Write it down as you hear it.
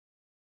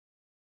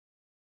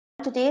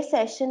Today's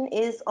session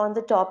is on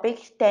the topic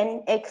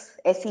 10x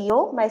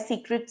SEO, my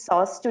secret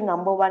sauce to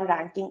 #1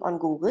 ranking on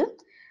Google.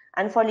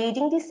 And for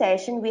leading the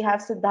session, we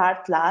have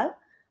Siddharth Lal,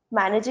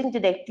 Managing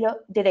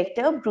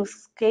Director,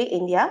 Bruce K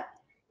India.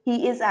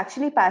 He is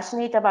actually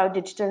passionate about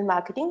digital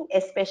marketing,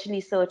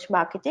 especially search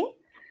marketing.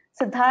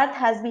 Siddharth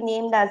has been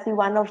named as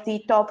one of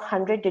the top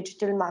 100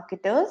 digital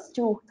marketers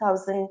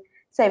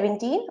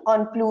 2017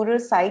 on plural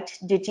site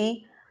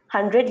Digi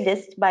 100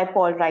 list by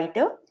Paul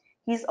Reiter.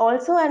 He's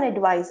also an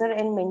advisor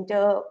and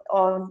mentor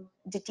on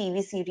the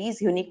TV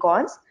series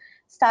Unicorns,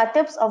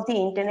 Startups of the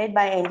Internet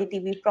by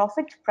NDTV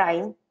Profit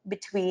Prime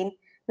between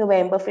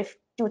November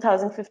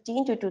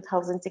 2015 to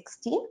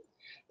 2016.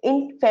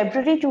 In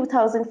February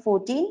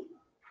 2014,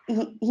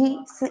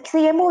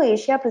 CMO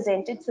Asia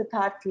presented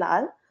Siddharth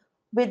Lal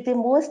with the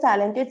Most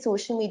Talented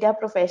Social Media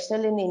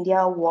Professional in India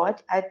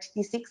award at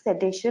the 6th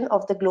edition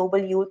of the Global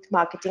Youth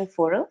Marketing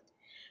Forum.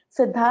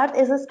 Siddharth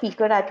is a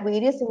speaker at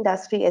various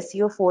industry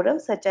SEO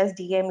forums such as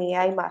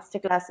DMAI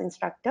Masterclass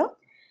Instructor,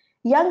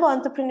 Young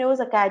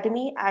Entrepreneurs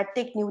Academy,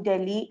 AdTech New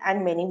Delhi,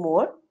 and many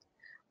more.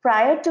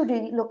 Prior to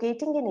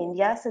relocating in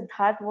India,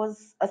 Siddharth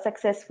was a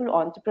successful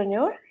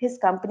entrepreneur. His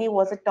company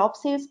was a top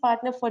sales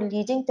partner for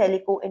leading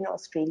telco in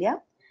Australia.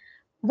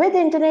 With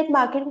internet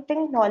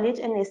marketing knowledge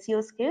and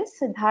SEO skills,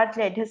 Siddharth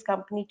led his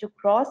company to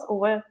cross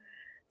over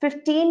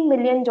 $15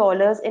 million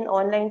in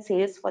online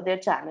sales for their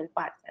channel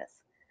partners.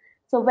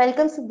 So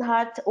welcome,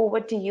 Siddharth, over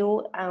to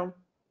you.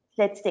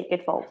 Let's take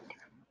it forward.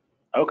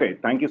 Okay,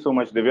 thank you so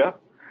much, Divya.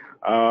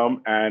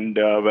 And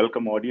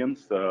welcome,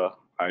 audience.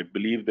 I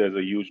believe there's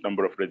a huge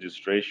number of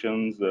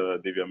registrations.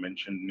 Divya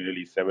mentioned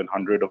nearly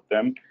 700 of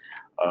them.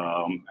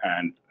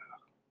 And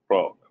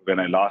when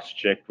I last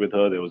checked with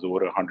her, there was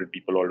over 100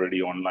 people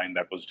already online.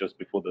 That was just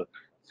before the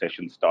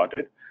session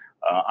started.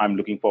 I'm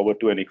looking forward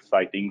to an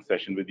exciting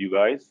session with you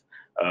guys.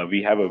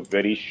 We have a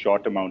very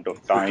short amount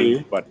of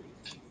time, but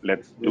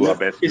let's do our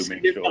best to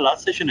make sure.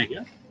 Last session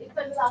again.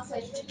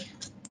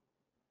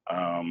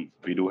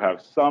 We do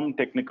have some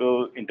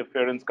technical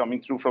interference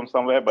coming through from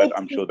somewhere, but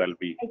I'm sure that'll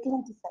be. I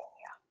think it's fine,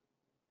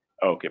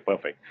 yeah. Okay,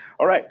 perfect.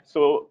 All right,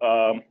 so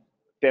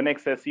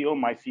 10x SEO,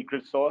 my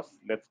secret sauce.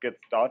 Let's get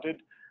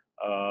started.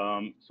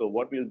 So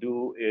what we'll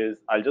do is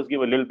I'll just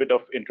give a little bit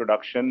of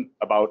introduction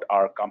about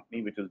our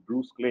company, which is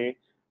Bruce Clay,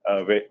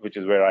 which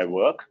is where I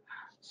work.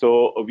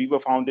 So we were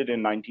founded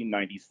in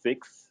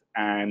 1996,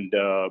 and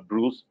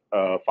Bruce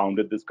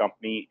founded this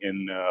company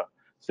in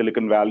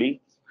Silicon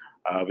Valley.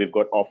 We've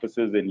got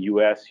offices in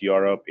US,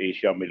 Europe,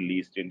 Asia, Middle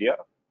East, India,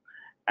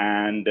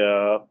 and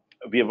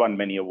we have won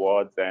many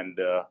awards. And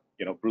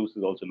Bruce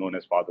is also known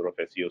as father of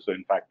SEO. So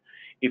in fact,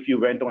 if you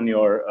went on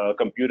your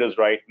computers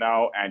right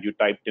now and you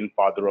typed in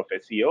father of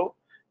SEO,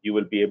 you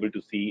will be able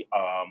to see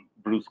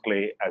Bruce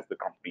Clay as the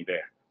company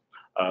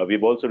there.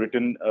 We've also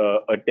written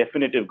a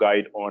definitive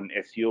guide on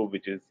SEO,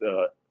 which is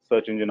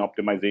search engine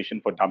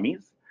optimization for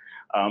dummies.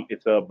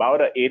 It's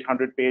about an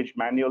 800-page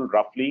manual,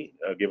 roughly,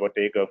 give or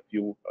take a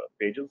few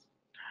pages.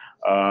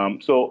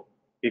 So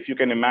if you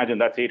can imagine,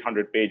 that's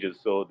 800 pages.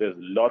 So there's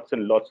lots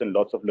and lots and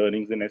lots of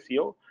learnings in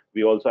SEO.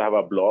 We also have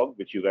a blog,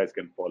 which you guys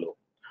can follow.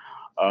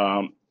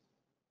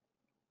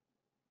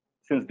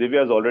 Since Divya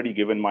has already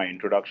given my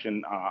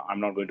introduction, I'm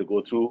not going to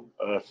go through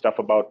stuff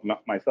about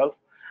myself.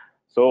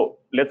 So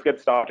let's get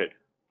started.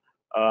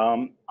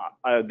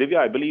 Divya,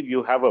 I believe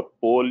you have a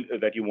poll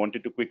that you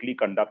wanted to quickly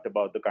conduct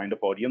about the kind of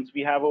audience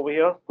we have over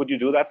here. Could you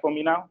do that for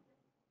me now?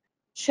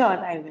 Sure,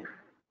 I will.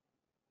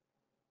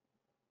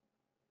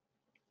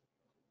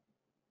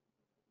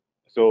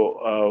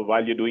 So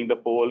while you're doing the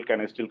poll, can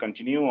I still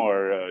continue,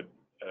 or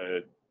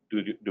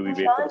do we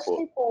wait for the poll?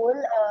 The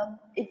poll,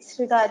 it's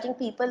regarding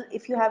people,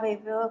 if you have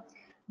ever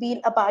been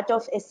a part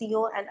of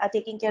SEO and are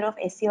taking care of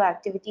SEO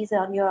activities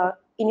in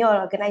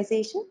your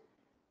organization,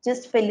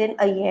 just fill in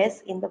a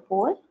yes in the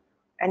poll.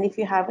 And if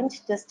you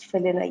haven't, just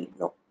fill in a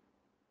no.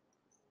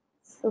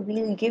 So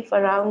we'll give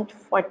around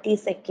 40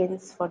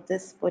 seconds for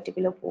this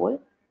particular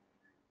poll.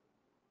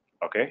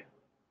 Okay.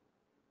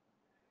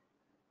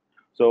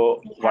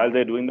 So while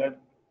they're doing that,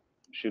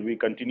 should we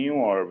continue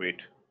or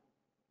wait?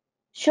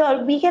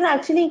 Sure, we can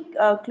actually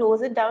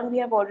close it down. We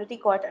have already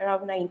got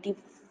around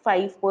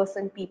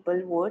 95%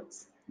 people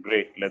votes.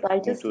 Great. Let's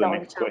move to the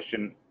next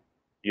question.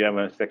 You have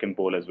a second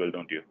poll as well,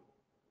 don't you?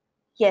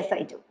 Yes,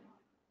 I do.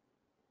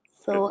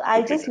 So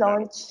I'll just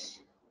launch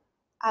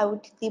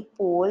out the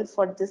poll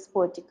for this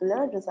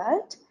particular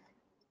result.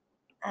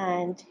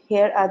 And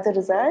here are the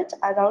results.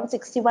 Around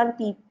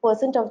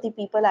 61% of the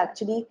people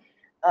actually,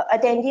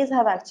 attendees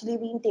have actually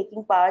been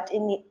taking part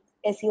in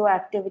SEO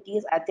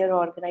activities at their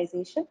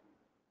organization,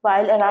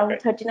 while around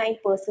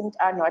 39%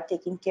 are not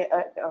taking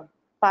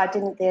part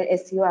in their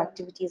SEO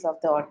activities of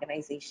the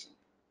organization.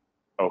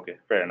 Okay,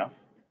 fair enough.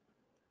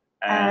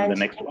 And the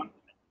next one?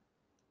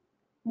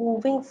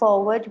 Moving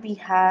forward, we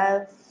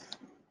have,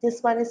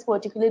 this one is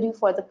particularly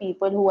for the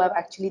people who have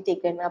actually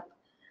taken up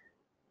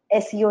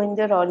SEO in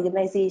their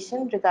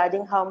organization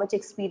regarding how much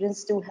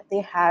experience do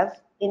they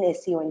have in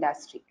SEO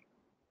industry.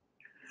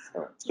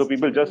 So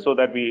people, just so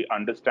that we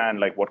understand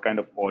like what kind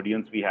of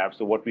audience we have.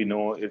 So what we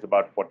know is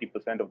about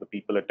 40% of the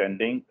people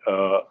attending,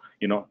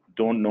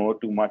 don't know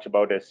too much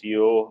about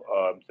SEO,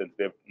 since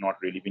they've not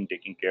really been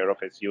taking care of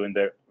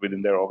SEO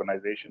within their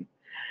organization.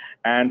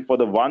 And for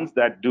the ones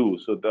that do,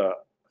 so the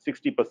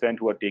 60%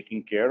 who are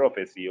taking care of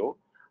SEO,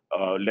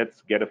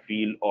 let's get a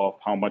feel of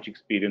how much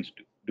experience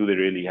do they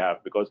really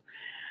have, because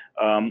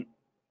um,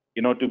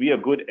 to be a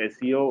good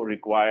SEO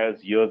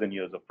requires years and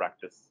years of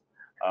practice.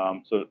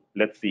 So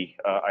let's see.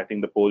 I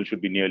think the poll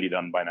should be nearly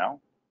done by now,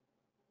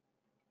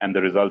 and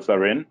the results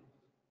are in.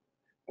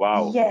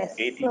 Wow, Yes,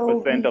 so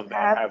 80% we of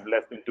that have, have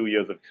less than 2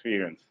 years of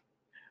experience.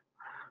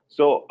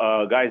 So,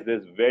 guys,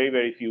 there's very,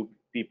 very few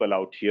people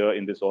out here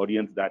in this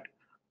audience that,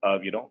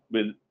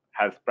 will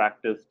has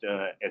practiced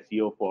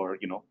SEO for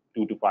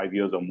 2 to 5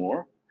 years or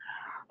more.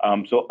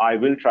 So I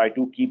will try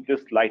to keep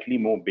this slightly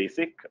more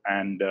basic,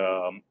 and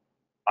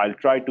I'll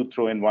try to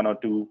throw in one or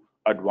two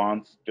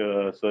advanced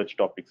search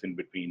topics in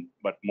between,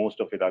 but most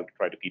of it I'll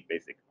try to keep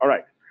basic. All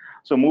right.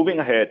 So moving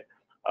ahead,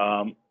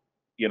 um,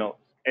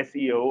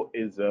 SEO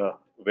is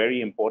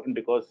very important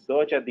because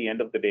search at the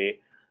end of the day,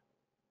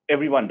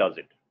 everyone does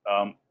it.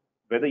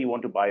 Whether you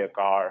want to buy a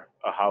car,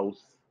 a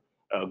house,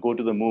 go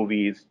to the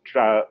movies,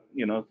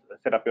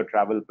 set up your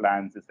travel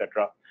plans,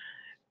 etc.,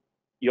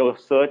 your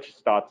search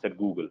starts at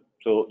Google.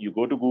 So you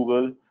go to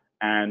Google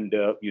and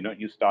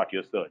you start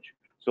your search.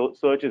 So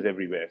search is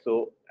everywhere.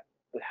 So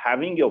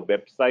having your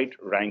website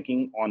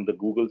ranking on the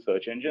Google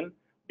search engine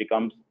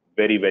becomes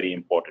very, very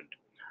important.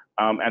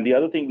 And the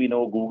other thing we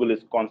know, Google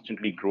is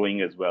constantly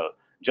growing as well.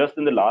 Just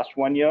in the last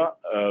 1 year,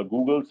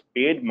 Google's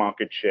paid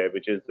market share,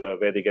 which is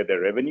where they get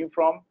their revenue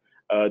from,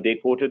 they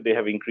quoted they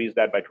have increased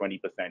that by 20%.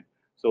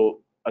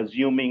 So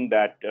assuming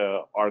that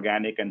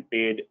organic and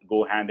paid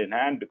go hand in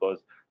hand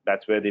because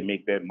that's where they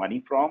make their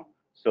money from.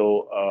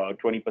 So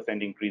 20%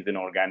 increase in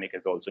organic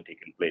has also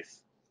taken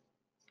place.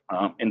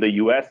 In the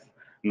US,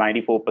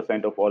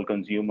 94% of all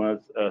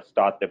consumers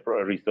start their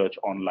research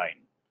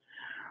online.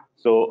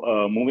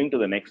 So moving to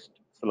the next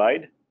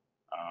slide.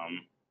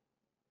 Um,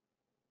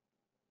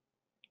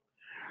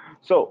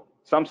 so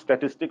some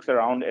statistics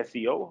around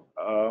SEO.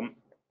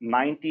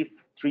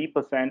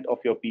 93% of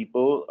your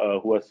people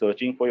who are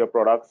searching for your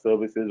products,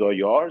 services, or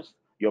your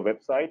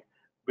website,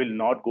 will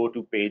not go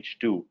to page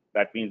 2.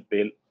 That means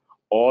they'll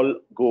all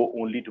go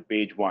only to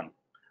page 1.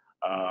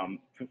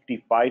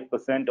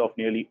 55% of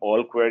nearly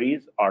all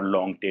queries are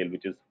long tail,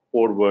 which is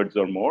 4 words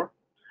or more,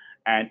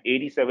 and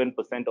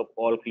 87% of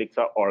all clicks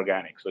are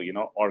organic. So,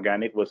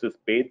 organic versus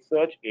paid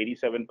search,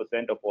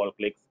 87% of all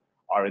clicks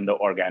are in the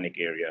organic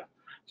area.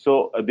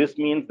 So this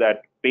means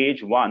that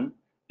page 1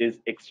 is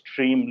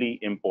extremely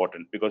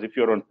important, because if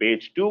you're on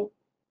page 2,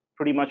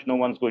 pretty much no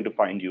one's going to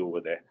find you over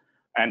there.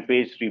 And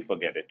page 3,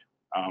 forget it.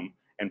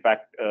 In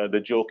fact,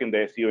 the joke in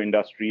the SEO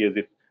industry is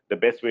if the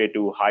best way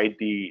to hide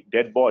the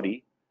dead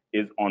body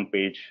is on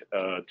page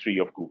 3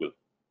 of Google.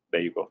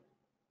 There you go.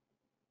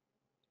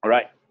 All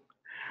right.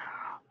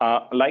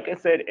 Like I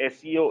said,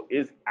 SEO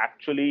is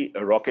actually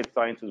a rocket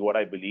science, is what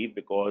I believe,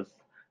 because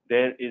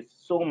there is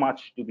so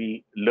much to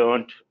be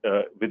learned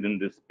within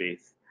this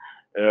space.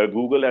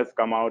 Google has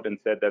come out and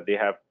said that they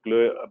have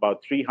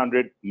about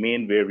 300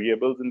 main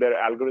variables in their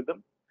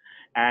algorithm.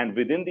 And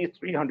within these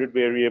 300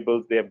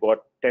 variables, they have got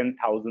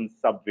 10,000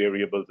 sub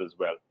variables as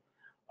well.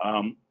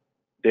 Um,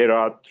 there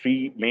are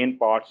three main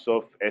parts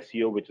of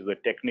SEO, which is the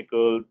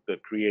technical, the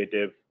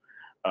creative,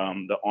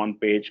 the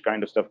on-page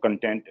kind of stuff,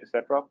 content,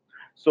 etc.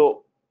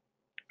 So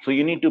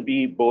you need to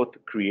be both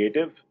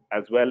creative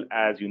as well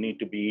as you need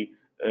to be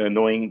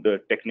knowing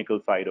the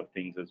technical side of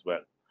things as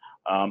well.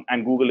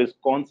 And Google is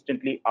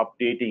constantly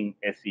updating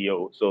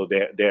SEO. So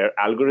their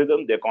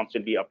algorithm, they're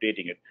constantly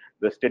updating it.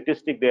 The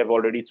statistic they have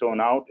already thrown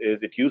out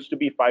is it used to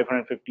be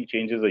 550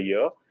 changes a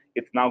year.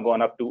 It's now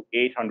gone up to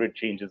 800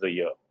 changes a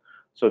year.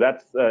 So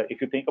that's, if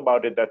you think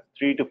about it, that's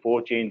 3 to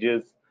 4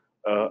 changes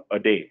a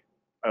day,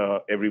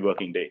 every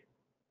working day.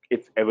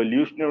 It's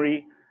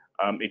evolutionary.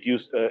 It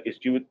used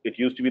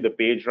to be the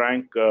page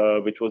rank,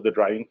 which was the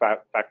driving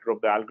factor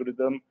of the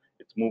algorithm.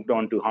 It's moved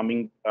on to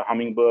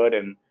Hummingbird,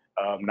 and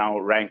now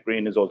Rank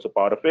Brain is also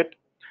part of it.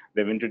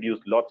 They've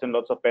introduced lots and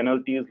lots of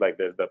penalties, like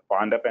there's the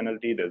Panda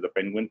penalty, there's the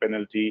Penguin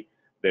penalty,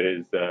 there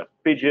is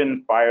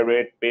Pigeon,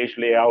 Pirate, Page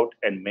Layout,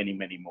 and many,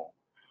 many more.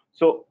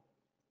 So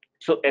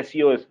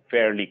SEO is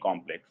fairly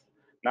complex.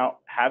 Now,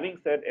 having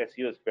said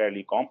SEO is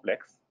fairly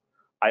complex,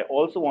 I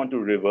also want to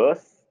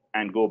reverse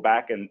and go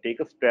back and take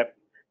a step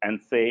and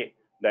say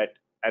that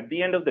at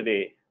the end of the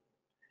day,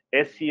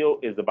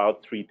 SEO is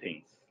about 3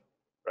 things,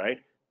 right?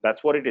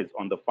 That's what it is.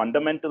 On the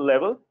fundamental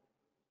level,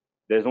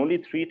 there's only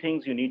 3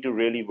 things you need to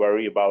really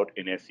worry about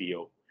in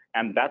SEO.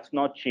 And that's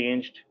not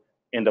changed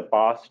in the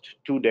past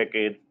 2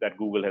 decades that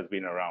Google has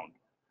been around.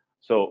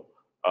 So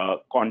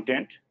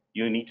content,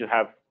 you need to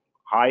have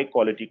high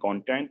quality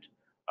content.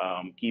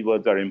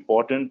 Keywords are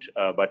important,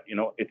 but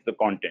it's the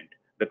content.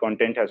 The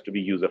content has to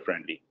be user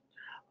friendly.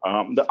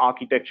 The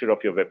architecture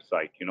of your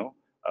website,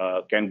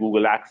 can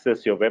Google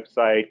access your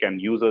website? Can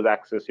users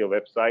access your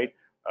website?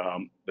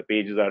 The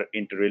pages are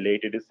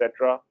interrelated,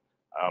 etc.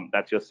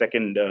 That's your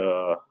second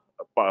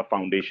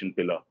foundation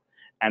pillar.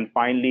 And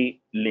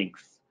finally,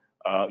 links.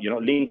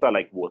 Links are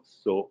like votes.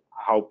 So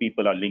how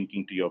people are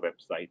linking to your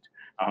website.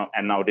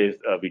 And nowadays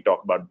we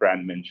talk about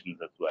brand mentions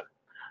as well.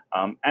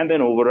 And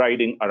then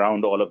overriding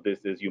around all of this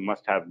is you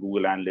must have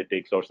Google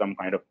Analytics or some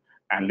kind of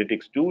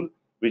analytics tool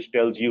which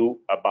tells you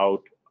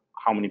about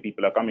how many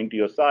people are coming to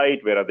your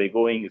site, where are they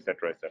going,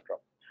 etc., etc.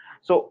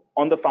 So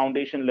on the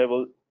foundation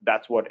level,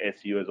 that's what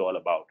SEO is all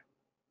about.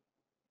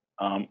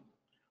 Um,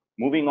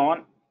 Moving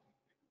on,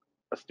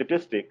 a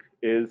statistic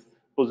is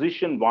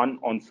position one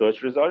on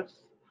search results.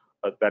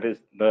 That is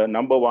the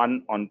number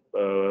one on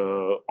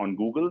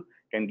Google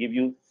can give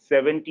you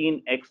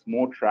 17x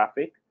more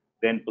traffic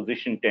than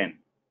position 10.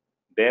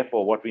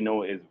 Therefore, what we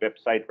know is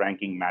website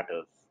ranking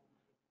matters.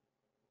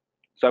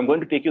 So I'm going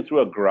to take you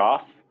through a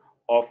graph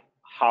of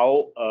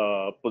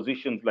how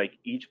positions, like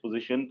each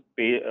position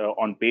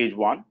on page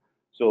one.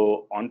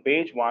 So on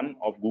page one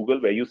of Google,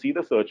 where you see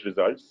the search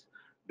results,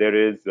 there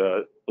is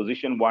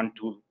position 1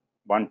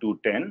 to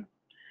 10.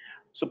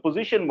 So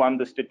position one,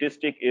 the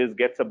statistic is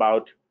gets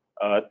about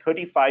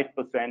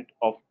 35%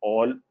 of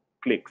all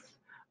clicks.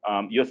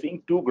 You're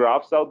seeing two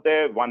graphs out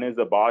there. One is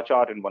a bar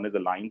chart and one is a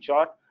line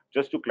chart.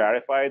 Just to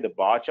clarify, the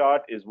bar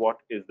chart is what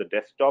is the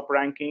desktop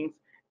rankings,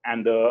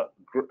 and the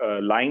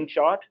line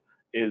chart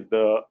is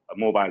the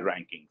mobile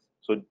rankings.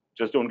 So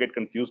just don't get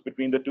confused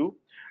between the two.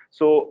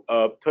 So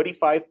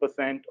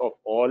 35% of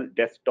all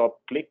desktop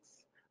clicks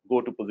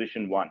go to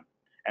position one.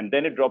 And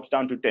then it drops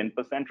down to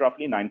 10%,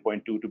 roughly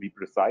 9.2 to be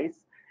precise,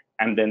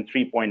 and then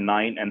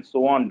 3.9 and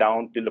so on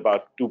down till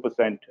about 2%,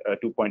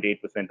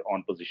 2.8%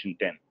 on position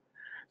 10.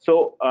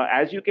 So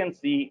as you can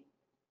see,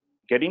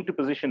 getting to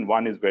position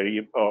one is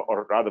very,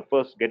 or rather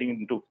first getting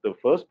into the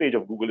first page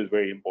of Google is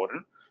very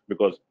important,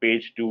 because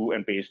page two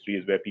and page three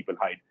is where people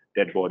hide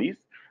dead bodies.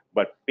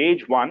 But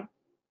page one,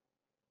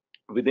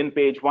 within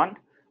page one,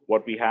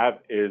 what we have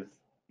is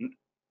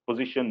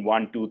position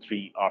 1, 2,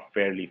 3 are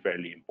fairly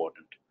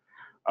important.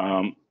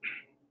 Um,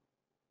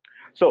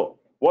 so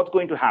what's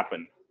going to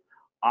happen?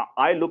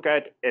 I look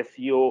at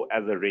SEO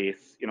as a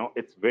race.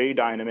 It's very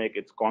dynamic.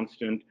 It's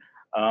constant.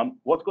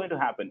 What's going to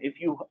happen if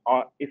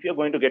you're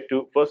going to get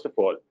to, first of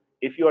all,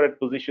 if you're at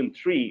position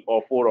 3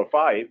 or 4 or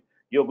 5,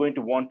 you're going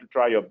to want to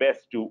try your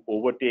best to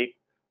overtake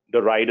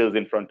the riders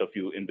in front of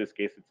you. In this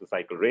case, it's a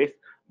cycle race.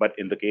 But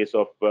in the case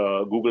of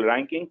Google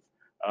rankings,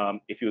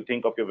 if you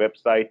think of your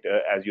website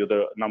as you're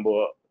the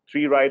number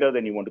 3 rider,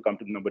 then you want to come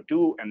to number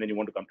 2, and then you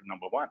want to come to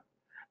number 1.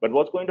 But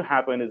what's going to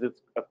happen is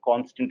it's a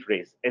constant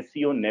race.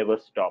 SEO never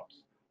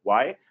stops.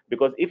 Why?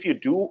 Because if you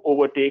do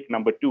overtake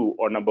number 2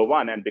 or number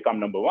 1 and become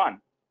number 1,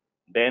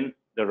 then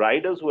the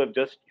riders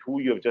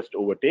who you have just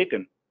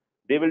overtaken,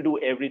 they will do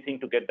everything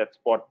to get that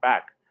spot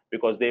back,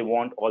 because they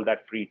want all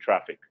that free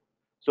traffic.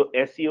 So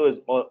SEO is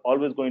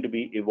always going to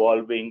be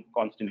evolving,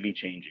 constantly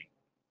changing.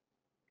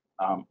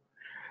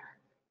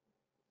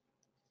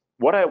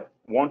 What I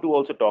want to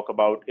also talk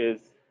about is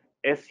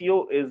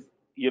SEO is,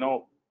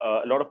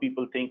 a lot of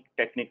people think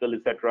technical,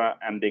 etc.,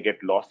 and they get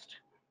lost.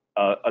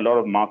 A lot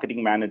of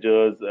marketing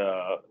managers,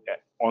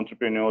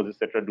 entrepreneurs,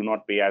 etc., do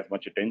not pay as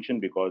much attention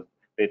because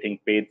they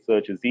think paid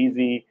search is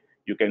easy.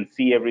 You can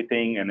see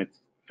everything and it's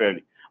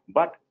fairly.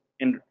 But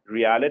in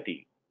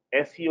reality,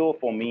 SEO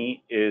for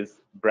me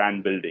is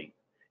brand building.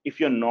 If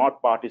you're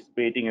not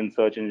participating in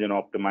search engine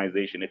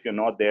optimization, if you're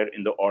not there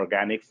in the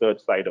organic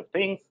search side of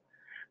things,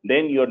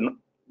 then you're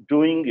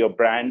doing your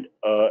brand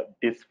a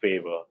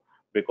disfavor,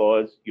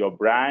 because your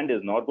brand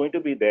is not going to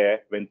be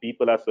there when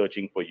people are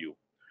searching for you.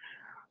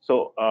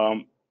 So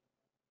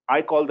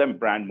I call them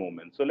brand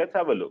moments. So let's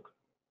have a look.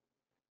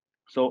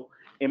 So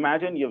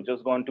imagine you've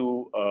just gone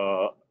to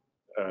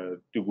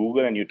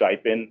Google and you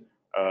type in,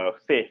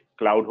 say,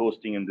 cloud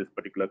hosting in this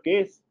particular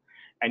case,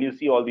 and you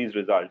see all these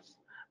results.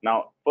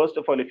 Now, first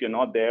of all, if you're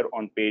not there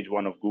on page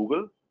one of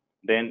Google,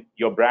 then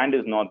your brand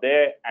is not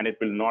there and it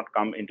will not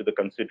come into the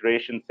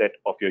consideration set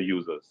of your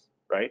users,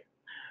 right?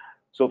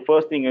 So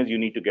first thing is you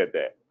need to get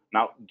there.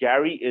 Now,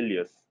 Gary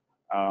Ilias,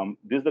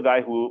 this is the guy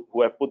who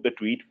I put the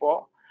tweet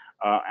for,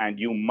 and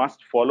you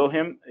must follow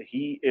him.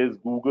 He is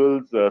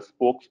Google's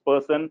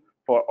spokesperson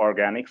for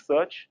organic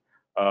search,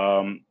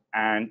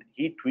 and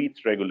he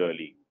tweets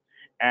regularly.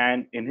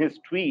 And in his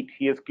tweet,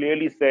 he has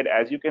clearly said,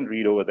 as you can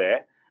read over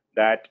there,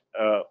 that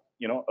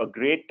a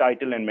great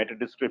title and meta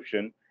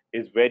description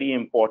is very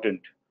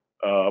important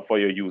for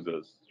your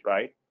users,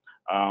 right?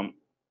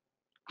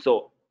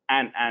 So,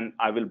 and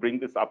I will bring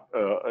this up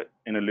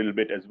in a little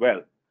bit as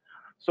well.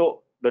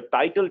 So the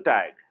title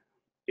tag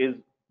is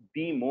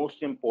the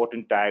most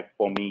important tag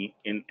for me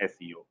in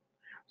SEO.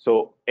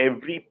 So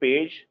every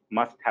page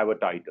must have a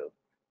title.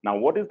 Now,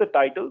 what is the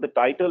title? The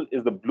title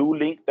is the blue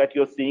link that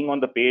you're seeing on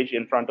the page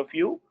in front of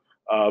you.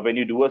 When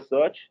you do a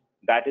search,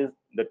 that is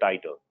the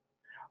title.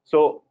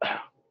 So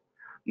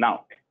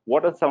now,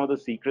 what are some of the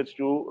secrets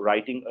to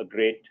writing a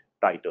great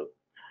title?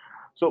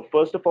 So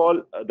first of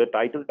all, the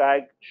title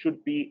tag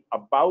should be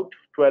about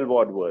 12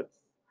 odd words.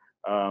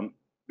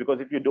 Because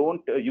if you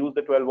don't use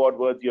the 12 odd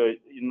words, you're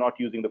not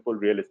using the full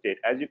real estate.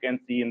 As you can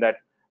see in that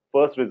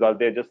first result,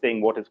 they're just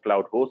saying what is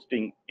cloud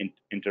hosting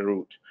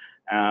interroute.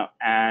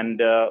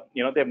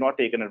 They have not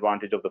taken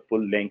advantage of the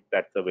full length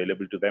that's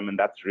available to them, and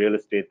that's real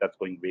estate that's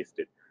going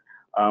wasted.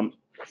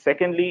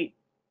 Secondly,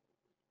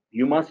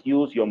 you must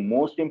use your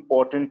most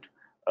important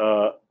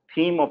uh,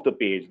 theme of the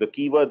page, the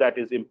keyword that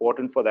is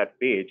important for that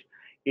page.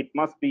 It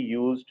must be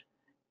used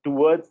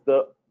towards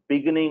the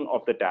beginning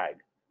of the tag.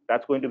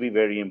 That's going to be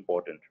very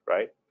important,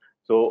 right?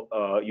 So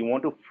you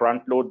want to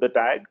front load the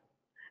tag,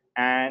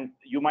 and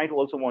you might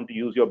also want to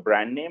use your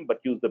brand name, but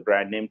use the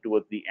brand name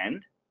towards the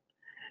end.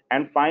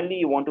 And finally,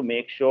 you want to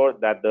make sure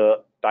that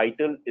the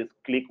title is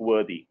click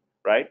worthy,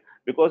 right?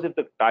 Because if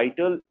the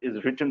title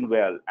is written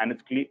well and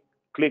it's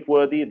click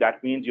worthy,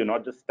 that means you're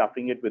not just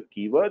stuffing it with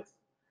keywords.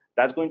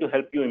 That's going to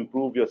help you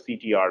improve your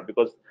CTR,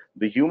 because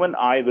the human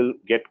eye will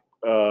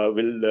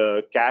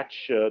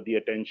catch the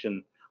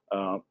attention,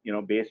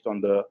 based on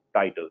the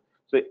title.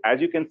 So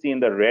as you can see in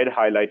the red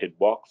highlighted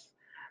box,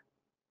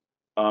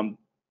 um,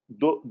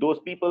 those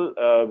people,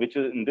 which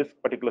is in this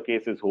particular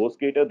case is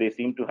HostGator, they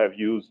seem to have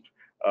used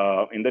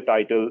in the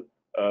title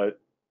uh,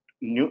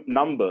 new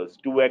numbers,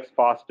 2x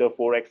faster,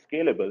 4x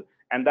scalable,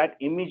 and that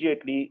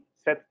immediately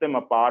sets them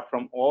apart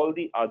from all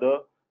the other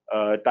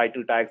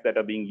title tags that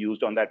are being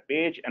used on that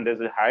page. And there's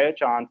a higher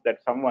chance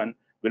that someone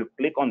will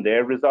click on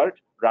their result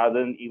rather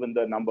than even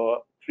the number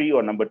 3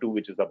 or number 2,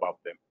 which is above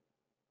them.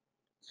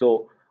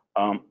 So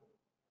um,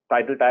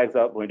 title tags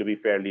are going to be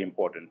fairly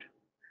important.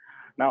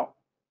 Now,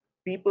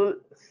 people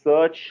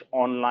search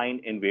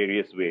online in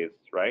various ways,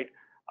 right?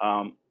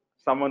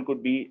 Someone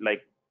could be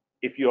like,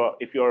 if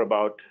you're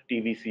about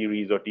TV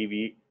series or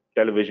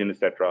television,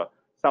 etc.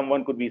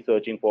 Someone could be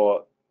searching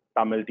for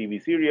Tamil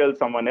TV serial.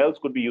 Someone else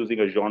could be using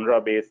a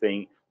genre-based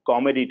saying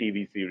comedy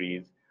TV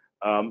series.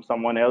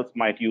 Someone else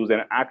might use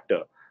an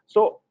actor.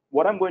 So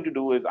what I'm going to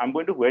do is I'm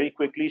going to very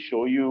quickly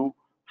show you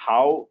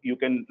how you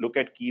can look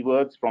at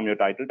keywords from your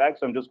title tag.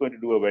 So I'm just going to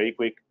do a very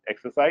quick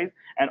exercise.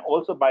 And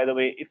also, by the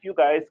way, if you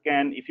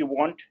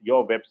want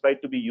your website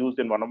to be used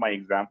in one of my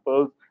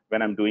examples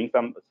when I'm doing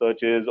some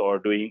searches or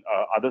doing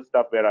other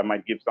stuff where I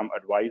might give some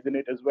advice in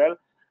it as well,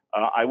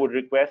 I would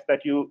request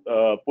that you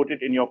put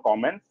it in your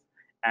comments,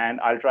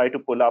 and I'll try to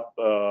pull up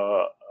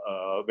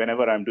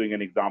whenever I'm doing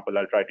an example,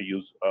 I'll try to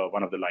use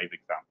one of the live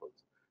examples.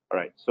 All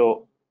right.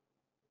 So,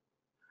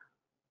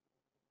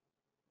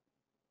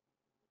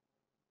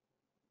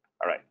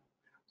 all right.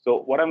 So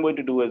what I'm going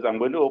to do is I'm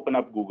going to open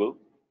up Google,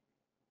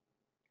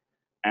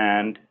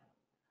 and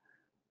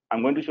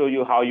I'm going to show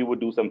you how you would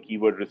do some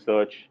keyword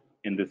research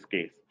in this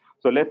case.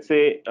 So let's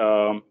say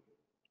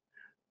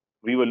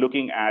we were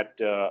looking at,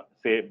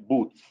 say,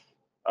 boots,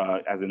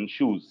 as in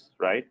shoes,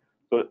 right?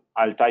 So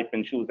I'll type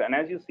in shoes. And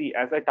as you see,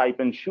 as I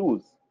type in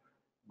shoes,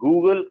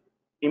 Google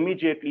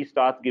immediately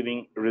starts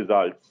giving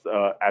results,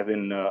 as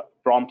in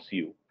prompts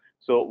you.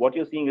 So what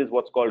you're seeing is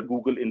what's called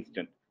Google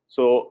Instant.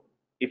 So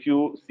if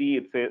you see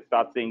it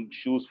starts saying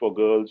shoes for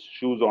girls,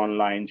 shoes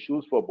online,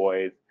 shoes for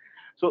boys.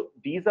 So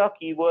these are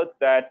keywords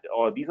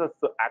or these are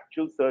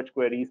actual search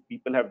queries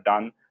people have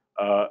done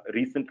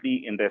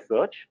recently in their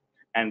search,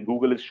 and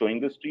Google is showing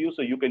this to you.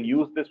 So you can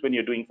use this when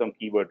you're doing some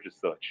keyword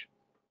research.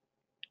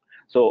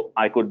 So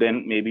I could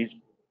then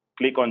maybe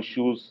click on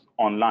shoes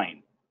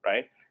online,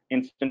 right?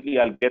 Instantly,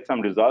 I'll get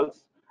some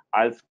results.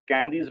 I'll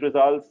scan these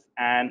results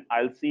and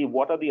I'll see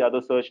what are the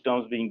other search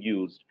terms being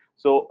used.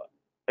 So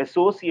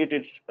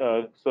associated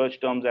search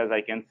terms, as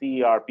I can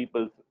see, are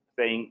people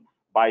saying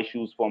buy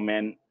shoes for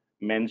men,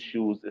 men's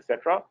shoes,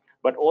 etc.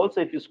 But also,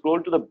 if you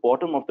scroll to the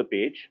bottom of the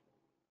page,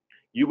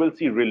 you will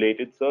see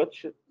related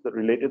searches,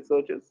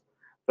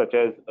 such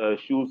as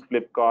shoes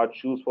Flipkart,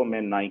 shoes for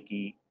men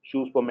Nike,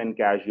 shoes for men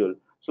casual.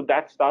 So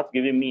that starts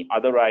giving me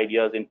other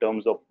ideas in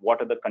terms of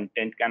what other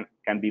content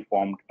can be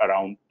formed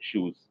around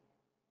shoes.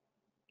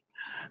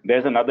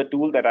 There's another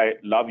tool that I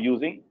love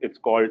using. It's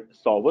called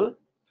Sowell.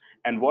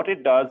 And what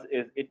it does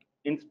is it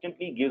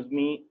instantly gives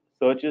me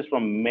searches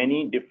from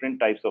many different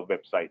types of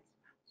websites.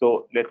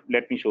 So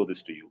let me show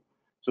this to you.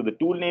 So the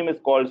tool name is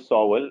called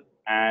Sowell.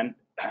 And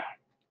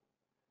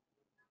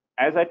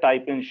as I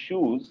type in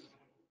shoes,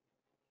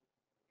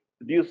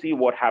 do you see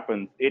what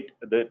happens?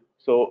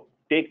 So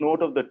take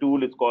note of the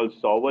tool. It's called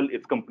Sowell.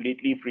 It's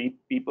completely free,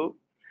 people,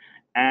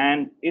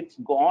 and it's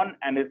gone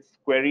and it's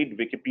queried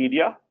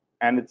Wikipedia,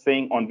 and it's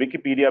saying on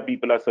Wikipedia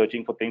people are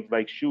searching for things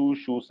like shoe,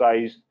 shoe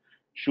size,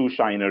 shoe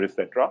shiner,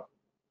 etc.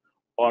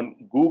 On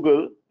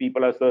Google,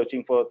 people are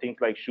searching for things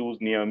like shoes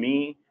near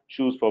me,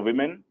 shoes for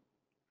women.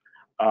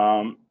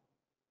 Um,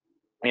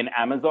 in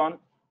Amazon,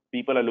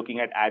 people are looking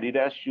at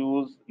Adidas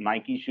shoes,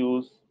 Nike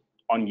shoes.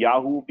 On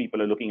Yahoo,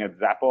 people are looking at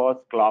Zappos,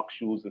 Clark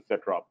shoes,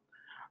 etc.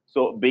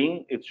 So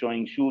Bing, it's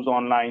showing shoes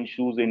online,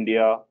 shoes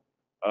India,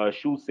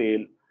 shoe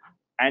sale,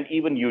 and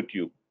even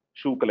YouTube,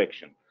 shoe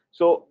collection.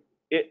 So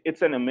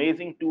it's an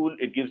amazing tool.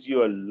 It gives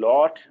you a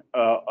lot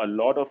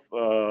of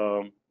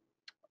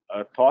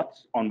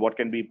thoughts on what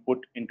can be put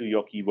into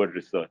your keyword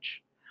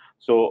research.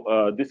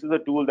 So this is a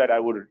tool that I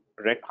would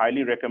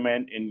highly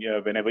recommend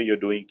whenever you're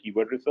doing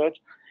keyword research.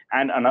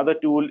 And another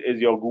tool is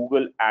your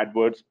Google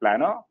AdWords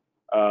Planner,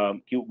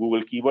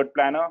 Google Keyword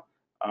Planner.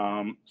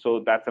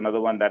 So that's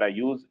another one that I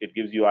use. It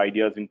gives you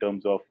ideas in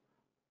terms of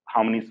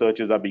how many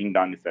searches are being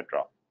done,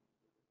 etc.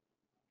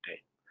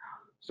 Okay.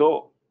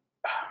 So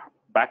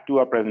back to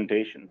our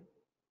presentation,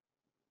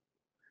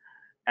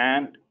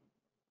 and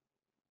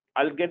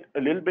I'll get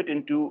a little bit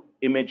into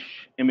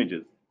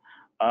images.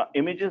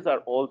 Images are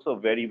also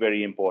very,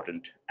 very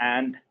important.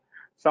 And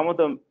some of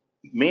the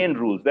main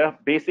rules,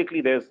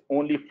 there's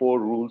only 4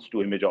 rules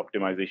to image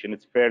optimization.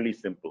 It's fairly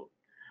simple.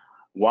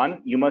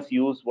 One, you must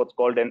use what's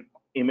called an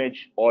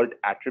image alt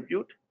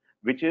attribute,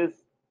 which is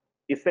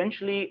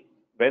essentially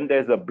when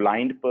there's a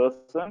blind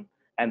person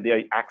and they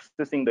are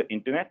accessing the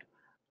internet,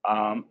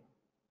 um,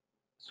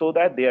 so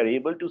that they are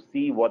able to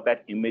see what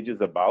that image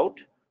is about.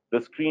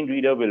 The screen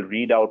reader will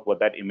read out what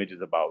that image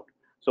is about.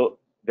 So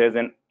there's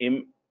an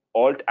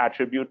alt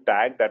attribute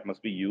tag that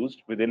must be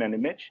used within an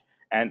image,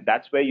 and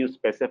that's where you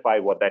specify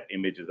what that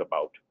image is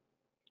about.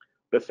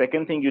 The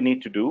second thing you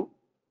need to do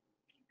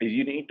is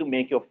you need to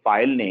make your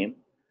file name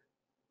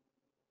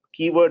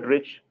keyword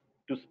rich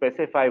to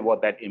specify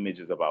what that image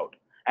is about.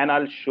 And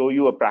I'll show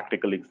you a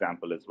practical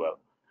example as well.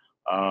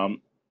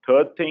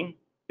 Third thing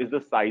is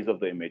the size of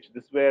the image.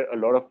 This is where a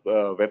lot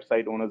of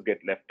website owners get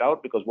left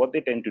out, because what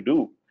they tend to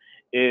do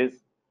is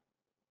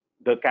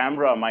the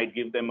camera might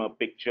give them a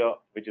picture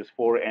which is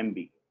 4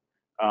 MB.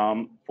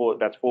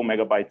 That's 4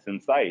 megabytes in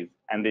size,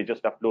 and they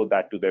just upload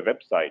that to their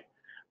website.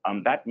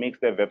 That makes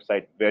their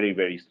website very,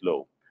 very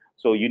slow.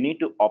 So you need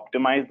to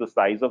optimize the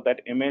size of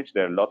that image.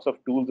 There are lots of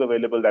tools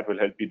available that will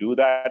help you do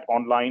that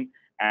online.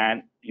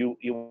 And you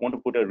want to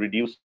put a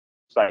reduced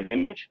size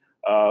image.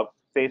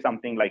 Say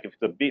something like, if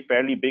it's a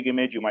fairly big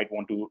image, you might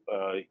want to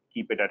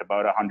keep it at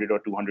about 100 or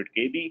 200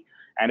 KB.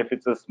 And if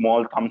it's a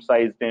small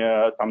thumb-sized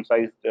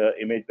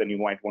image, then you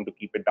might want to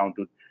keep it down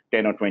to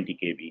 10 or 20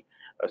 KB.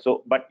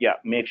 But yeah,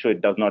 make sure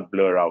it does not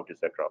blur out,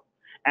 etc.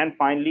 And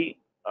finally,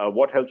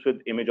 what helps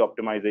with image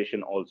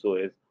optimization also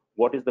is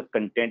what is the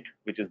content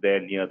which is there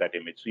near that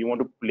image. So you want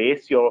to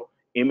place your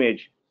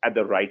image at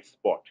the right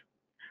spot.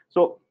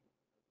 So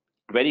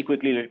very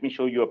quickly, let me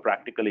show you a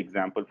practical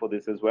example for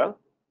this as well.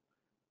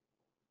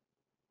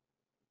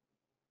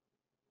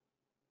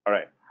 All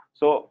right.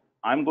 So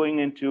I'm going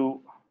into,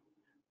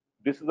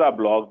 this is our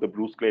blog, the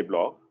Bruce Clay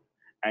blog,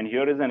 and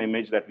here is an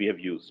image that we have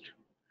used.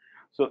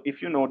 So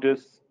if you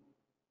notice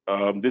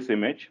this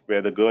image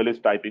where the girl is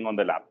typing on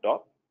the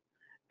laptop,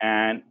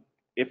 and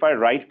if I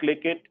right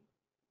click it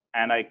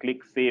and I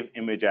click save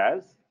image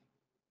as,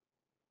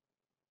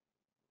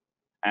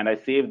 and I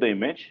save the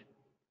image,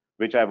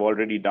 which I've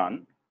already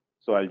done.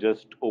 So I'll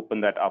just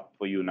open that up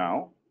for you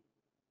now.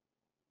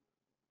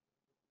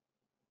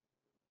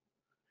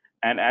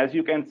 And as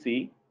you can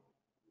see,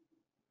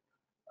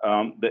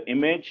 the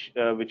image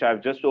which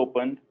I've just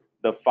opened,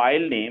 the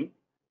file name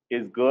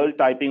is girl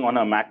typing on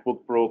a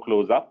MacBook Pro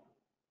close-up,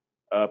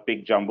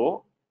 pic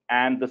jumbo,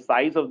 and the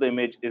size of the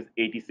image is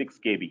 86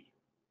 KB.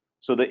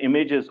 So the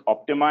image is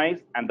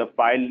optimized and the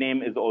file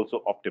name is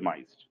also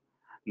optimized.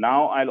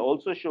 Now I'll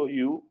also show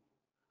you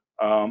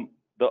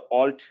the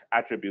alt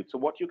attribute. So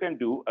what you can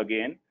do,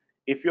 again,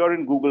 if you're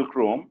in Google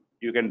Chrome,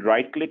 you can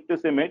right click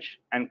this image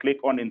and click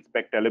on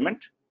inspect element.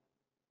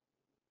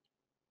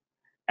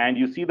 And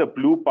you see the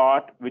blue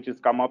part which has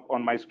come up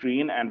on my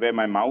screen, and where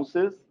my mouse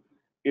is,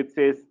 it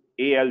says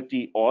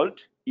alt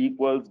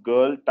equals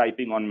girl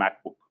typing on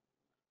MacBook.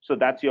 So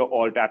that's your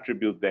alt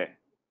attribute there.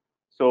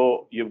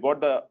 So you've got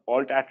the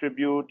alt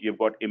attribute, you've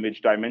got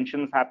image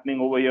dimensions happening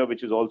over here,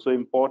 which is also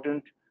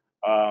important.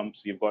 So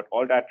you've got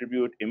alt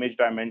attribute, image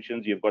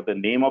dimensions, you've got the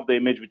name of the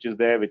image which is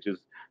there, which is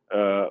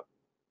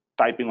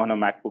typing on a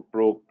MacBook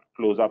Pro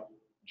close-up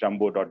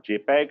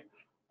jumbo.jpg.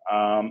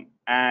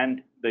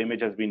 And the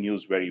image has been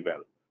used very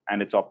well,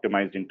 and it's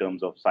optimized in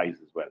terms of size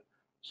as well.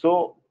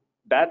 So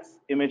that's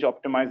image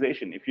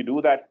optimization. If you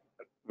do that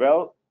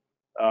well,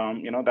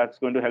 that's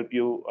going to help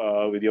you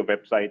with your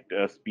website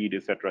speed,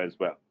 etc. as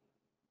well.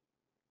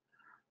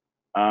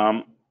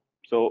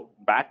 So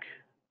back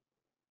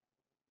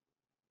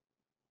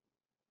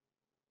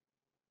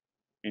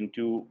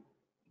into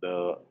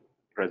the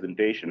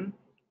presentation.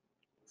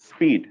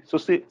 Speed. So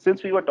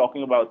since we were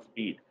talking about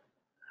speed,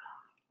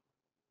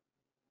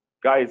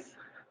 guys,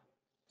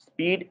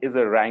 speed is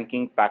a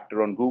ranking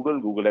factor on Google.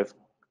 Google has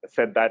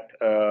said that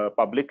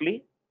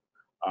publicly.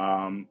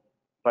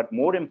 But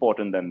more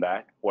important than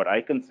that, what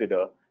I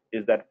consider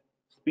is that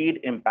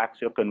speed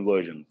impacts your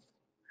conversions.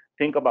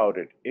 Think about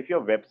it. If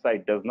your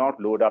website does not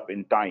load up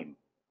in time,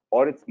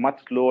 or it's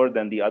much slower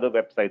than the other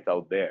websites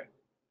out there,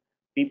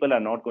 people are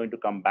not going to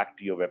come back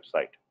to your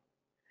website.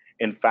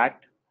 In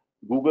fact,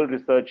 Google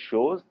research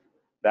shows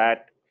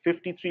that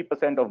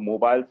 53% of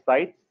mobile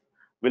sites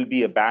will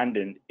be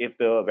abandoned if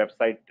the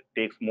website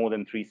takes more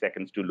than 3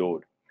 seconds to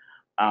load.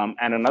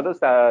 And another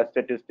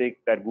statistic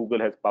that Google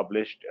has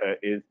published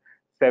is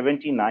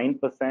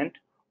 79%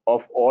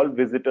 of all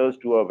visitors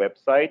to a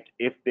website,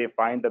 if they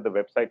find that the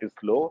website is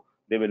slow,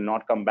 they will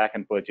not come back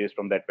and purchase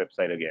from that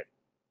website again.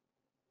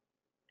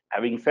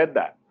 Having said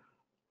that,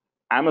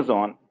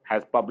 Amazon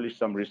has published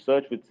some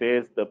research which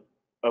says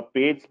a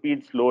page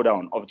speed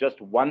slowdown of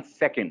just 1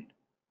 second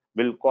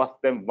will cost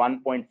them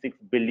 $1.6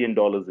 billion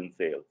in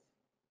sales,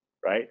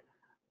 right?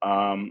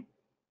 Um,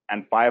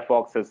 and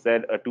Firefox has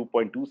said a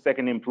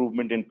 2.2-second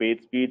improvement in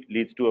page speed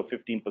leads to a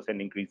 15%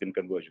 increase in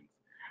conversions.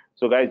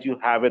 So guys, you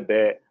have it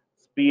there.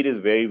 Speed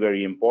is very,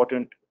 very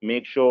important.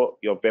 Make sure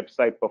your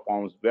website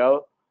performs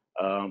well.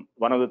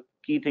 One of the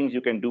key things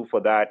you can do for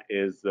that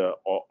is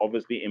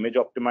obviously image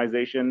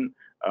optimization,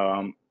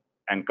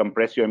 and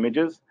compress your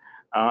images.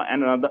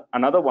 And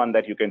another one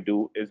that you can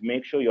do is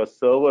make sure your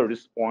server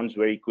responds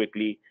very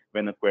quickly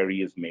when a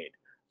query is made.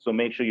 So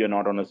make sure you're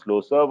not on a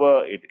slow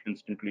server, it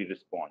instantly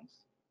responds.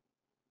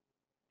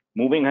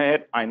 Moving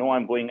ahead, I know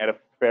I'm going at a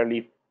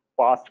fairly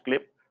fast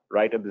clip.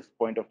 Right at this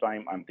point of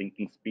time, I'm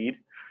thinking speed.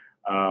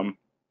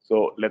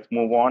 So let's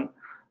move on.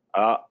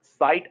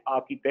 Site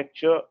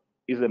architecture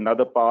is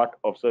another part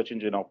of search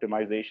engine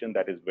optimization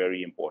that is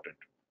very important.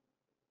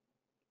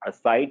 A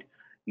site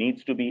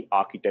needs to be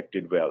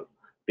architected well.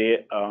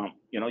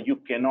 You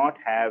cannot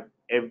have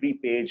every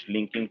page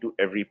linking to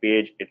every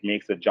page. It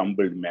makes a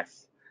jumbled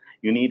mess.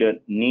 You need a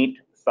neat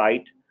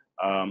site.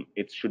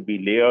 It should be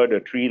layered, a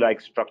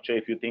tree-like structure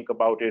if you think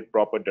about it,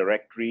 proper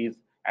directories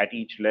at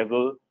each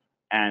level,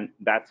 and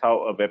that's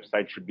how a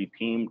website should be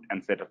themed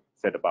and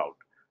set about.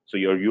 So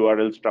your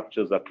URL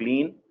structures are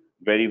clean,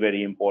 very,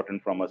 very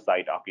important from a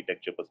site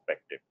architecture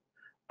perspective.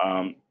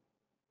 Um,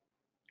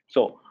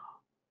 so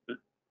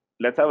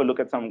let's have a look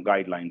at some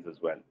guidelines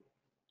as well.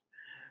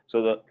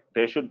 So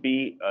there should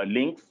be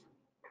links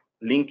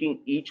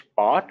linking each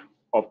part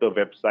of the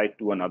website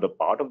to another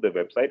part of the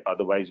website.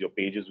 Otherwise, your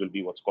pages will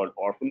be what's called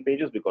orphan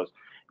pages, because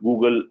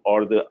Google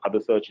or the other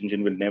search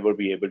engine will never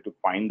be able to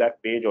find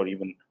that page, or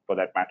even for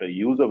that matter,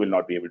 user will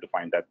not be able to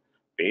find that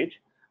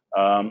page.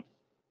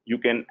 You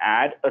can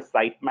add a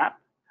sitemap.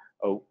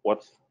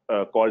 What's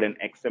called an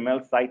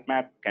XML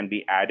sitemap can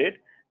be added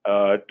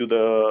to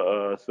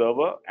the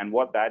server. And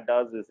what that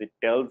does is it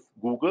tells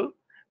Google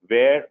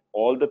where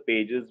all the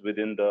pages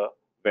within the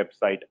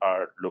website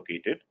are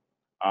located.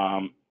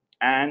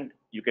 And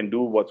you can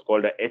do what's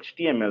called a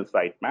HTML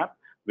sitemap,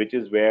 which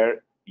is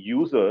where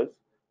users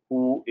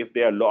who, if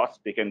they are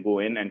lost, they can go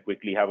in and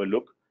quickly have a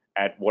look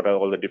at what are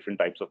all the different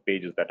types of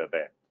pages that are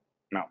there.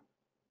 Now,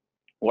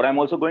 what I'm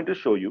also going to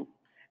show you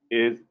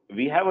is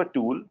we have a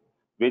tool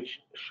which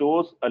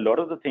shows a lot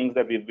of the things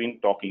that we've been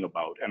talking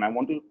about. And I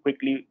want to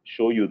quickly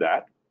show you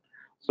that.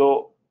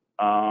 So,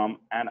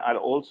 and I'll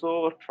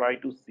also try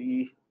to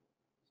see,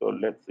 so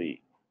let's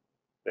see,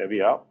 there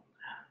we are.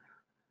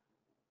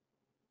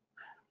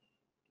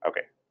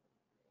 Okay.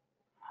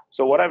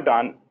 So what I've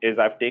done is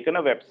I've taken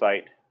a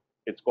website,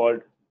 it's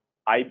called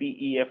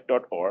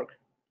ibef.org,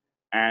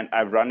 and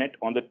I've run it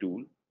on the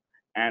tool.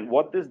 And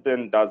what this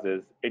then does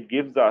is it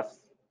gives us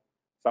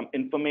some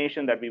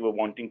information that we were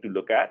wanting to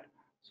look at.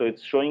 So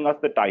it's showing us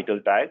the title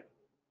tag,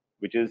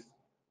 which is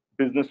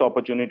business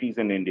opportunities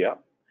in India.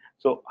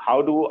 So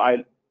how do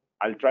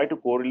I'll try to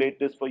correlate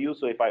this for you.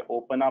 So if I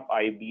open up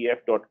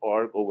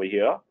ibef.org over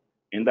here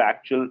in the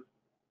actual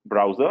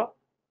browser,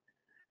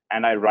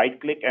 and I right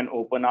click and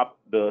open up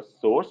the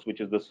source, which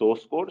is the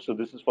source code. So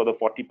this is for the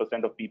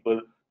 40% of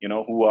people,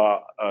 who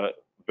are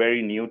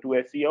very new to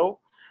SEO.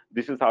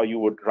 This is how you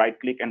would right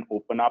click and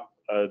open up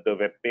the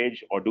web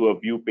page or do a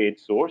view page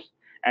source.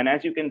 And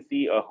as you can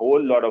see, a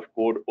whole lot of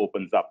code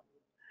opens up.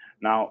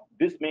 Now,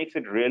 this makes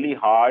it really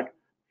hard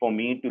for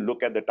me to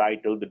look at the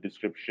title, the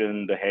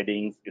description, the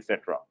headings,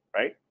 etc.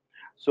 Right?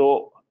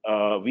 So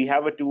we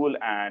have a tool,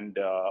 and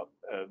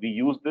we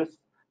use this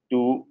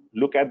to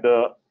look at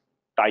the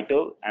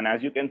title. And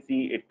as you can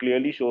see, it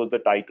clearly shows the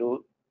title,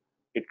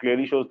 it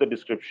clearly shows the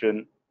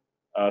description,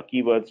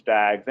 keywords,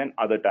 tags, and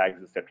other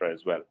tags, etc.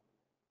 as well.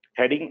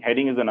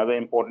 Heading is another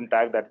important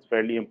tag that's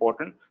fairly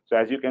important. So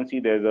as you can see,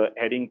 there's a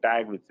heading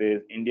tag which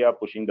says India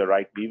pushing the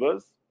right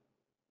levers,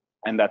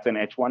 and that's an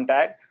H1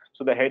 tag.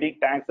 So the heading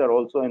tags are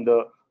also in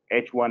the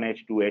H1,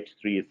 H2,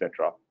 H3,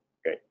 etc.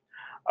 Okay.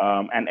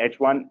 And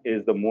H1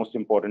 is the most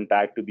important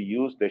tag to be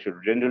used. There should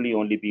generally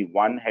only be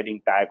one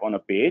heading tag on a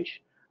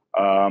page.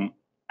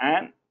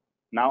 And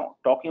now,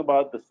 talking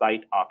about the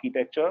site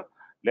architecture,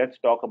 let's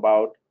talk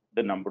about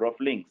the number of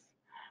links.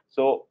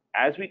 So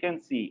as we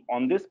can see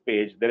on this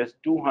page, there is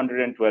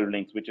 212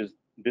 links, which is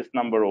this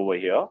number over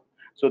here.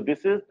 So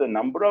this is the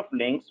number of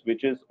links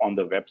which is on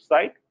the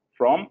website,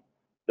 from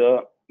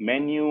the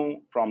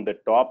menu, from the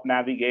top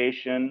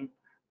navigation,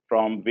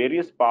 from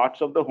various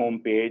parts of the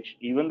home page,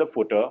 even the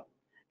footer.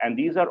 And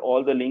these are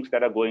all the links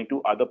that are going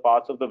to other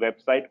parts of the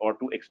website or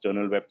to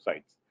external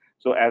websites.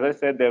 So as I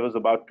said, there was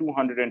about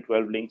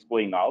 212 links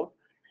going out.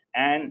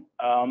 And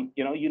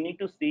you need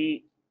to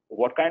see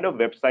what kind of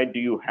website do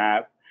you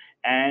have,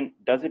 and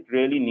does it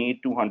really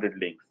need 200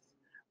 links?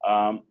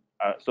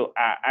 So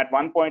at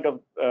one point of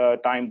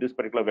time, this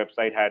particular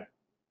website had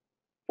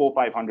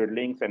 400-500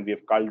 links, and we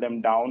have culled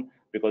them down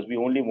because we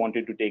only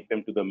wanted to take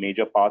them to the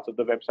major parts of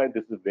the website.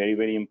 This is very,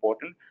 very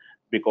important,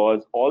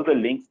 because all the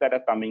links that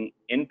are coming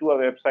into a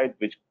website,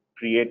 which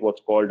create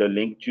what's called a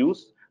link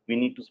juice, we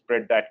need to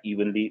spread that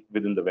evenly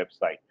within the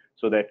website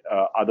so that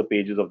other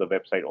pages of the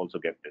website also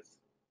get this.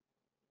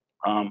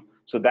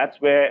 So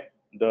that's where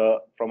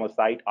from a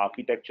site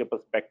architecture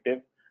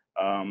perspective,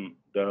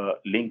 the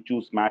link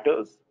juice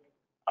matters.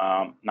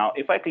 Now,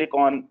 if I click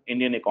on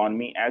Indian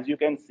economy, as you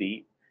can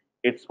see,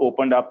 it's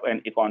opened up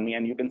an economy,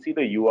 and you can see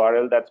the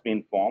URL that's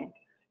been formed.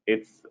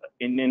 It's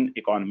Indian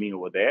economy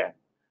over there.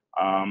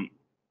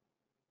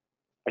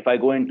 If I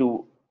go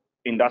into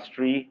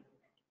industry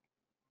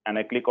and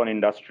I click on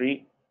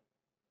industry,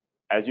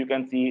 as you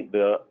can see,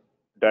 the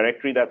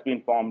directory that's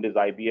been formed is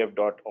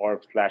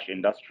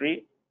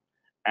ibf.org/industry.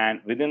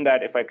 And within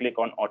that, if I click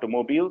on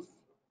automobiles,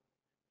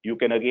 you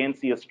can again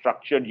see a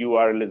structured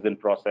URL is in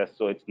process.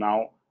 So it's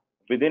now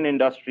within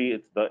industry,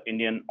 it's the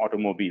Indian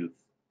automobiles.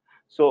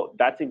 So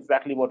that's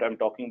exactly what I'm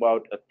talking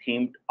about, a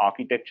themed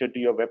architecture to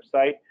your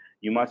website.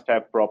 You must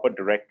have proper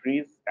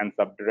directories and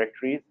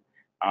subdirectories.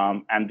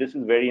 And this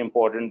is very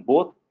important,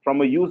 both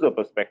from a user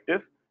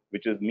perspective,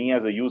 which is me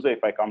as a user.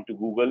 If I come to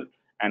Google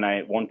and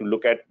I want to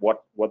look at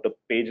what the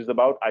page is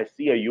about, I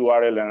see a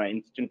URL and I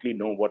instantly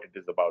know what it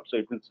is about. So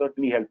it will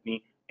certainly help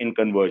me in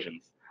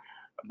conversions.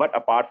 But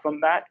apart from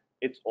that,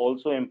 it's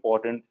also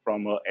important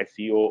from a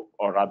SEO,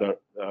 or rather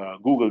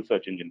Google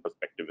search engine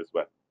perspective as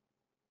well.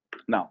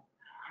 Now,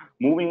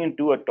 moving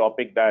into a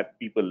topic that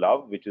people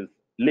love, which is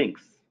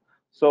links.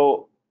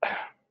 So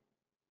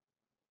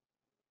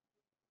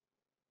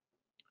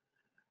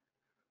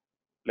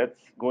let's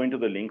go into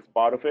the links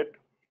part of it.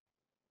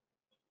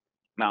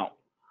 Now,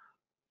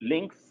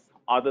 links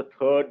are the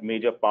third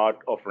major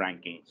part of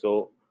ranking.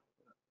 So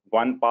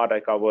one part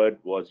I covered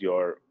was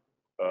your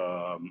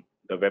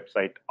the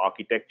website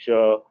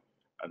architecture.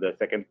 The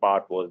second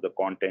part was the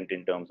content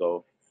in terms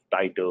of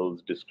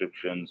titles,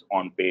 descriptions,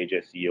 on-page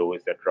SEO,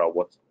 etc.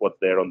 What's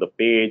there on the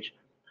page,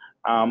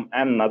 and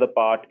another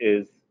part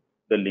is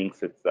the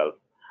links itself.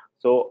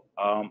 So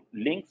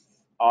links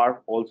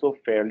are also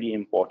fairly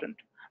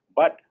important,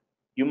 but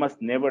you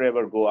must never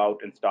ever go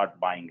out and start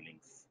buying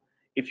links.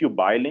 If you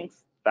buy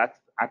links, that's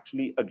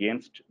actually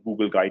against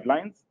Google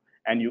guidelines,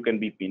 and you can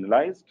be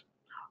penalized.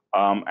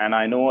 And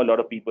I know a lot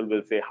of people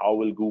will say, how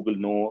will Google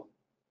know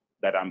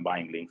that I'm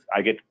buying links?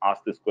 I get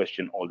asked this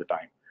question all the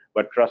time.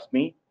 But trust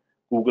me,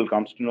 Google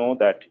comes to know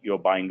that you're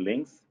buying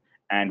links.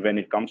 And when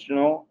it comes to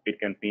know, it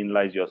can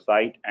penalize your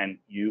site, and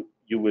you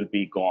will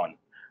be gone.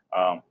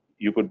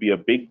 You could be a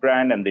big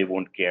brand and they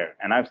won't care.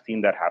 And I've seen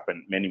that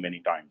happen many,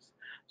 many times.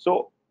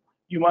 So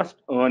you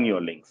must earn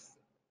your links.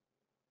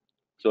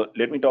 So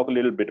let me talk a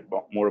little bit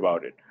more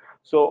about it.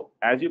 So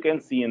as you can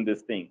see in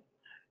this thing,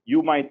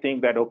 you might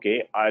think that,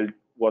 okay, I'll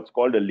what's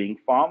called a link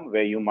farm,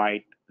 where you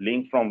might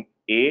link from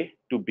A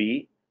to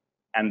B,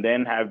 and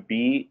then have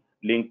B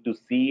linked to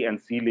C, and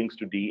C links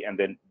to D, and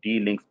then D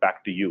links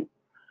back to you.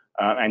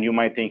 And you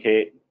might think,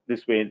 hey,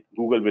 this way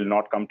Google will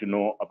not come to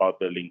know about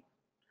the link.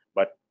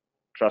 But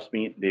trust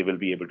me, they will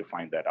be able to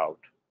find that out,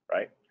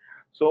 right?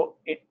 So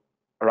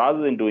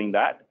rather than doing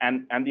that,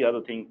 and the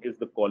other thing is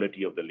the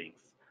quality of the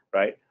links,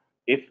 right?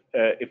 If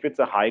it's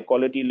a high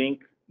quality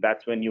link,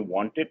 that's when you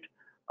want it.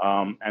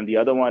 And the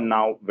other one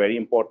now, very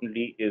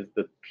importantly, is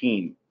the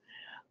theme.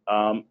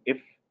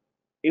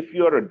 If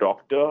you're a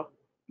doctor,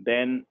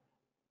 then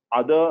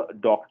other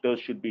doctors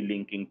should be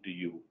linking to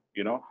you.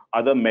 You know,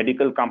 other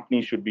medical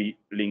companies should be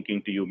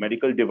linking to you.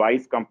 Medical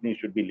device companies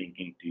should be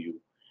linking to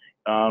you.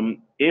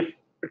 If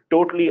a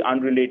totally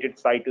unrelated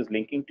site is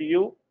linking to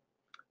you,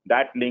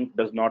 that link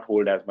does not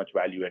hold as much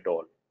value at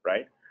all,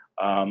 right?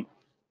 Um,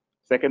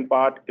 Second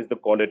part is the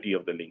quality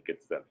of the link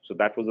itself. So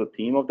that was the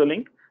theme of the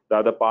link. The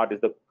other part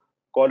is the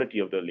quality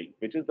of the link,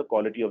 which is the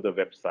quality of the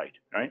website,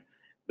 right?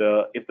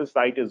 If the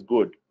site is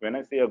good, when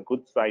I say a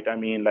good site, I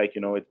mean, like,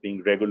 you know, it's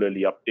being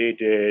regularly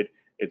updated,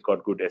 it's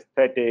got good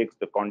aesthetics,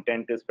 the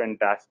content is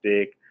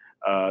fantastic.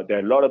 There are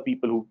a lot of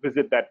people who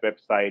visit that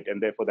website, and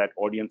therefore that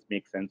audience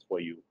makes sense for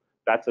you.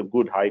 That's a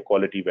good, high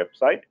quality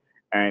website,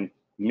 and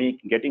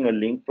getting a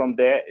link from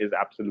there is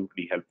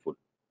absolutely helpful.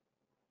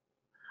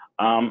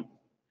 Um,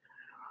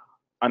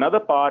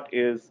 Another part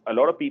is, a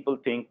lot of people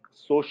think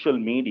social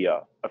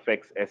media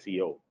affects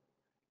SEO.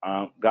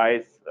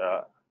 Guys,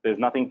 there's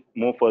nothing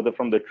more further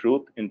from the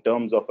truth in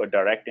terms of a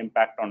direct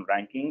impact on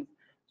rankings.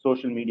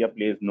 Social media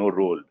plays no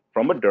role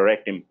from a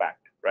direct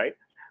impact, right?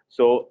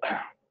 So,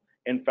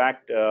 in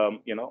fact,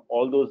 you know,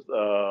 all those,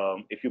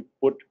 if you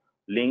put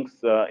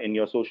links in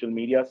your social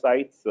media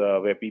sites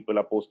where people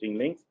are posting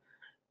links,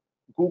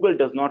 Google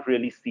does not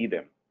really see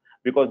them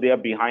because they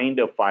are behind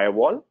a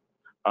firewall,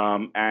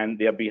 and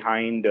they are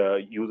behind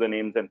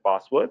usernames and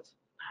passwords.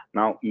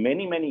 Now,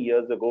 many, many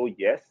years ago,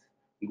 yes,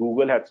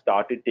 Google had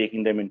started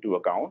taking them into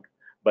account,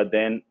 but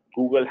then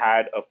Google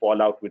had a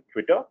fallout with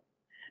Twitter.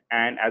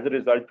 And as a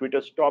result,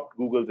 Twitter stopped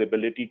Google's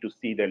ability to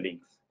see their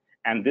links.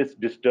 And this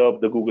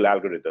disturbed the Google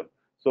algorithm.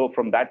 So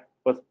from that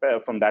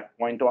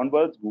point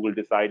onwards, Google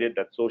decided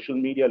that social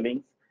media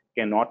links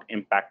cannot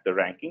impact the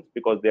rankings,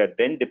 because they are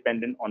then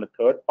dependent on a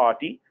third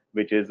party,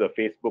 which is a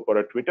Facebook or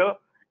a Twitter,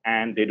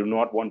 and they do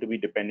not want to be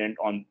dependent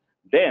on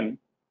them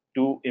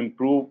to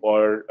improve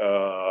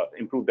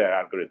their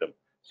algorithm.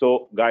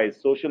 So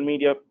guys, social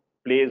media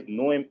plays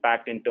no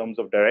impact in terms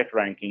of direct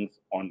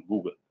rankings on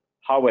Google.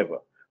 However,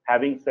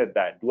 Having said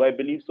that, do I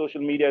believe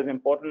social media is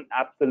important?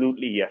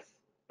 Absolutely yes,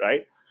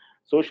 right?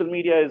 Social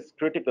media is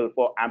critical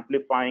for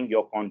amplifying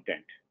your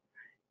content.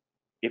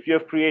 If you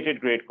have created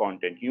great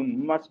content, you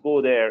must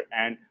go there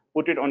and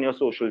put it on your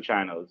social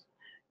channels.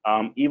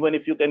 Even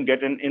if you can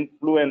get an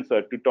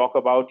influencer to talk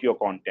about your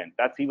content,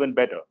 that's even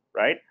better,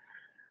 right?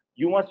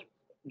 You must,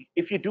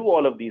 if you do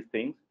all of these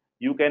things,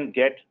 you can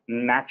get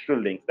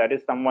natural links. That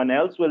is, someone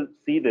else will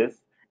see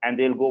this and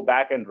they'll go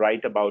back and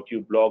write about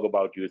you, blog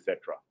about you, etc.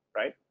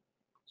 Right?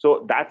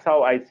 So that's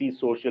how I see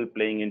social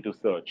playing into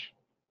search.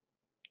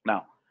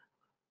 Now,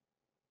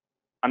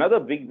 another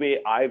big way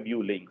I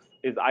view links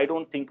is I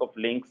don't think of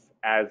links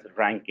as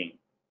ranking.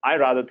 I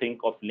rather think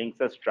of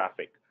links as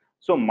traffic.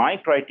 So my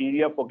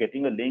criteria for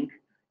getting a link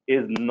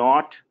is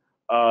not,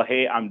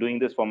 hey, I'm doing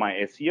this for my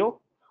SEO.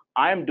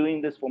 I am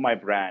doing this for my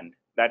brand.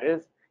 That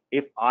is,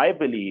 if I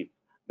believe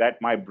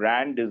that my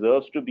brand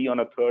deserves to be on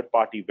a third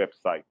party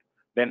website,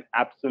 then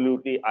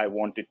absolutely I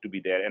want it to be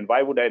there. And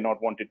why would I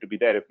not want it to be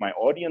there? If my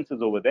audience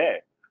is over there,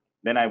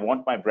 then I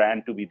want my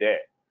brand to be there.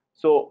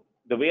 So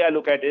the way I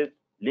look at it,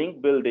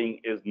 link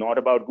building is not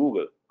about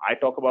Google. I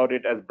talk about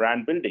it as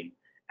brand building,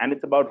 and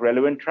it's about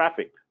relevant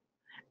traffic.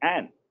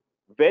 And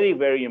very,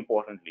 very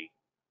importantly,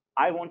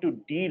 I want to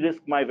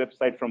de-risk my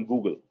website from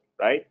Google,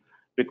 right?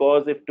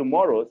 Because if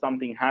tomorrow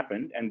something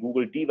happened and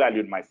Google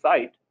devalued my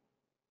site,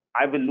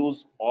 I will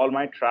lose all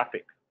my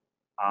traffic.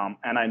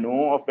 And I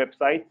know of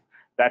websites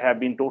that have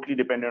been totally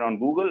dependent on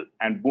Google,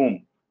 and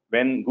boom,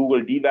 when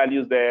Google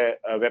devalues their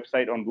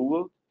website on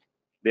Google,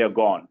 they are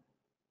gone.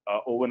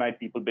 Overnight,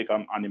 people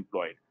become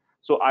unemployed.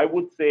 So I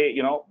would say,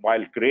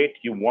 while great,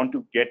 you want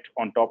to get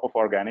on top of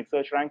organic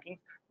search rankings,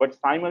 but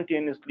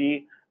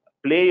simultaneously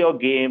play your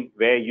game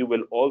where you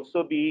will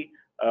also be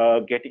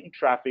getting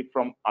traffic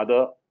from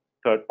other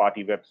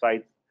third-party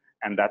websites,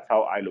 and that's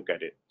how I look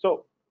at it.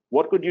 So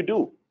what could you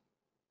do?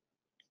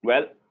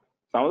 Well,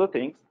 some of the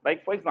things,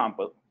 like for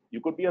example,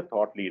 you could be a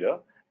thought leader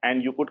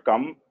and you could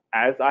come,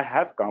 as I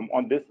have come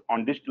on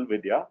Digital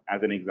Vidya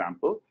as an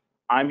example.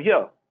 I'm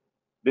here.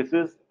 This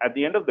is, at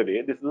the end of the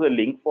day, this is a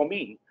link for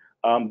me.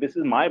 This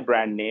is my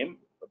brand name,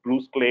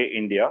 Bruce Clay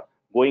India,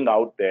 going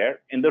out there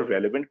in the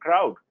relevant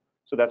crowd.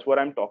 So that's what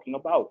I'm talking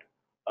about.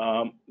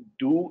 Um,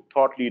 do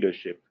thought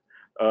leadership.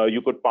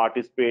 You could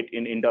participate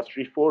in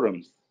industry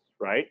forums,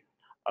 right?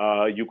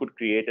 You could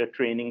create a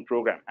training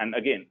program. And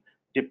again,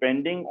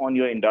 depending on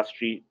your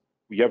industry,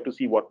 you have to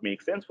see what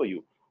makes sense for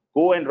you.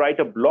 Go and write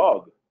a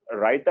blog.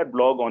 Write that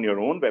blog on your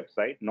own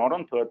website, not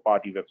on third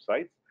party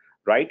websites.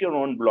 Write your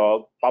own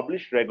blog,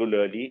 publish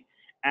regularly,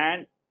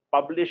 and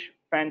publish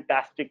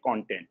fantastic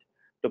content.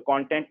 The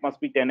content must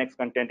be 10x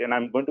content, and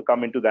I'm going to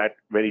come into that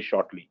very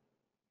shortly.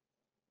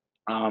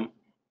 Um,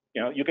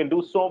 you can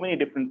do so many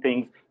different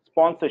things.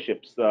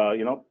 Sponsorships,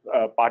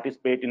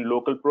 participate in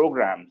local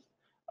programs,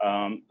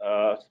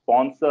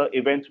 sponsor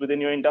events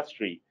within your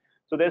industry.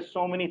 So there's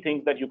so many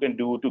things that you can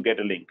do to get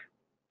a link.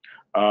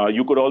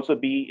 You could also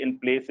be in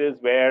places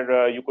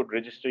where you could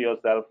register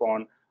yourself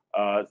on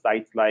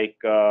sites like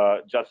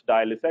Just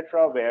Dial,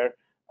 etc., where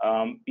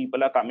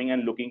people are coming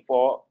and looking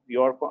for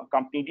your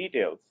company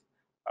details.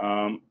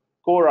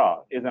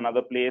 Quora is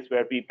another place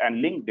where people,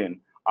 and LinkedIn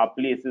are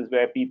places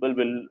where people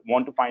will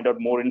want to find out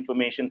more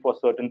information for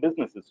certain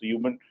businesses. So you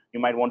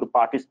might want to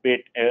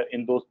participate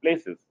in those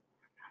places.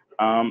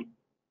 Um,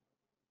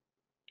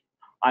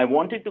 I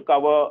wanted to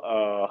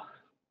cover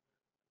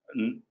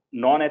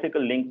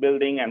non-ethical link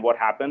building and what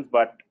happens,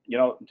 but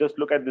just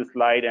look at this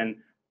slide and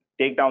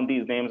take down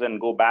these names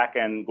and go back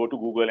and go to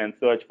Google and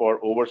search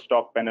for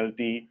overstock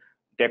penalty,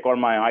 decor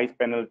my eyes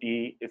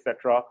penalty,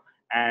 etc.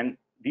 And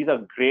these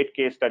are great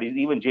case studies.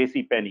 Even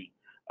JC Penney,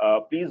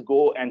 please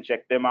go and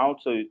check them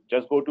out. So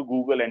just go to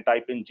Google and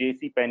type in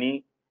JC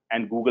Penney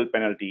and Google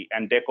penalty,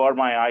 and decor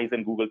my eyes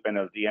and Google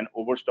penalty, and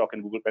overstock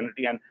and Google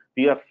penalty. And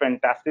these are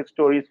fantastic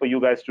stories for you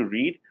guys to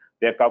read.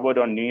 They're covered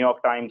on New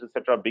York Times,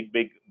 etc.,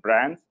 big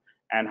brands,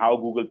 and how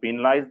Google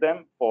penalized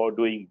them for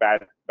doing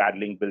bad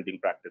link building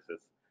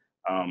practices,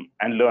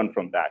 and learn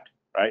from that,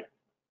 right?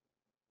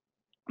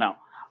 Now,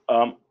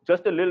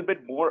 just a little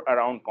bit more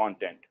around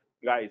content,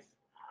 guys.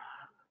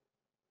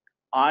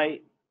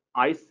 I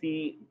I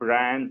see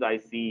brands, I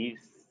see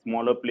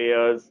smaller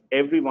players,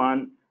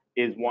 everyone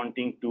is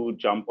wanting to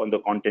jump on the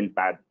content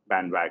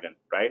bandwagon,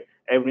 right?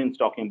 Everyone's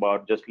talking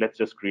about let's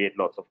just create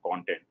lots of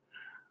content.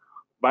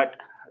 But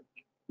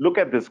look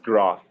at this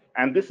graph.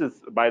 And this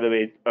is, by the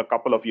way, a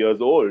couple of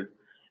years old.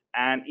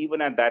 And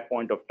even at that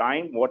point of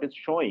time, what it's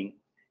showing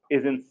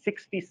is in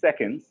 60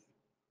 seconds,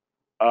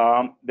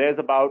 there's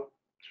about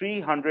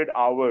 300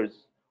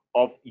 hours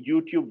of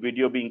YouTube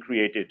video being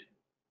created.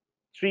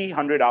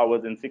 300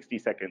 hours in 60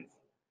 seconds.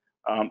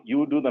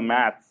 You do the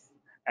maths,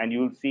 and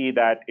you'll see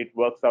that it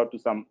works out to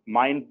some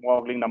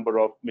mind-boggling number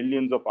of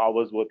millions of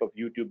hours worth of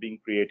YouTube being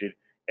created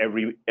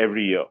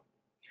every year.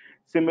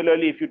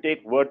 Similarly, if you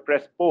take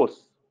WordPress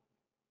posts,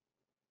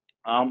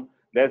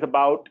 there's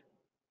about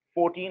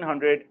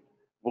 1,400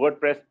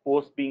 WordPress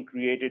posts being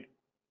created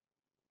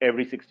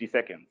every 60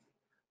 seconds.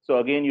 So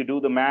again, you do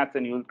the maths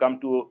and you'll come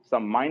to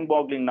some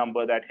mind-boggling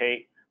number that,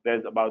 hey,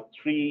 there's about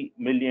 3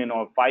 million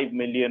or 5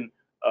 million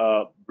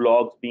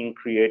blogs being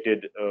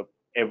created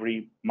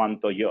every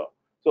month or year.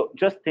 So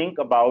just think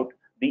about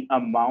the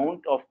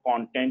amount of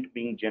content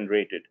being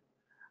generated.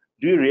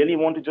 Do you really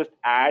want to just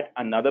add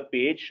another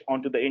page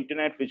onto the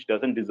internet which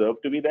doesn't deserve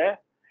to be there?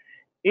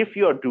 If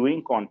you're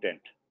doing content,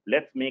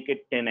 let's make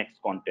it 10x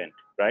content,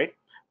 right?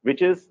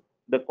 Which is,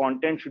 the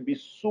content should be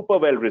super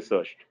well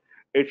researched.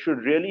 It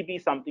should really be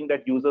something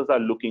that users are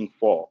looking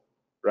for,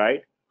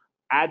 right?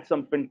 Add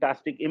some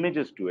fantastic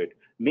images to it.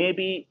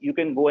 Maybe you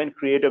can go and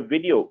create a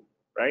video,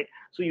 right?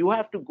 So you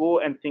have to go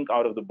and think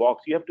out of the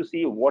box. You have to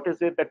see what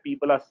is it that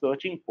people are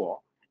searching for,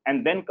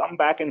 and then come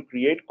back and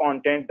create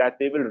content that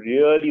they will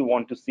really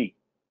want to see,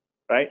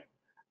 right?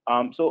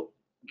 So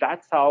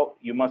that's how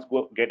you must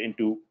go get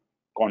into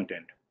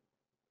content.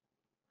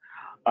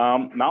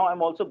 Now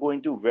I'm also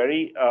going to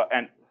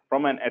and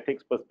from an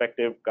ethics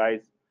perspective,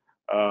 guys,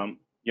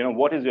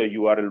 what is your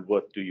URL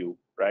worth to you,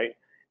 right?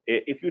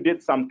 If you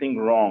did something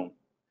wrong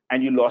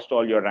and you lost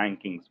all your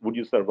rankings, would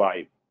you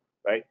survive,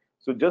 right?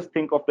 So just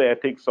think of the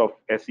ethics of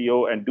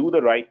SEO and do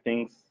the right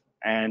things,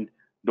 and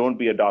don't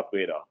be a Darth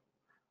Vader.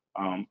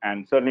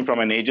 And certainly from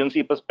an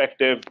agency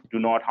perspective, do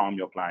not harm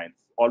your clients.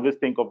 Always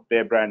think of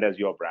their brand as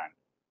your brand.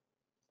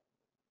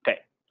 Okay.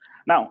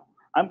 Now,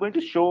 I'm going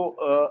to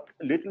show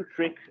a little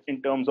trick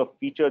in terms of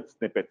featured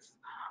snippets.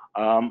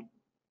 Um,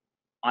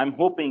 I'm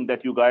hoping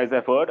that you guys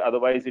have heard.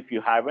 Otherwise, if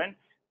you haven't,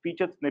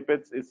 featured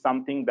snippets is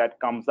something that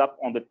comes up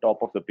on the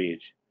top of the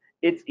page.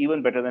 It's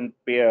even better than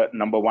pair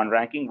number one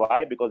ranking.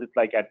 Why? Because it's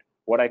like at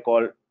what I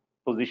call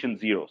position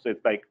 0. So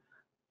it's like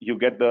you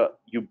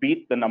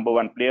beat the number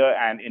one player,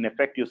 and in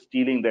effect, you're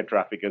stealing their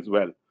traffic as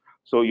well.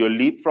 So you're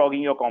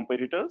leapfrogging your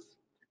competitors,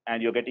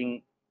 and you're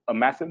getting a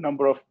massive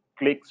number of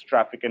clicks,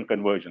 traffic, and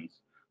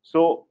conversions.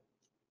 So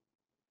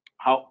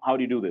how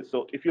do you do this?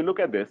 So if you look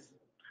at this,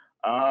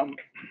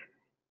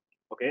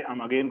 okay,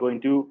 I'm again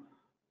going to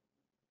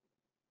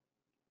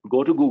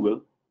go to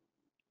Google,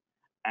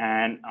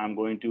 and I'm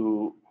going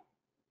to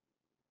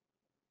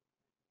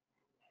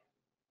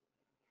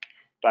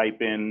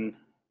type in,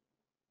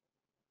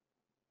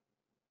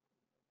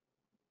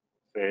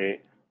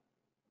 say,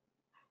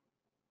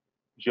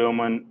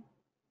 German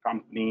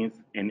companies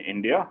in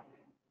India.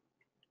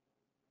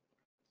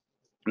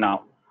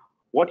 Now,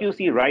 what you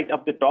see right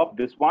up the top,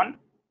 this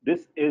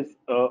is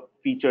a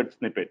featured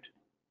snippet,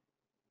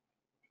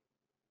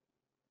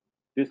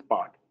 this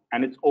part,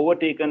 and it's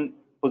overtaken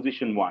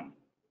position 1,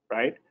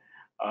 right?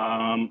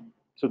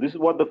 So this is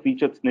what the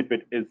featured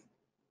snippet is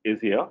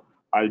here.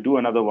 I'll do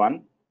another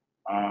one.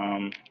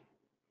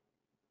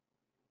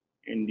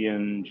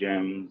 Indian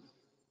gems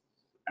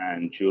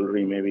and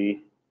jewelry,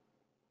 maybe.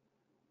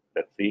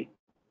 Let's see.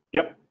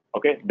 Yep.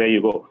 Okay, there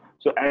you go.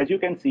 So as you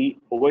can see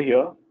over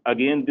here,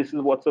 again, this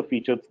is what's a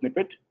featured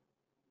snippet.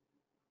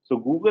 So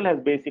Google has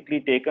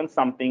basically taken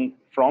something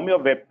from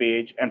your web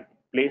page and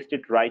placed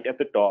it right at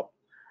the top.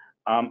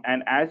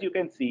 And as you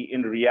can see,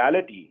 in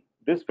reality,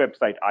 this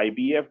website,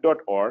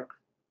 ibf.org,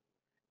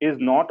 is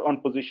not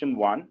on position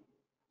 1.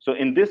 So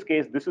in this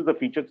case, this is a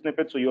featured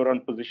snippet, so you're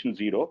on position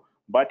 0.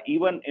 But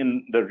even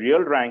in the real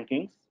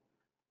rankings,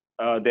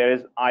 there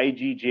is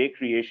IGJ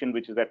creation,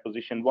 which is at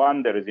position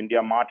 1. There is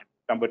India Mart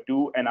number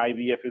 2, and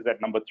IVF is at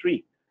number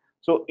 3.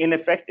 So in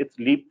effect, it's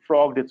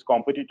leapfrogged its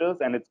competitors,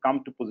 and it's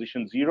come to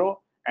position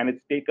 0, and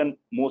it's taken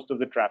most of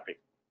the traffic.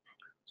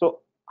 So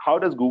how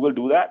does Google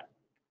do that?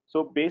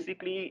 So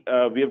basically,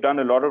 we have done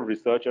a lot of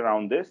research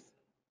around this.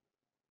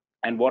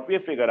 And what we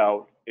have figured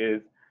out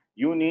is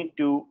you need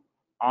to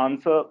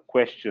answer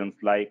questions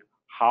like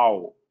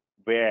how,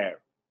 where,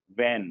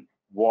 when,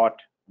 what,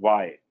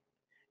 why.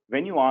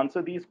 When you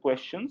answer these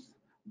questions,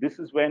 this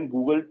is when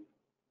Google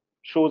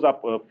shows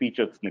up a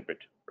featured snippet,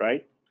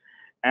 right?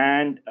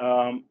 And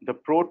the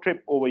pro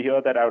tip over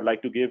here that I would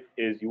like to give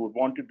is you would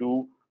want to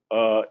do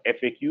a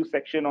FAQ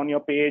section on your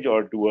page,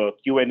 or do a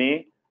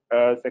Q&A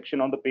section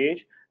on the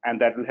page, and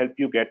that will help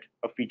you get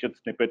a featured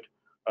snippet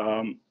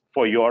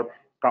for your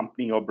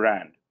company or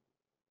brand.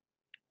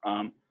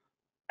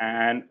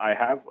 And I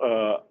have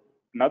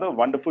another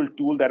wonderful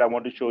tool that I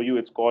want to show you.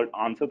 It's called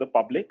Answer the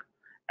Public,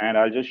 and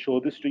I'll just show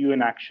this to you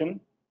in action.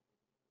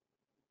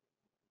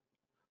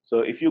 So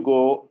if you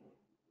go,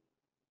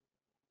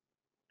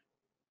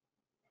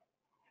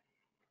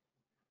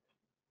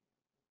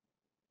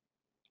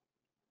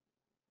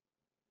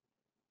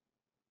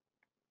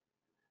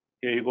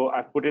 here you go,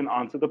 I've put in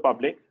Answer the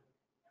Public.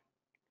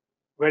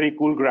 Very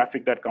cool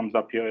graphic that comes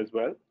up here as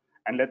well.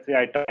 And let's say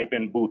I type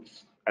in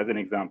boots as an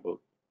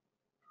example.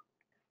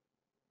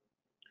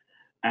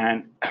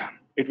 And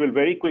it will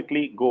very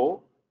quickly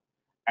go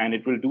and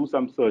it will do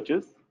some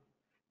searches.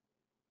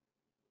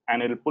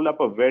 And it'll pull up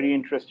a very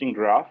interesting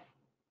graph.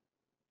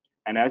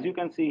 And as you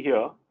can see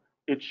here,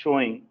 it's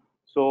showing.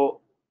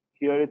 So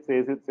here it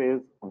says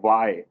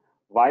why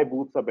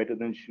boots are better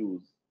than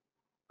shoes.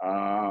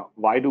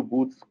 Why do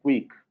boots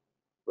squeak,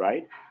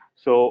 right?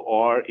 So,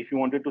 or if you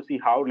wanted to see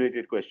how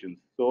related questions,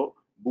 so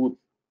boots,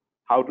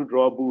 how to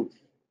draw boots,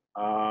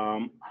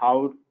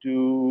 how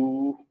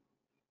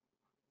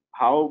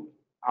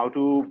how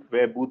to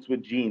wear boots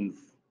with jeans,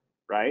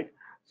 right?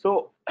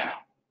 So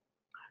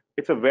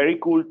it's a very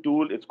cool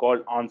tool. It's called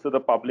Answer the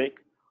Public.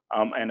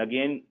 And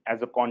again,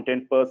 as a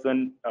content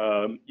person,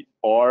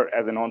 or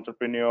as an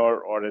entrepreneur,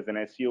 or as an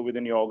SEO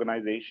within your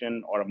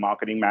organization, or a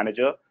marketing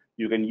manager,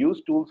 you can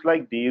use tools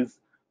like these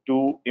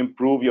to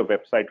improve your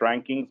website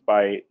rankings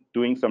by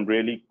doing some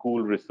really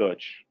cool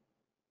research.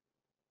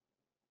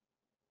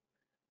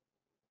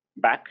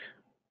 Back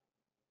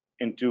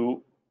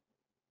into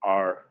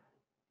our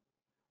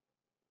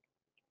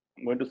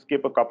I'm going to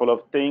skip a couple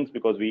of things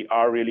because we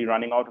are really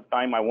running out of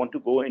time. I want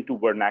to go into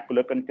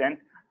vernacular content.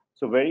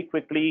 So very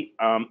quickly,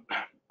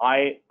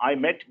 I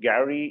met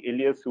Gary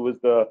Ilias, who is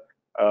the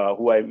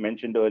who I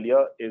mentioned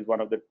earlier, is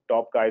one of the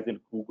top guys in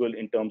Google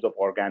in terms of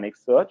organic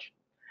search,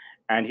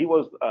 and he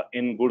was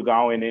in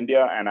Gurgaon in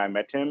India, and I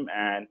met him,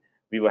 and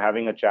we were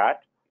having a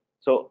chat.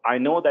 So I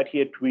know that he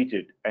had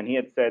tweeted, and he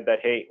had said that,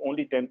 hey,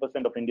 only 10%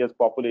 of India's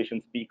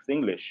population speaks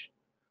English.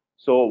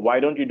 So why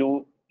don't you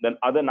do the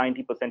other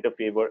 90% a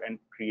favor and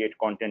create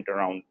content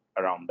around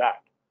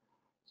that?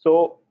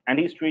 So, and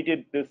he's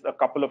tweeted this a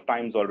couple of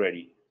times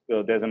already.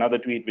 So there's another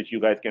tweet which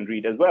you guys can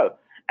read as well.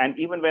 And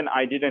even when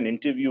I did an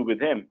interview with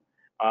him,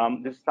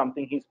 this is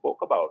something he spoke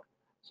about.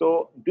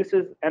 So this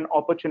is an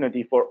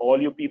opportunity for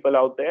all you people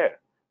out there,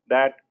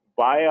 that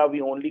why are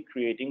we only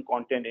creating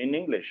content in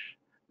English?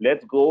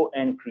 Let's go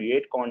and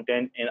create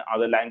content in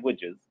other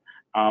languages.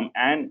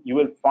 And you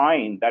will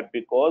find that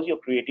because you're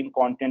creating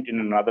content in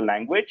another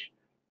language,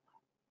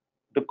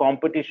 the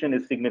competition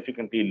is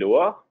significantly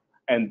lower,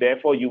 and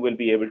therefore you will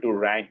be able to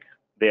rank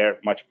there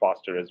much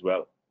faster as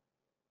well.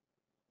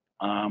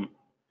 Um,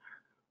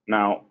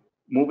 Now,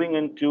 moving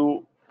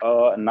into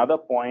another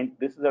point,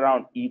 this is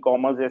around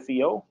e-commerce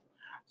SEO.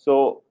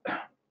 So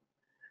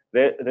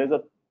there's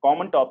a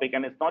common topic,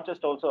 and it's not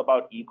just also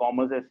about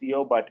e-commerce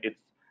SEO, but it's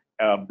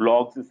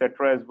blogs,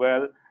 etc. as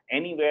well.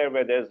 Anywhere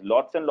where there's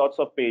lots and lots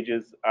of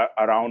pages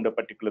around a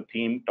particular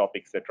theme,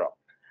 topic, etc.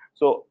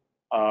 So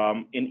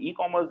in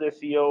e-commerce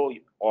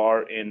SEO,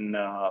 or in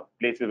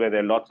places where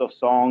there are lots of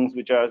songs,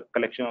 which are a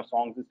collection of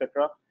songs,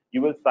 etc.,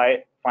 you will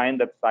find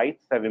that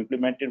sites have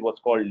implemented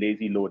what's called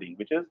lazy loading,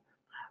 which is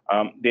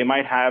they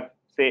might have,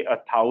 say,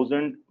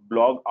 1,000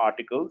 blog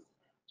articles.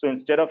 So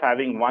instead of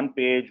having one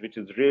page which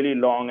is really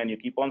long and you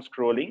keep on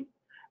scrolling,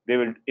 they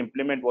will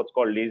implement what's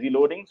called lazy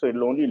loading. So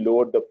it'll only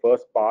load the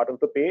first part of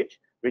the page,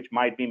 which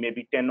might be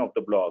maybe 10 of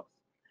the blogs.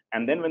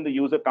 And then when the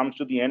user comes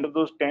to the end of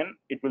those 10,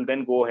 it will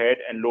then go ahead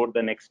and load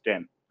the next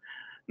 10.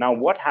 Now,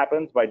 what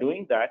happens by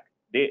doing that?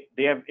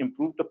 They have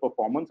improved the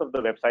performance of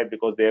the website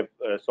because they have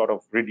sort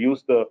of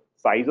reduced the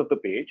size of the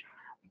page.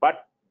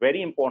 But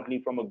very importantly,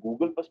 from a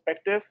Google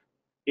perspective,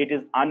 it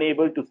is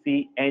unable to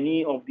see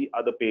any of the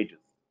other pages.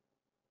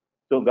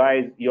 So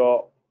guys,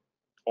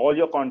 all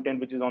your content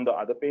which is on the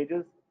other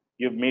pages,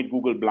 you've made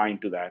Google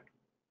blind to that.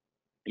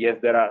 Yes,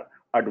 there are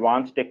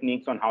advanced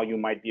techniques on how you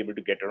might be able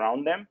to get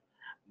around them,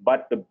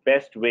 but the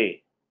best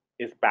way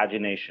is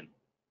pagination,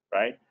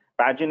 right?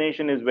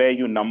 Pagination is where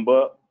you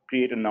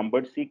create a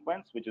numbered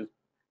sequence, which is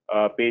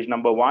page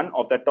number 1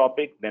 of that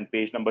topic, then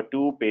page number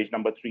 2, page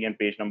number 3, and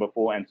page number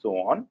 4, and so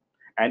on.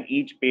 And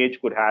each page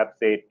could have,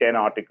 say, 10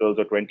 articles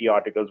or 20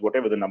 articles,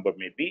 whatever the number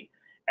may be.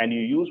 And you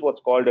use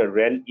what's called a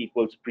rel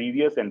equals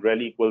previous and rel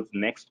equals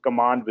next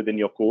command within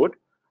your code.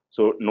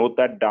 So note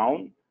that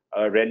down,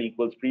 rel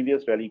equals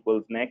previous, rel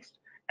equals next,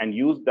 and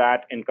use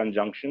that in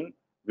conjunction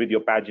with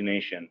your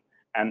pagination.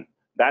 And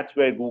that's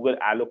where Google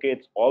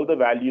allocates all the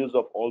values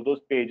of all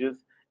those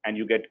pages, and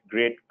you get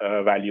great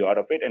value out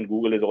of it. And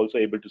Google is also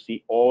able to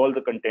see all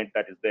the content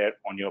that is there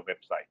on your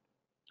website.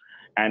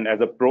 And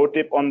as a pro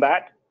tip on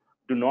that,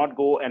 do not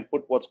go and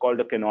put what's called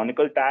a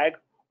canonical tag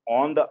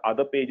on the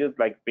other pages,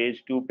 like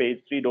page 2,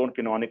 page 3. Don't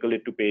canonical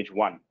it to page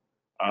 1.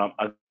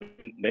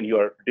 Again, then you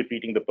are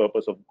defeating the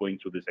purpose of going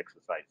through this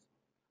exercise.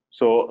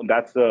 So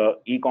that's a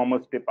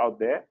e-commerce tip out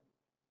there.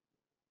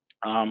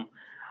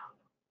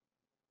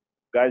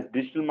 Guys,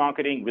 digital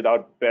marketing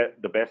without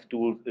the best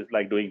tools is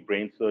like doing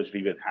brain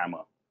surgery with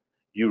hammer.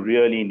 You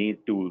really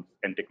need tools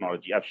and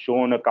technology. I've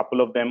shown a couple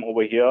of them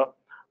over here.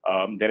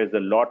 There is a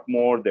lot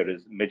more. There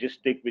is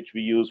Majestic, which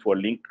we use for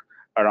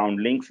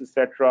around links,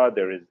 etc.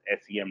 There is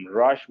SEM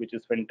Rush, which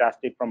is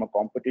fantastic from a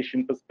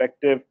competition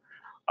perspective.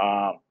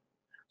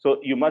 So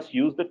you must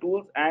use the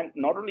tools, and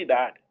not only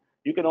that,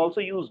 you can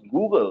also use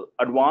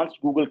advanced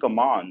Google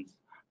commands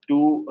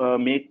to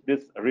make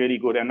this really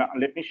good. And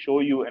let me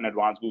show you an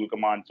advanced Google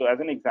command. So as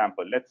an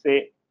example, let's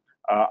say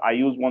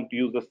I want to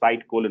use the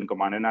site colon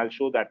command, and I'll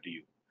show that to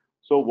you.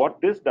 So what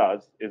this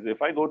does is,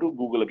 if I go to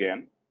Google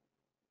again,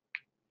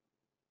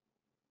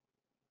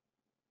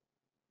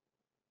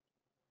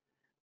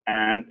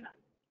 and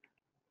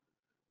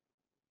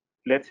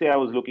let's say I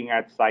was looking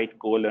at site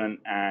colon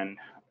and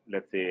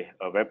let's say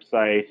a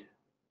website,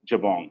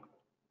 Jabong.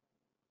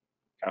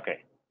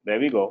 Okay, there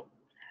we go.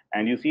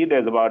 And you see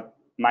there's about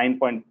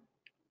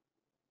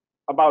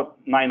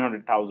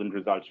 900,000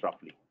 results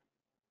roughly.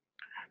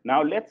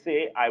 Now let's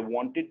say I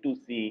wanted to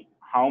see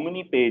how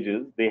many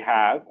pages they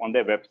have on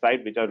their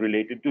website which are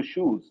related to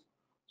shoes.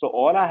 So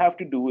all I have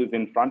to do is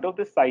in front of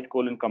this site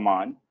colon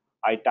command,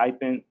 I type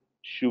in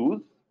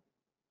shoes,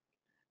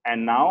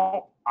 and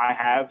now I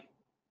have,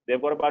 they've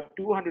got about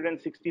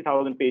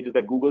 260,000 pages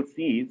that Google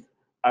sees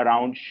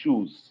around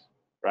shoes,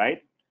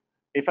 right?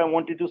 If I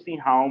wanted to see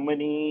how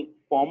many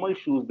formal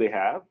shoes they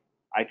have,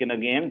 I can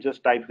again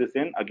just type this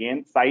in,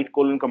 again, site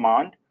colon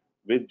command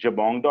with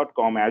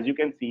jabong.com. As you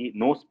can see,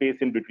 no space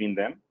in between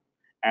them.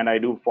 And I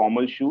do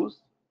formal shoes,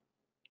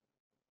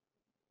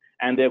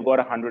 and they've got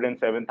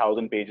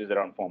 107,000 pages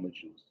around formal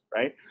shoes,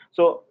 right?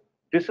 So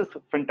this is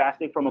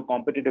fantastic from a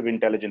competitive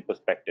intelligence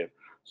perspective.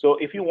 So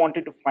if you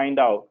wanted to find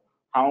out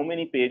how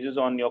many pages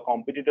on your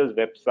competitor's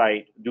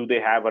website do they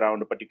have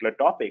around a particular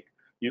topic,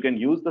 you can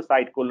use the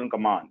site colon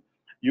command.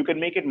 You can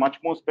make it much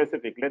more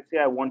specific. Let's say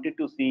I wanted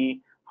to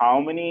see how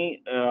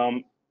many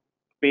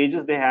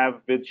pages they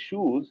have with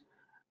shoes,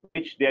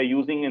 which they are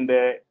using in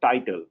their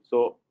title.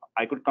 So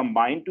I could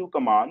combine two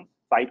commands,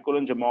 site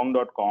colon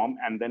jamong.com,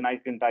 and then I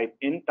can type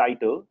in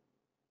title,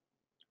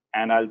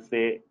 and I'll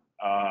say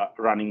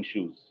running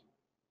shoes.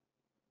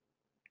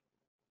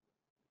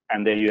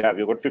 And there you have,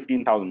 you've got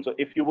 15,000. So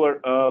if you were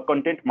a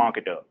content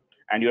marketer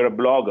and you're a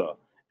blogger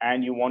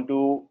and you want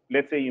to,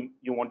 let's say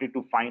you wanted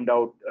to find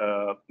out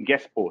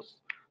guest posts.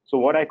 So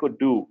what I could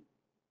do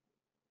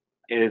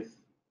is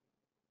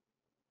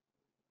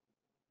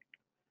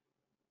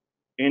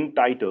in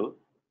title,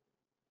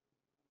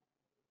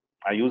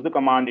 I use the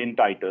command in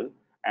title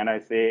and I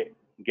say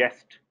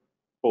guest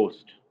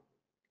post,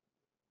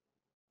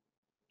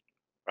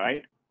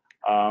 right?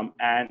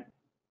 And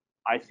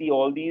I see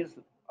all these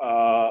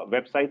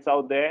websites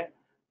out there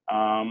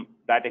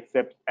that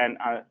accept, and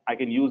I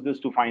can use this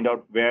to find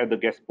out where the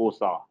guest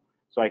posts are.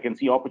 So I can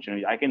see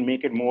opportunity. I can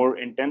make it more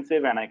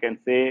intensive, and I can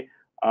say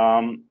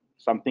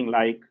something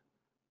like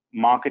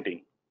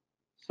marketing.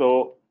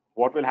 So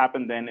what will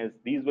happen then is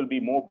these will be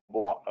more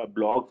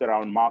blogs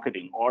around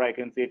marketing, or I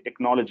can say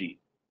technology,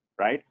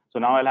 right? So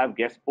now I'll have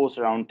guest posts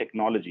around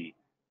technology.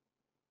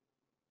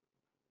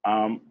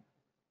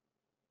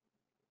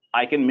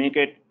 I can make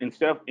it,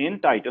 instead of in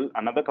title,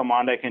 another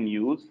command I can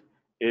use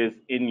is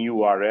in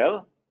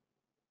URL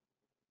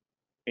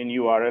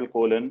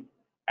colon,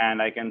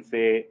 and I can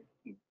say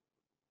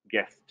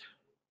guest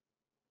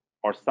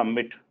or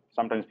submit.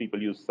 Sometimes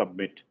people use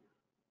submit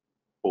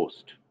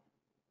post.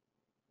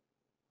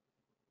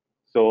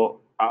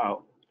 So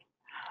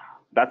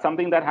that's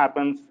something that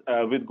happens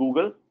with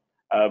Google,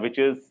 which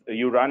is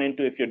you run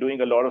into, if you're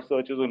doing a lot of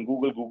searches on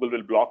Google, Google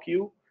will block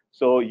you.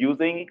 So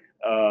using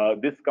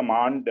this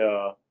command,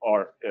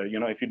 or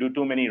if you do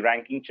too many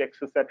ranking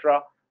checks,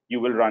 etc., you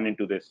will run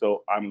into this.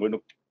 So I'm going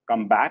to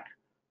come back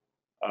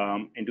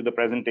into the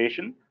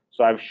presentation.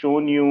 So I've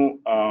shown you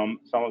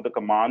some of the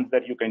commands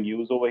that you can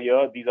use over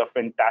here. These are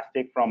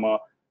fantastic from a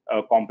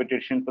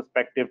competition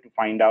perspective to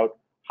find out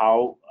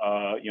how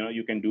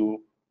you can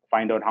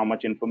find out how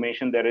much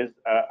information there is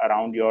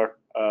around your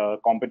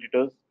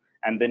competitors,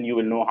 and then you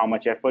will know how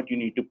much effort you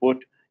need to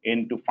put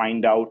in to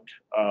find out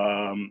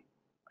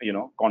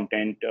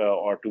content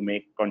or to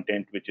make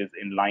content which is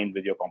in line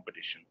with your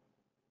competition.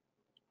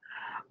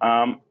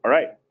 All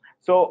right.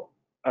 So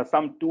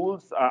some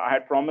tools, I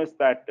had promised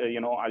that,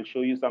 I'll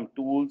show you some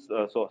tools.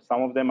 So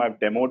some of them I've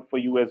demoed for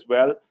you as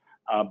well.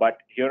 But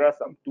here are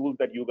some tools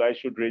that you guys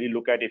should really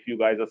look at if you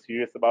guys are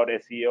serious about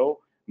SEO.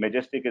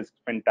 Majestic is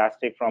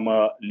fantastic from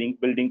a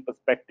link building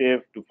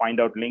perspective to find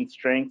out link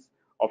strengths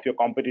of your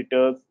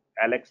competitors.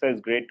 Alexa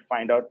is great to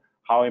find out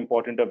how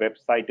important a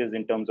website is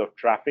in terms of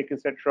traffic,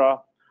 etc.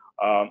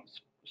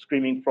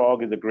 Screaming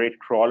Frog is a great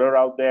crawler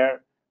out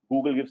there.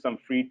 Google gives some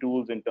free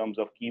tools in terms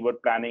of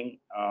keyword planning,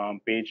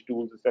 page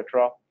tools,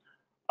 etc.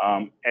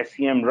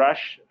 SEM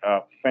Rush,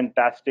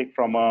 fantastic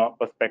from a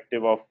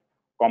perspective of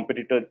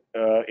competitor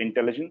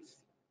intelligence.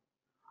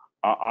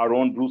 Our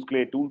own Bruce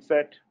Clay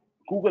toolset.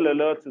 Google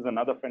Alerts is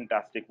another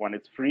fantastic one.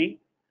 It's free.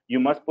 You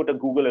must put a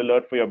Google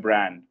alert for your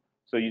brand.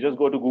 So you just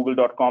go to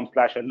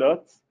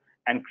google.com/alerts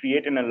and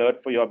create an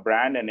alert for your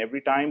brand. And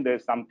every time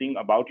there's something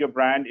about your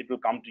brand, it will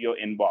come to your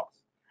inbox.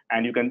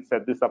 And you can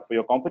set this up for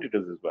your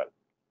competitors as well.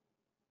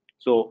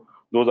 So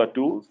those are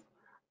tools.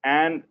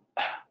 And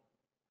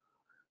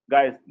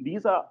guys,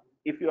 these are,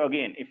 if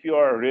you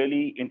are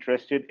really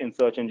interested in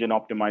search engine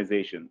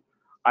optimization,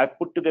 I've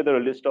put together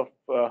a list of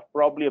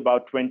probably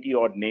about 20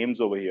 odd names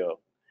over here.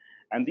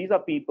 And these are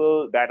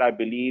people that I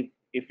believe,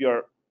 if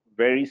you're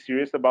very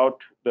serious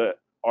about the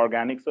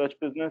organic search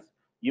business,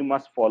 you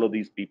must follow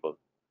these people.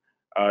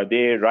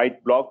 They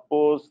write blog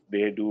posts,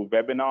 they do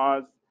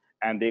webinars,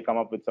 and they come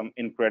up with some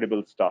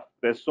incredible stuff.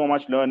 There's so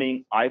much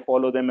learning. I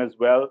follow them as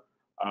well.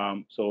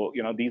 So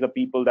these are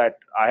people that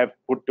I have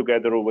put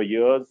together over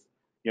years.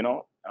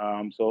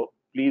 So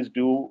please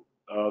do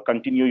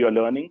continue your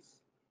learnings.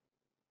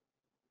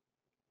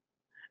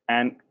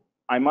 And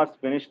I must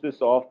finish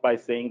this off by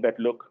saying that,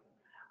 look,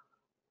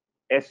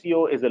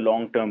 SEO is a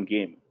long-term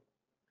game.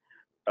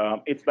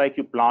 It's like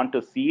you plant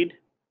a seed,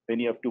 then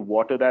you have to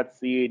water that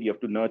seed, you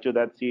have to nurture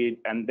that seed,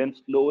 and then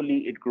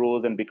slowly it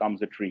grows and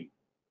becomes a tree,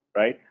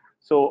 right?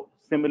 So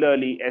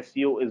similarly,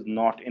 SEO is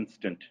not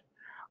instant.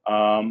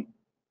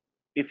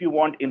 If you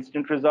want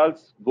instant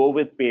results, go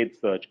with paid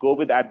search, go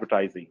with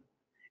advertising.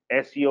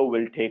 SEO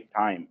will take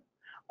time.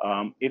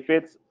 If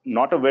it's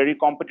not a very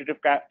competitive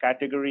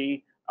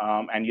category,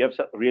 and you have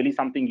really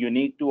something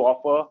unique to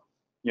offer,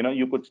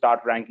 you could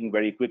start ranking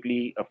very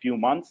quickly, a few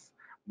months.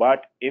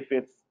 But if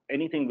it's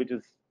anything which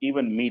is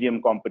even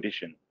medium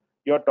competition,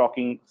 you're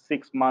talking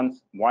 6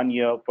 months, 1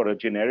 year for a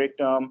generic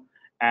term.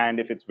 And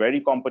if it's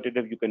very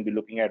competitive, you can be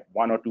looking at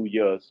 1 or 2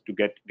 years to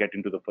get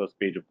into the first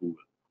page of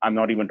Google. I'm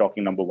not even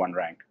talking number one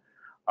rank.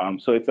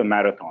 So it's a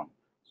marathon.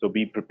 So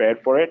be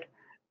prepared for it.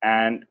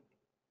 And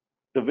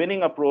the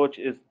winning approach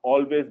is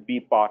always be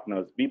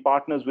partners. Be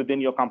partners within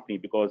your company,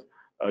 because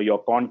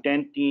your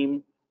content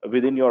team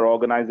within your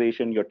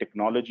organization, your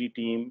technology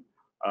team,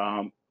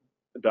 um,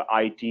 the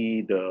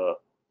IT, the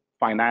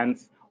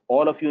finance,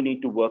 all of you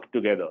need to work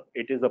together.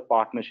 It is a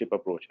partnership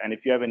approach. And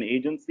if you have an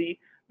agency,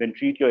 then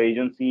treat your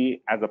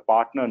agency as a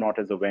partner, not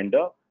as a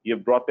vendor.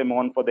 You've brought them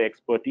on for the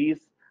expertise.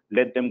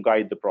 Let them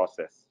guide the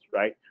process,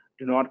 right?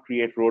 Do not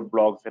create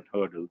roadblocks and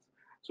hurdles.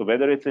 So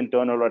whether it's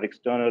internal or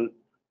external,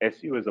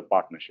 SEO is a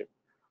partnership.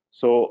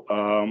 So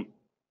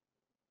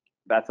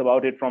that's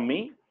about it from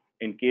me.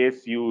 In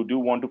case you do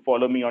want to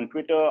follow me on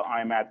Twitter,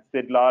 I'm at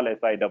Sidlal,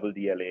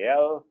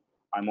 SIDDLAL.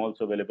 I'm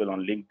also available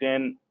on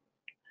LinkedIn.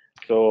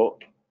 So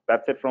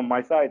that's it from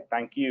my side.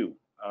 Thank you.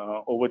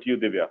 Over to you,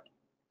 Divya.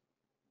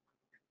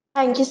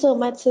 Thank you so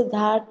much,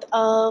 Siddharth.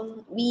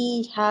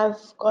 We have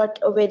got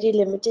a very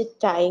limited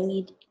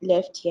time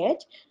left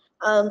yet.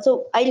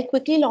 So I'll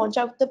quickly launch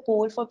out the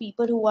poll for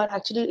people who are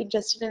actually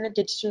interested in a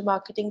digital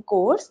marketing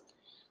course.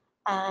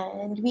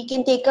 And we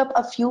can take up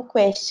a few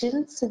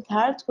questions.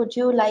 Siddharth, would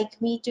you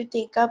like me to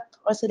take up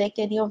or select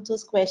any of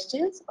those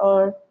questions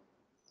or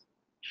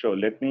Sure.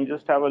 Let me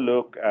just have a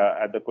look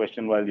at the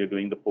question while you're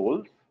doing the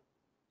polls.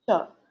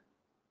 sure?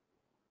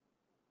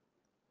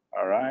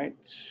 All right.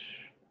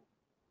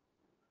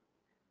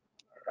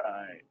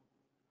 Right.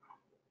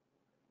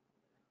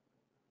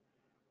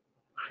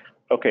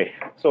 Okay,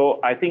 so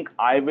I think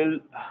I will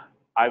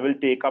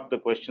take up the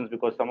questions,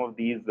 because some of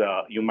these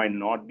you might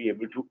not be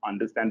able to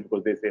understand,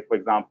 because they say, for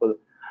example,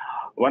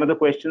 one of the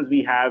questions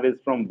we have is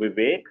from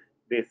Vivek.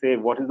 They say,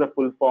 what is the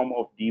full form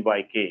of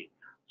DYK?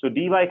 So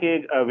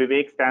DYK,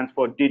 Vivek, stands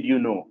for Did You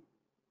Know?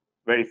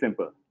 Very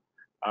simple.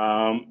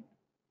 Um,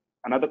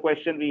 Another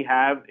question we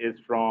have is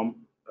from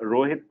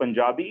Rohit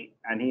Punjabi,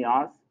 and he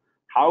asks,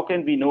 how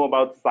can we know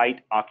about site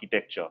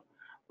architecture?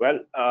 Well,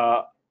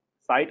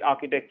 site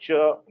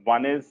architecture,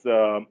 one is,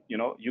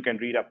 you can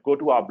read up, go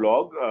to our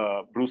blog,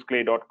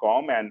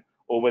 bruceclay.com, and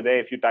over there,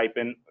 if you type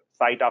in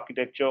site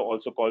architecture,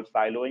 also called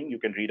siloing, you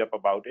can read up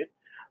about it.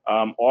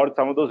 Or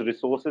some of those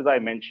resources I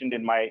mentioned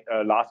in my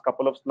last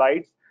couple of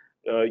slides,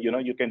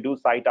 you can do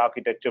site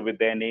architecture with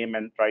their name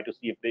and try to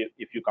see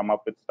if you come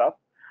up with stuff.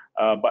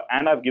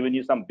 And I've given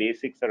you some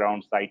basics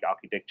around site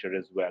architecture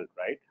as well,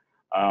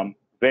 right?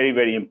 Very,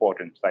 very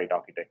important, site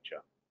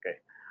architecture. Okay.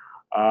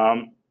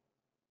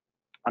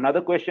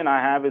 Another question I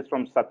have is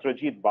from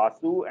Satrajit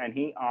Basu, and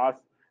he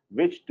asks,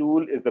 which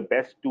tool is the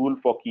best tool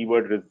for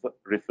keyword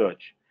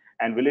research?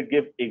 And will it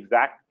give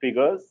exact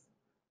figures?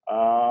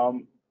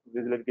 Will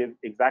it give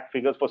exact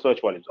figures for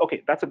search volumes?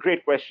 Okay, that's a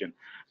great question.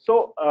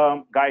 So,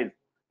 guys,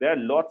 there are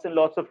lots and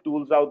lots of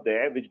tools out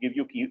there which give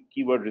you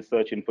keyword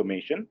research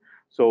information.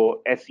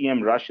 So,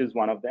 SEM Rush is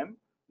one of them.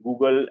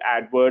 Google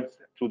AdWords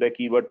through their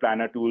keyword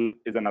planner tool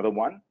is another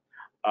one.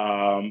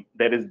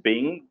 There is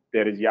Bing,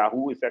 there is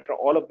Yahoo, etc.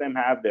 All of them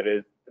have. There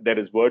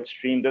is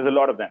WordStream. There's a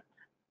lot of them.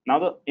 Now,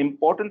 the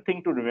important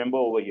thing to remember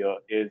over here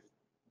is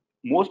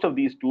most of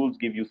these tools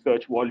give you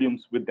search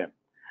volumes with them,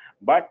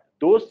 but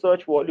those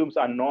search volumes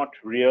are not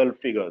real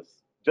figures.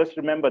 Just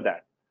remember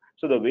that.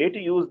 So the way to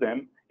use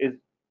them is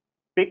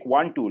pick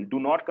one tool. Do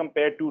not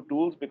compare two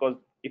tools, because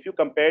if you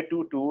compare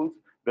two tools,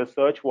 the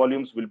search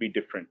volumes will be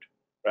different,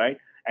 right?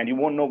 And you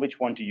won't know which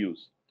one to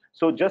use.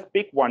 So just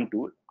pick one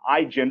tool.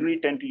 I generally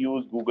tend to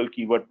use Google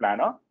Keyword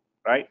Planner,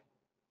 right?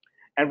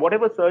 And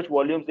whatever search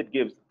volumes it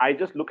gives, I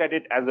just look at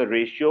it as a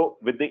ratio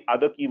with the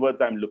other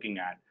keywords I'm looking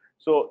at.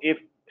 So if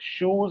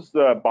shoes,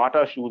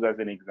 Bata shoes as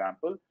an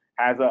example,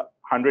 has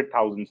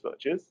 100,000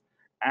 searches,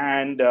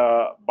 and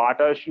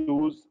Bata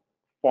shoes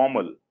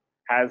formal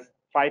has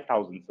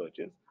 5,000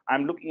 searches,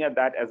 I'm looking at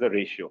that as a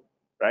ratio,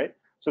 right?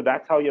 So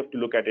that's how you have to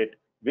look at it.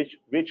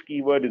 Which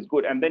keyword is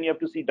good, and then you have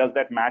to see, does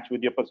that match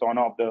with your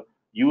persona of the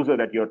user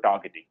that you're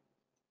targeting.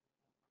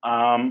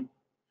 Um,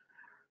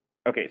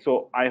 Okay,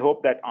 so I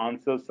hope that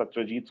answers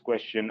Satrajit's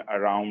question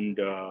around.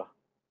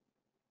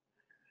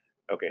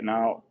 Okay,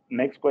 now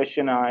next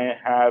question I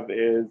have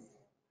is,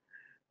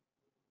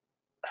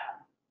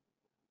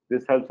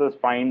 this helps us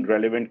find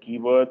relevant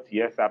keywords.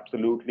 Yes,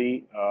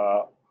 absolutely.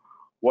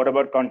 What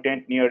about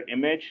content near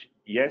image?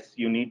 Yes,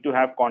 you need to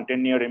have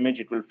content near image.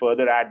 It will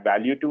further add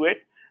value to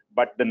it.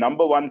 But the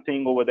number one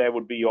thing over there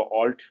would be your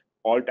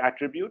alt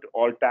attribute,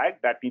 alt tag,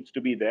 that needs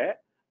to be there.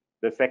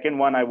 The second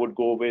one I would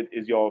go with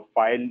is your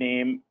file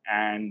name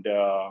and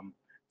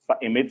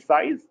image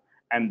size.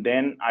 And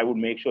then I would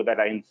make sure that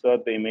I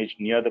insert the image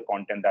near the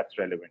content that's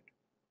relevant.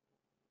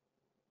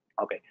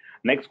 Okay.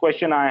 Next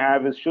question I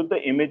have is, should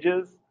the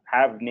images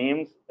have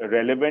names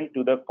relevant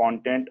to the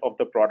content of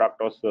the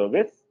product or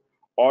service,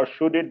 or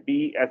should it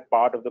be as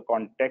part of the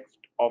context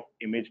of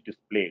image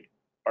displayed?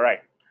 All right.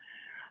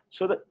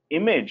 So the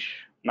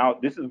image, now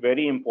this is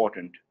very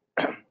important.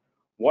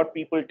 What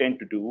people tend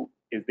to do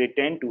is they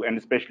tend to, and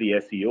especially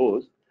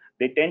SEOs,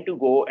 they tend to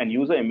go and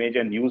use an image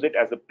and use it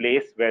as a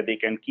place where they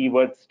can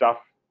keyword stuff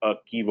a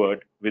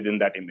keyword within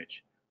that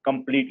image.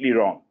 Completely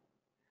wrong.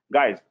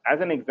 Guys,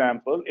 as an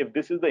example, if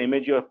this is the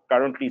image you're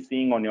currently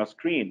seeing on your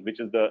screen, which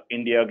is the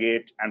India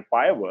Gate and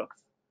fireworks,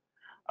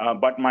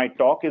 but my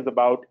talk is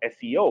about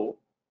SEO,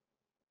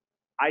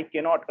 I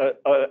cannot,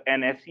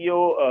 an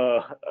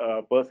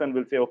SEO person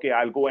will say, okay,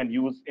 I'll go and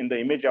use in the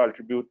image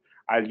attribute,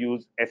 I'll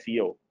use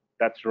SEO.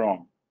 That's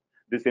wrong.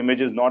 This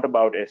image is not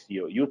about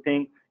SEO. You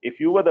think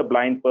if you were the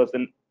blind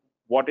person,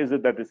 what is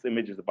it that this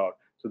image is about?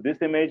 So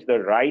this image, the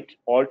right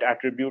alt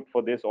attribute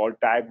for this alt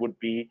tag would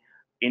be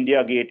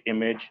India Gate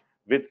image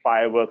with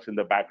fireworks in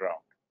the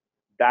background.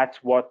 That's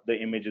what the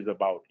image is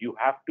about. You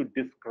have to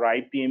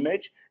describe the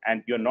image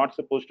and you're not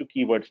supposed to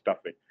keyword stuff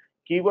it.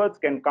 Keywords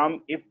can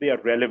come if they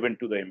are relevant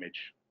to the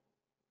image.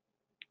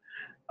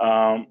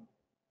 Um,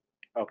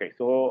 okay,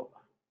 so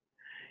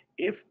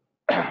if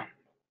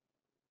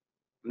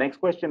next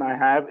question I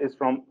have is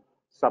from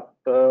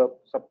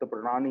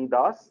Saptaprani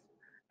Das,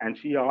 and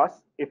she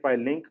asks, if I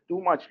link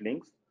too much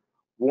links,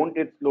 won't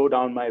it slow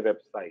down my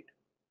website?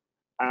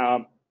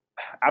 Um,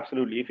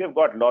 Absolutely. If you've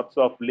got lots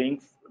of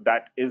links,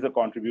 that is a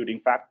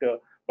contributing factor.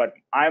 But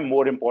I'm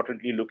more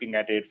importantly looking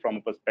at it from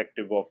a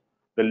perspective of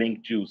the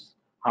link juice.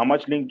 How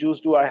much link juice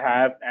do I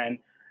have? And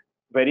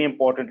very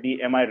importantly,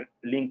 am I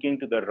linking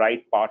to the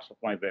right parts of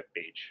my web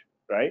page,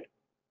 right?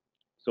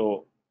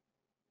 So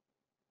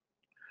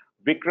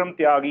Vikram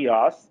Tyagi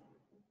asks,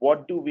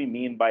 what do we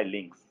mean by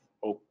links?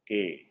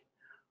 Okay.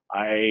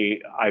 I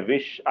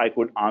wish I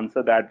could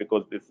answer that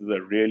because this is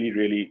a really,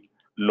 really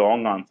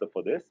long answer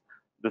for this.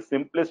 The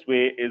simplest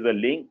way is a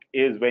link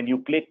is when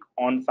you click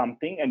on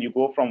something and you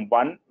go from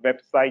one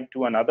website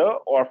to another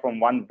or from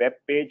one web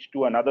page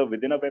to another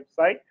within a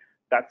website,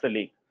 that's a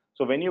link.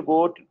 So when you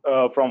go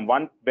from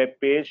one web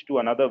page to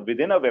another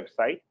within a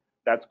website,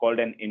 that's called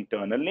an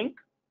internal link.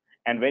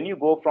 And when you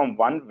go from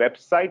one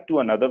website to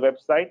another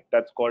website,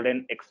 that's called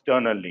an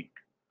external link.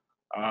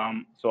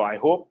 So I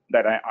hope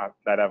that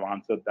I've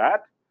answered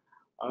that.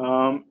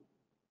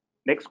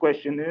 Next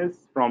question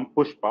is from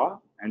Pushpa,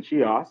 and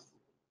she asks,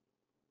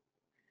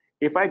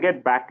 if I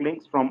get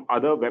backlinks from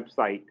other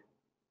website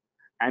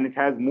and it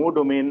has more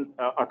domain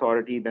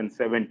authority than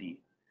 70,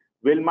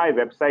 will my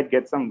website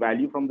get some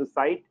value from the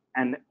site?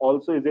 And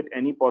also, is it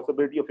any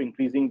possibility of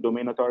increasing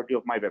domain authority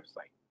of my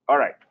website? All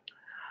right.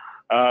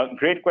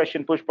 Great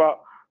question, Pushpa.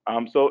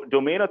 So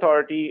domain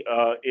authority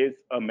is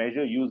a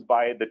measure used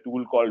by the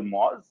tool called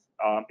Moz.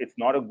 It's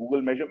not a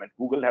Google measurement.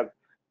 Google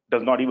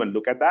does not even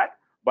look at that.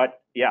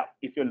 But yeah,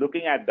 if you're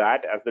looking at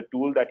that as the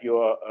tool that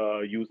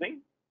you're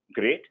using,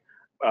 great.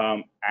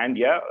 And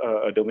yeah,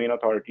 a domain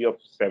authority of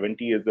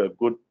 70 is a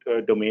good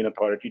domain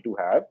authority to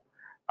have.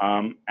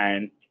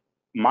 And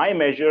my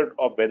measure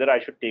of whether I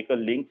should take a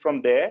link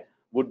from there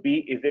would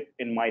be, is it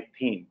in my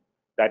theme?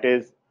 That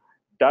is,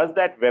 does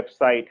that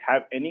website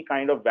have any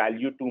kind of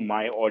value to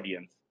my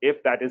audience?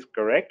 If that is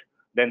correct,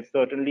 then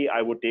certainly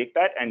I would take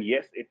that. And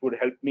yes, it would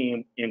help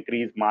me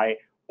increase my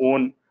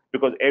own,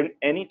 because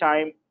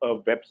anytime a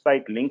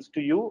website links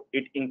to you,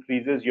 it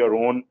increases your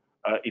own,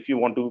 if you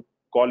want to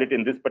call it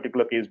in this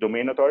particular case,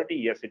 domain authority,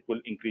 yes, it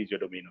will increase your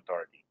domain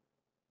authority.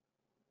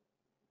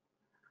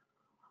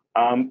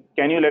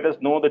 Can you let us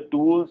know the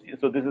tools?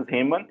 So this is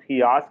Hemant.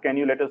 He asked, can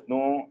you let us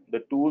know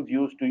the tools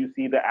used to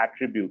see the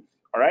attributes?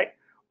 All right.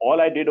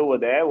 All I did over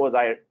there was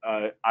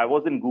I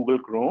was in Google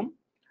Chrome,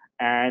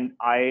 and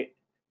I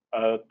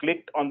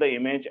clicked on the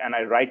image and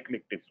I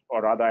right-clicked it,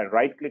 or rather I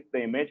right-clicked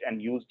the image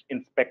and used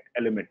inspect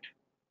element.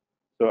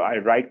 So I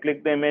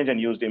right-clicked the image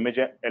and used image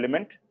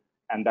element,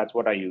 and that's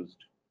what I used.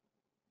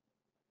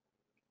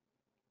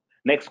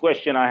 Next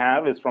question I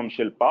have is from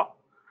Shilpa.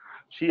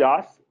 She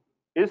asks,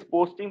 is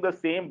posting the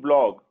same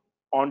blog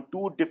on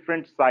two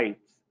different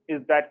sites,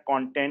 is that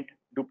content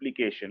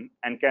duplication,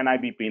 and can I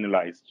be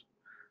penalized?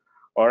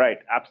 All right,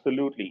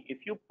 absolutely.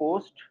 If you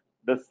post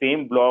the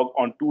same blog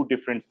on two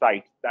different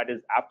sites, that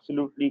is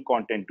absolutely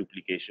content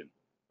duplication,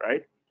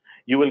 right?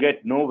 You will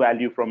get no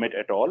value from it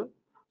at all.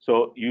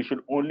 So you should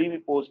only be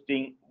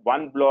posting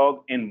one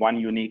blog in one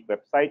unique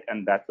website,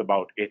 and that's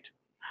about it.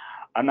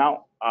 And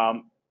now,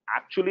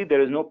 actually,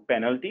 there is no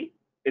penalty.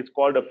 It's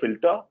called a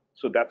filter.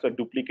 So that's a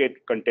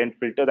duplicate content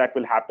filter that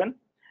will happen.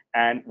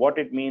 And what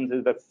it means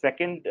is the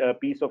second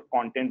piece of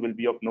content will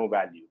be of no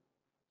value.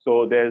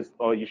 So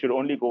you should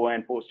only go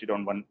and post it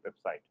on one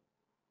website.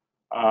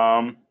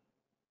 All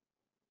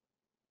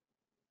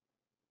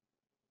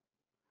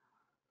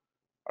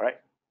right.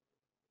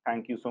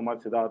 Thank you so much,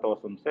 Siddharth.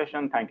 Awesome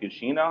session. Thank you,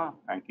 Sheena.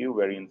 Thank you.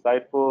 Very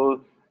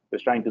insightful.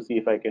 Just trying to see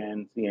if I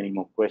can see any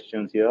more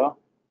questions here.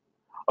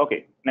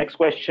 Okay. Next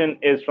question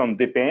is from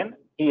Dipen.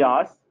 He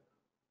asks,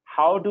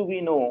 how do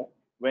we know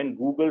when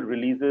Google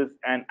releases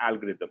an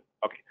algorithm?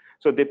 Okay.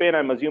 So Dipen,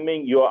 I'm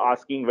assuming you're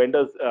asking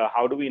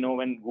how do we know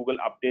when Google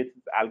updates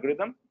its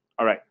algorithm?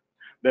 All right.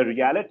 The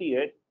reality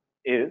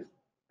is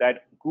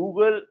that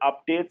Google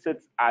updates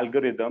its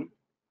algorithm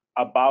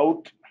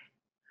about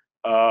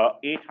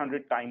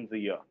 800 times a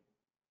year,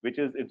 which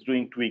is it's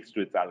doing tweaks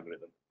to its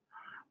algorithm.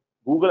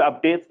 Google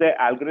updates their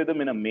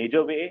algorithm in a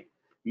major way,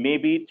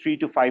 maybe 3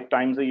 to 5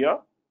 times a year,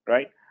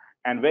 right?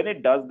 And when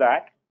it does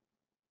that,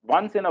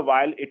 once in a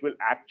while, it will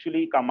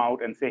actually come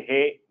out and say,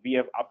 hey, we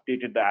have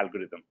updated the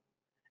algorithm.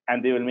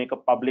 And they will make a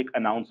public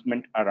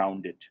announcement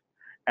around it.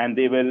 And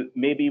they will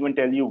maybe even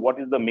tell you what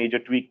is the major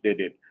tweak they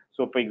did.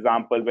 So for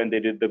example, when they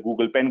did the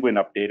Google Penguin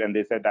update and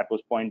they said that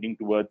was pointing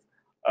towards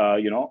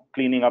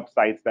cleaning up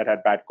sites that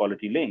had bad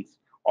quality links,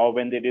 or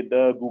when they did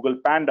the Google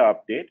Panda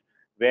update,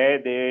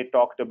 where they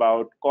talked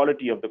about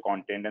quality of the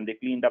content and they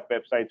cleaned up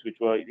websites which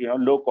were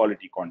low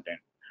quality content.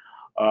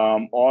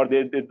 Or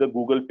they did the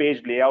Google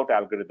page layout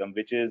algorithm,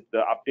 which is the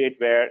update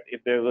where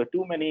if there were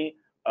too many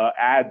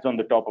ads on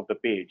the top of the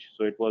page,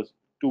 so it was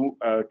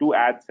too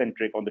ad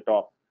centric on the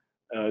top,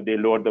 they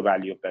lowered the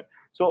value of that.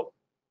 So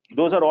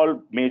those are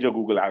all major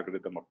Google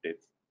algorithm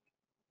updates.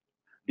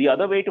 The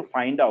other way to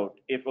find out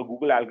if a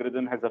Google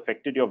algorithm has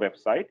affected your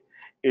website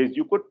is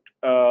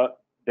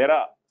there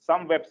are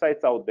some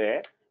websites out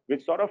there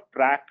which sort of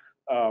track,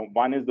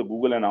 one is the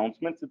Google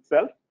announcements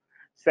itself.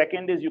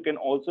 Second is you can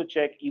also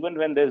check even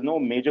when there's no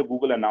major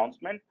Google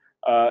announcement,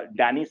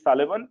 Danny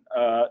Sullivan,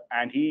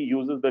 and he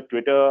uses the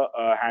Twitter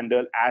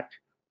handle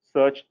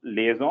 @search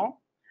liaison.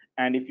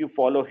 And if you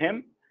follow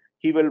him,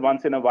 he will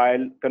once in a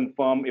while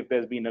confirm if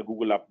there's been a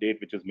Google update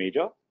which is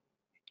major.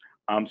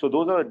 So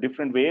those are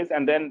different ways,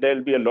 and then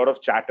there'll be a lot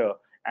of chatter,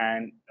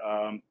 and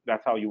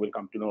that's how you will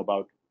come to know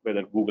about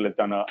whether Google has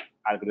done an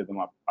algorithm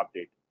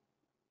update.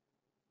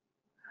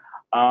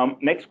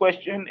 Next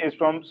question is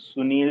from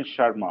Sunil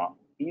Sharma.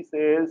 He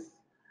says,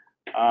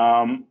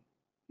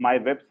 my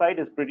website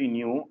is pretty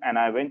new, and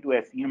I went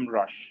to SEM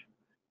Rush.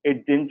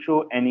 It didn't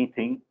show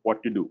anything.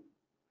 What to do?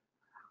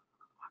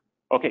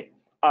 Okay,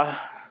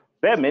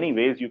 there are many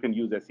ways you can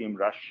use SEM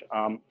Rush.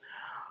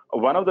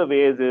 One of the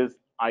ways is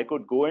I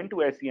could go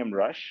into SEM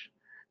Rush,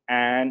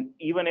 and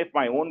even if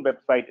my own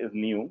website is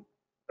new,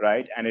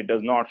 right, and it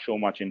does not show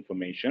much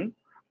information,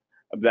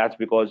 that's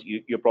because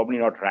you're probably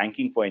not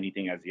ranking for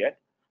anything as yet.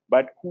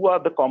 But who are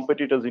the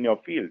competitors in your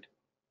field?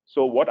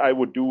 So what I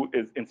would do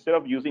is instead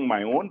of using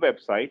my own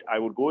website, I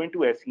would go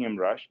into SEM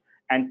Rush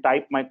and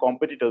type my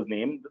competitor's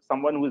name,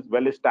 someone who is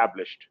well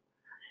established.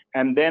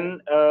 And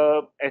then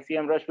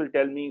SEMrush will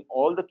tell me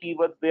all the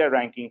keywords they are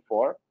ranking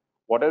for,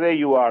 what are their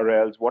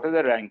URLs, what are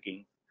their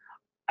rankings.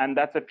 And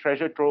that's a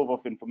treasure trove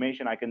of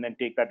information. I can then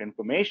take that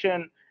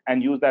information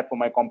and use that for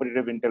my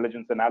competitive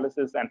intelligence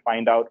analysis and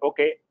find out,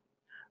 okay,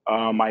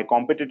 my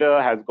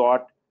competitor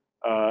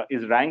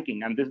is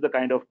ranking, and this is the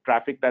kind of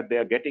traffic that they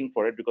are getting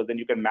for it, because then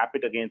you can map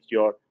it against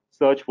your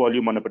search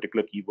volume on a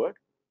particular keyword.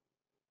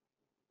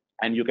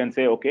 And you can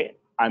say, okay,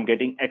 I'm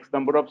getting X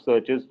number of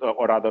searches,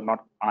 or rather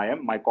not I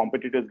am, my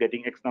competitor is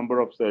getting X number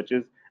of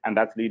searches, and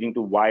that's leading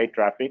to Y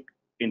traffic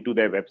into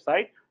their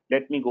website.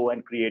 Let me go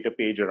and create a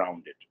page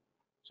around it.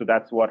 So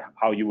that's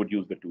how you would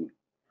use the tool.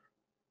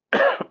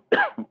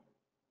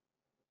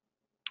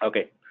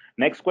 Okay,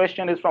 next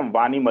question is from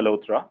Vani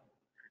Malhotra,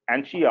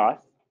 and she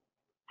asks,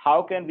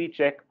 how can we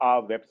check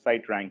our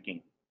website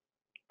ranking?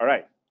 All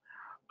right,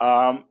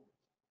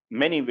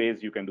 many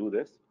ways you can do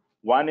this.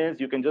 One is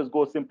you can just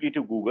go simply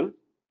to Google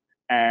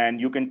and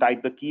you can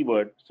type the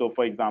keyword. So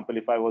for example,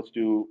 if I was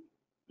to,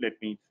 let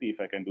me see if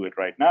I can do it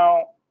right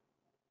now.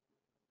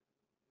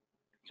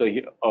 So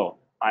here,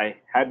 I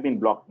had been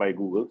blocked by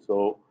Google,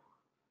 so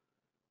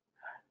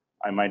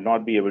I might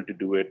not be able to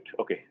do it.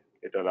 Okay,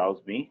 it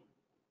allows me.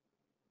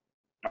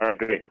 All right,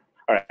 great.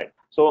 All right.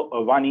 So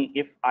Vani,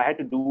 if I had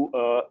to do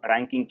a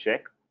ranking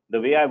check, the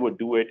way I would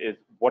do it is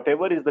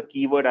whatever is the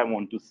keyword I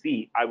want to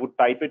see, I would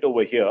type it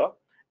over here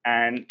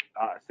and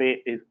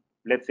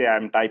let's say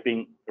I'm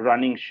typing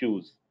running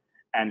shoes,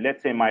 and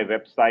let's say my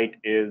website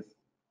is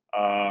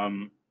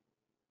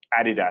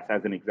Adidas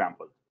as an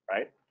example,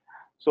 right?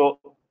 So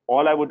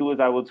all I would do is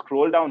I would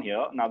scroll down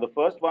here. Now the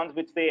first ones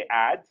which say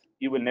ads,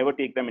 you will never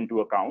take them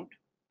into account.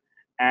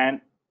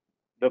 And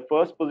the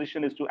first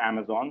position is to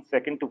Amazon,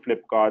 second to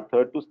Flipkart,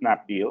 third to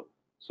Snapdeal,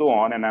 so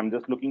on. And I'm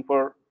just looking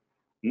for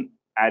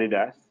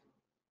Adidas,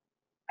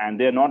 and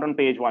they're not on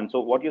page one. So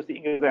what you're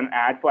seeing is an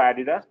ad for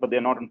Adidas, but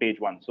they're not on page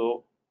one.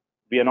 So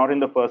we are not in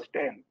the first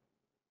 10.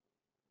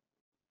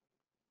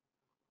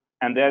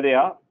 And there they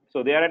are.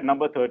 So they are at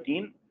number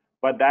 13,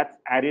 but that's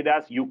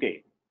Adidas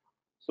UK.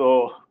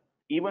 So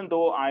even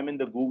though I'm in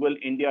the Google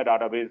India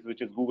database,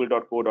 which is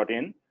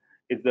google.co.in,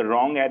 it's the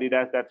wrong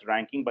Adidas that's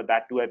ranking, but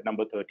that too at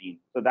number 13.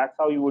 So that's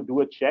how you would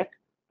do a check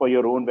for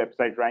your own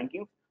website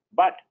rankings.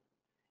 But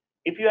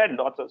if you had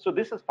so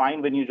this is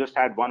fine when you just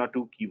had one or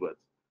two keywords.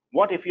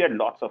 What if you had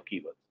lots of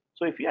keywords?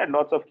 So if you had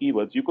lots of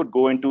keywords, you could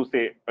go into,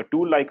 say, a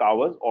tool like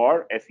ours,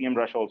 or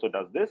SEMrush also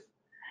does this,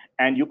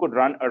 and you could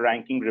run a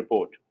ranking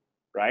report,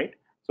 right?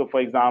 So for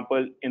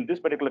example, in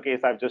this particular case,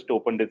 I've just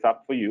opened this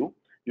up for you.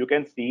 You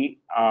can see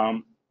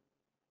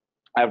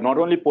I've not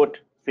only put,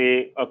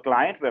 say, a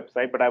client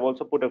website, but I've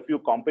also put a few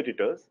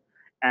competitors,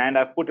 and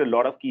I've put a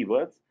lot of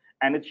keywords,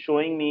 and it's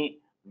showing me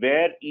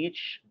where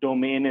each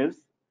domain is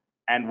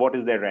and what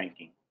is their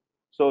ranking.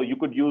 So you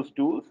could use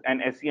tools,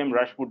 and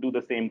SEMrush would do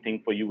the same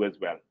thing for you as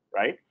well,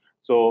 right?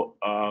 So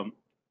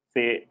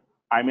say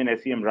I'm in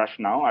SEMrush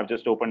now. I've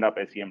just opened up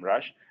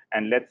SEMrush,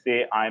 and let's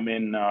say I'm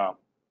in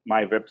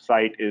my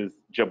website is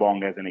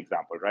Jabong as an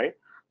example, right?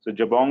 So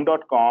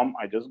jabong.com,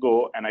 I just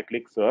go and I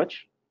click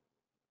search,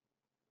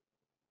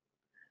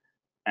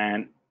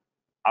 and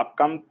up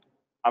come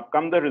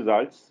the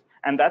results.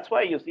 And that's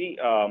why you see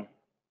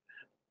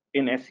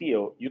in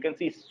SEO you can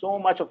see so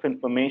much of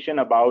information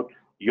about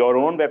your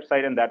own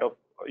website and that of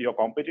your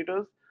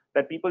competitors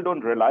that people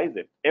don't realize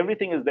it.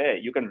 Everything is there.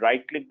 You can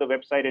right click the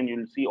website and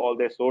you'll see all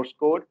their source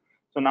code.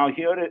 So now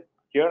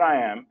here I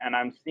am, and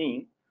I'm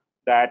seeing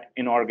that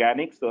in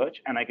organic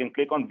search, and I can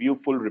click on view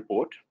full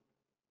report.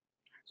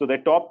 So their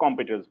top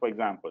competitors, for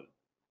example,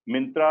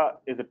 Mintra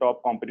is a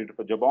top competitor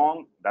for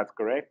Jabong. That's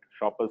correct.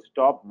 Shoppers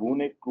Stop,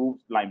 Woonik,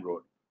 Grooves,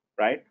 Limeroad,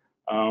 right?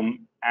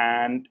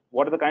 And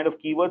what are the kind of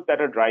keywords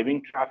that are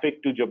driving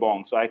traffic to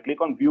Jabong? So I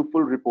click on View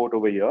Full Report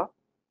over here.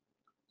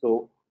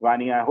 So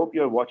Vani, I hope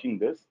you're watching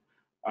this.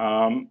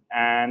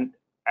 And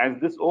as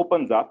this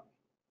opens up,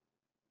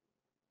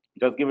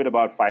 just give it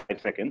about 5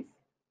 seconds.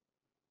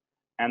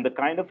 And the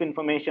kind of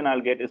information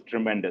I'll get is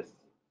tremendous.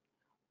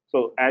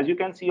 So as you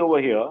can see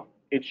over here,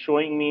 it's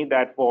showing me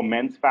that for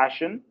men's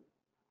fashion,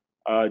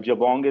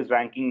 Jabong is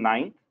ranking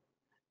ninth,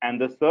 and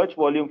the search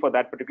volume for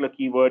that particular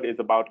keyword is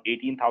about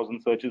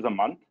 18,000 searches a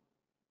month,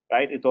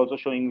 right? It's also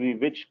showing me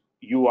which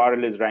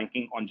URL is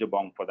ranking on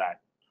Jabong for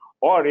that.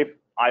 Or if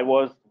I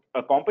was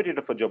a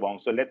competitor for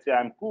Jabong, so let's say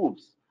I'm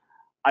Cooves,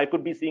 I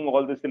could be seeing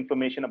all this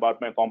information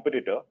about my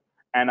competitor,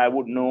 and I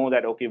would know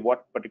that, okay,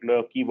 what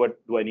particular keyword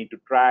do I need to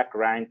track,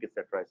 rank,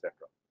 etc., etc.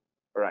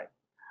 All right.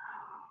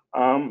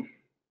 Um,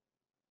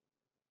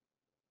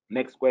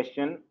 Next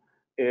question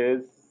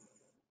is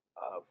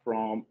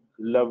from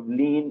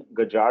Loveleen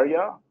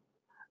Gajaria.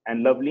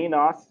 And Loveleen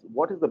asks,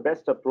 what is the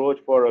best approach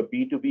for a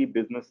B2B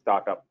business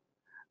startup?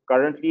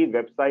 Currently,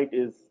 website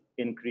is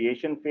in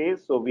creation phase,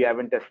 so we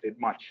haven't tested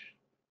much.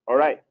 All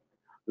right,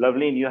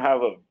 Loveleen, you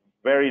have a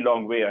very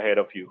long way ahead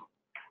of you.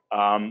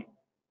 Um,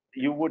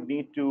 you would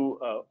need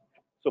to,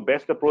 so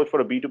best approach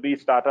for a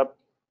B2B startup,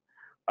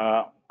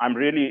 I'm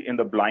really in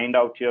the blind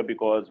out here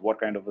because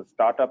what kind of a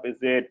startup is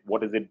it?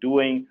 What is it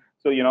doing?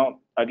 So,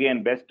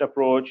 again, best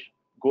approach,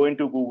 go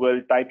into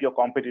Google, type your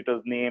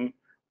competitor's name,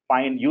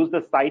 use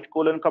the site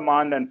colon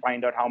command and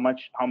find out how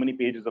many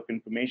pages of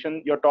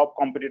information your top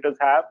competitors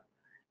have.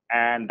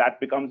 And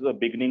that becomes a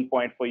beginning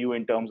point for you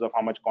in terms of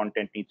how much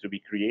content needs to be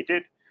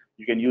created.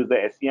 You can use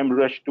the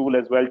SEMrush tool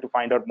as well to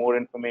find out more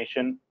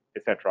information,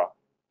 etc.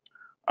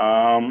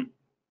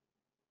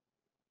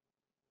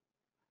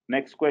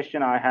 Next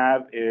question I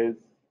have is,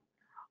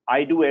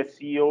 I do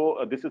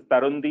SEO. This is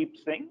Tarundeep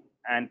Singh,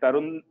 and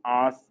Tarun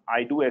asks,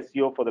 I do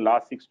SEO for the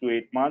last 6 to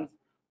 8 months.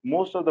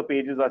 Most of the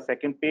pages are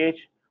second page.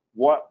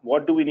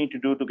 What do we need to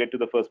do to get to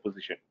the first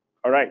position?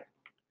 All right,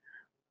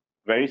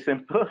 very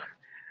simple.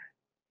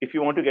 If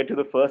you want to get to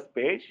the first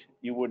page,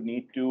 you would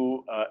need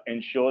to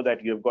ensure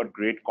that you've got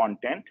great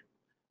content.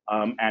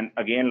 And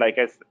again, like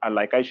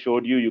I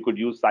showed you, you could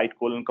use site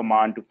colon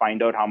command to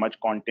find out how much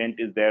content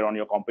is there on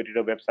your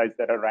competitor websites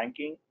that are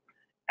ranking,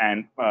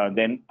 and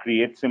then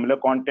create similar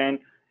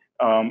content.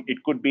 It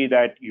could be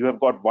that you have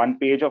got one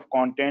page of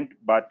content,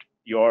 but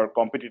your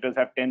competitors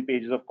have 10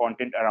 pages of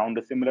content around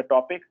a similar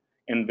topic,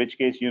 in which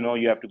case,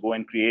 you have to go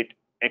and create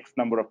X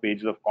number of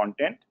pages of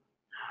content.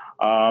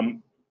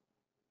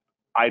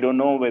 I don't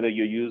know whether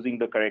you're using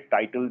the correct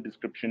title,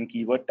 description,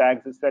 keyword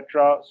tags,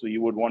 etc. So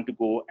you would want to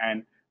go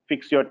and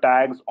fix your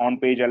tags on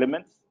page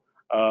elements,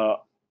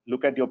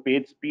 look at your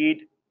page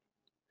speed.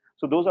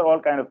 So those are all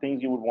kind of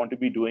things you would want to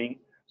be doing.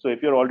 So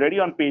if you're already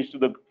on page 2,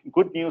 the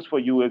good news for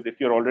you is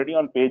if you're already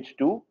on page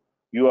 2,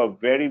 you are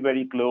very,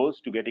 very close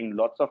to getting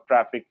lots of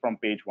traffic from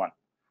page 1.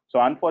 So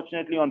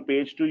unfortunately on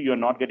page 2, you're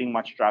not getting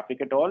much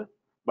traffic at all,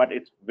 but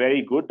it's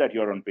very good that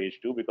you're on page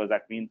 2 because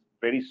that means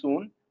very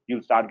soon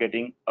you'll start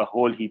getting a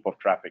whole heap of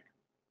traffic.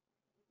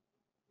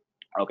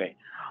 Okay.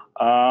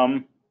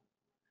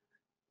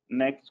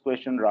 Next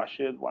question,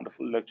 Rashid.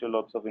 Wonderful lecture,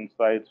 lots of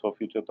insights for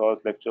future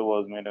thoughts. Lecture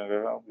was made,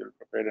 well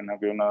prepared, and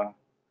have given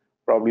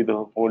probably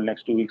the whole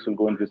next 2 weeks will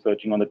go in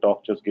researching on the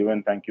talk just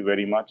given. Thank you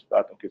very much.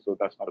 Okay, so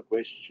that's not a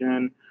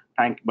question.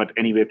 But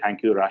anyway,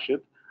 thank you,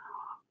 Rashid.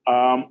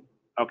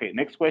 Okay,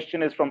 next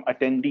question is from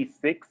attendee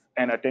 6,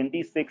 and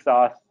attendee 6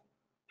 asks,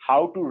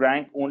 how to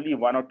rank only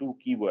 1 or 2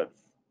 keywords?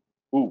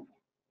 Ooh,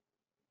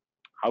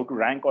 how to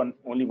rank on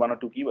only 1 or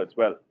 2 keywords?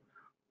 Well,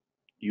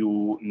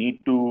 you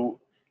need to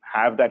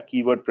have that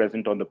keyword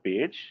present on the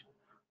page.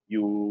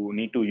 You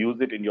need to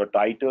use it in your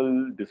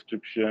title,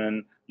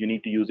 description. You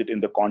need to use it in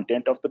the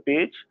content of the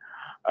page.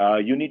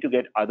 You need to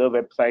get other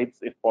websites,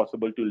 if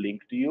possible, to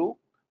link to you.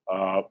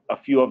 A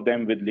few of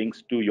them with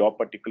links to your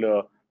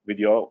particular, with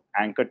your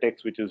anchor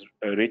text, which is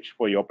rich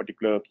for your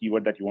particular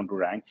keyword that you want to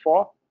rank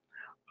for.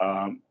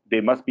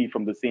 They must be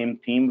from the same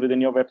theme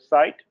within your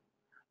website.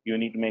 You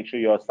need to make sure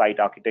your site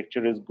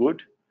architecture is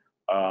good.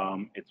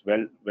 It's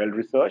well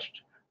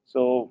researched.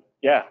 So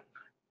yeah,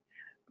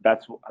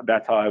 that's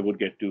how I would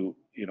get to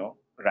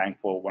rank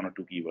for one or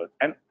two keywords.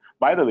 And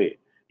by the way,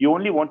 you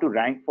only want to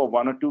rank for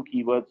one or two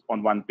keywords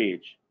on one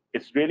page.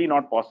 It's really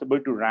not possible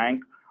to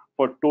rank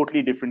for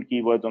totally different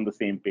keywords on the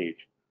same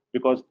page,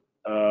 because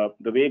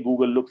the way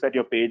Google looks at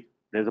your page,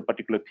 there's a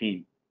particular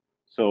theme.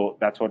 So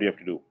that's what you have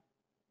to do.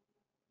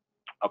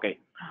 Okay.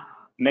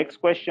 Next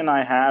question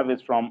I have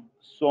is from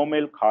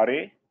Somil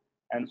Khare,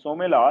 and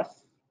Somil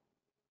asks,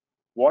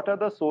 what are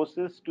the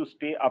sources to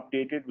stay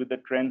updated with the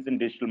trends in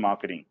digital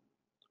marketing?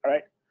 All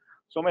right.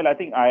 So, Mel, I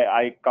think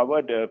I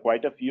covered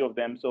quite a few of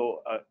them.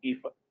 So,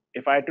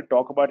 if I had to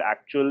talk about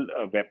actual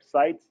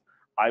websites,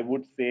 I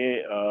would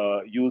say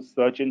use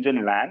Search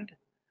Engine Land.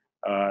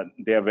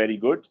 They are very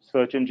good.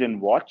 Search Engine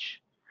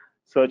Watch,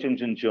 Search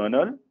Engine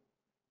Journal,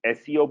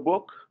 SEO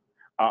Book,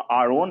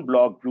 our own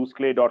blog,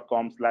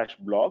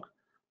 bruceclay.com/blog.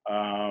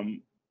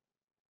 Um,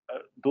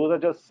 those are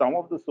just some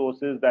of the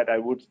sources that I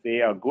would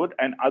say are good.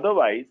 And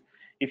otherwise,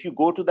 if you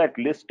go to that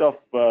list of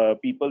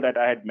people that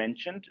I had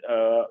mentioned,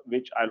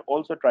 which I'll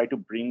also try to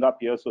bring up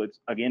here, so it's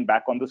again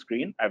back on the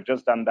screen. I've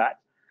just done that.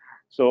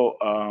 So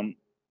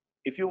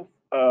if you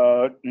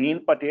Neil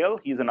Patel,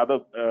 he's another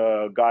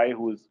guy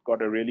who's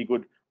got a really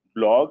good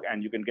blog,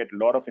 and you can get a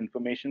lot of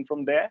information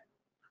from there.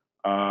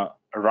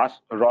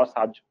 Ross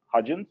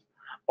Hudgens.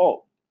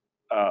 Oh,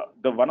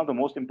 the one of the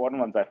most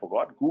important ones I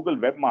forgot, Google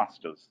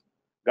Webmasters.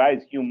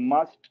 Guys, you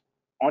must,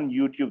 on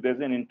YouTube, there's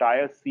an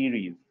entire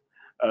series,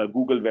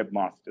 Google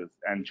Webmasters,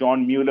 and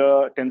John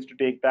Mueller tends to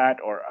take that,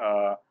 or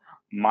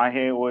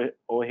Mahe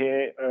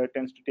Ohe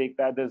tends to take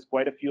that. There's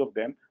quite a few of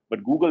them,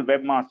 but Google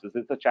Webmasters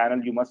is a channel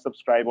you must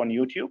subscribe on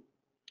YouTube,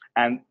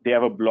 and they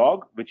have a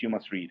blog which you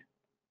must read.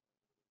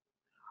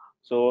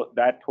 So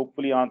that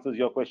hopefully answers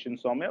your question,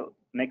 Somil.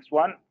 Next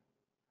one,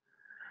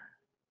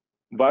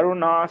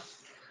 Varunas,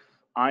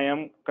 I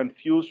am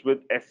confused with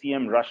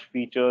SEM Rush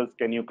features.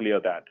 Can you clear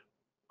that?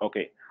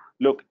 Okay.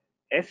 Look,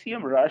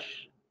 SEM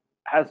Rush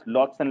has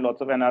lots and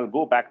lots of, and I'll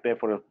go back there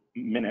for a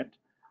minute.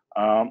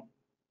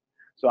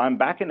 So I'm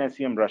back in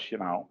SEM Rush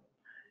now.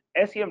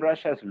 SEM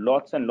Rush has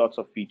lots and lots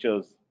of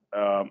features,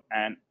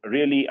 and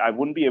really, I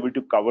wouldn't be able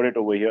to cover it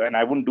over here, and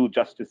I wouldn't do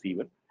justice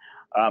even.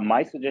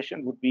 My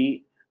suggestion would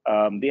be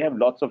they have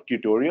lots of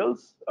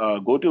tutorials.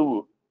 Go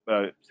to,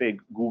 say,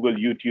 Google,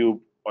 YouTube,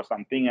 or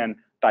something, and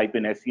type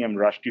in SEM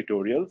Rush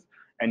tutorials,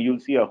 and you'll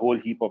see a whole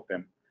heap of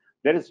them.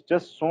 There is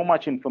just so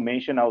much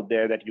information out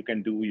there that you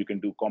can do. You can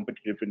do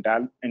competitive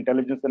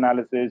intelligence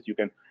analysis. You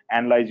can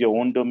analyze your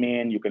own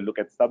domain. You can look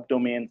at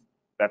subdomains.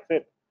 That's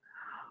it.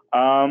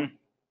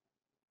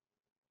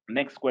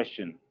 Next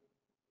question.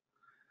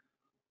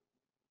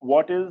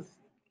 What is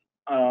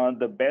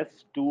the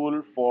best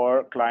tool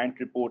for client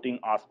reporting,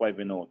 asked by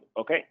Vinod?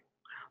 Okay.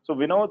 So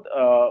Vinod,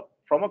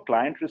 from a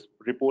client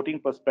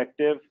reporting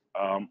perspective,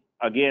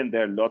 again,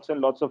 there are lots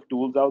and lots of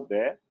tools out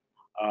there.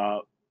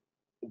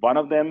 One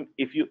of them,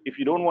 if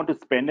you don't want to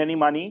spend any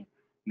money,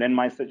 then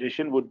my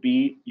suggestion would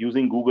be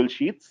using Google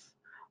Sheets.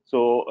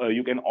 So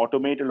you can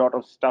automate a lot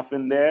of stuff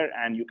in there,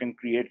 and you can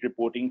create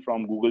reporting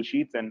from Google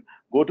Sheets. And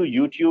go to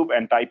YouTube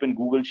and type in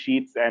Google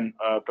Sheets and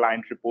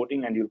client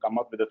reporting, and you'll come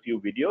up with a few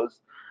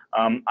videos.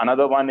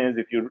 Another one is,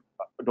 if you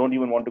don't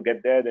even want to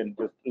get there, then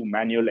just do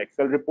manual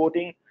Excel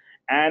reporting.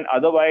 And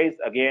otherwise,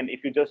 again,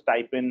 if you just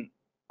type in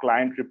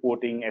client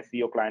reporting,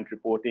 SEO client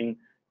reporting,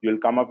 you'll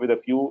come up with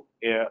a few.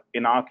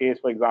 In our case,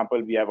 for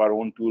example, we have our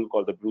own tool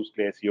called the Bruce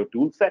Clay SEO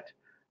toolset.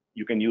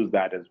 You can use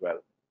that as well.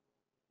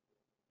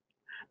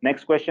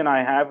 Next question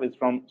I have is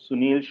from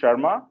Sunil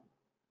Sharma.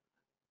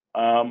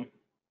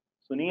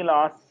 Sunil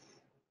asks,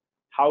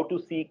 how to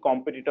see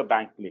competitor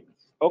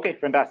backlinks. Okay,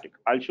 fantastic.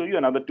 I'll show you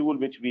another tool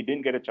which we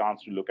didn't get a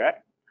chance to look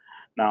at.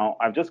 Now,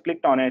 I've just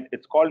clicked on it.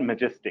 It's called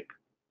Majestic,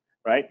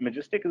 right?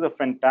 Majestic is a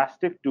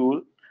fantastic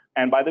tool.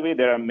 And by the way,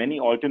 there are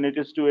many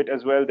alternatives to it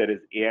as well. There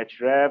is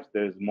Ahrefs,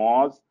 there is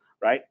Moz,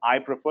 right? I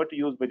prefer to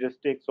use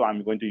Majestic, so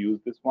I'm going to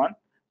use this one.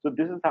 So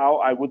this is how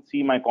I would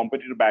see my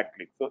competitor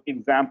backlinks. So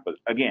example,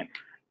 again,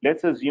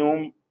 let's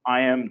assume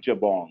I am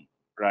Jabong,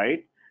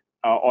 right?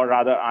 Or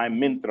rather, I'm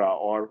Myntra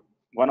or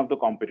one of the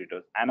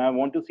competitors, and I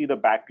want to see the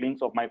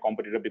backlinks of my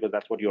competitor because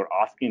that's what you're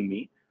asking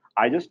me.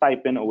 I just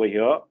type in over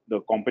here the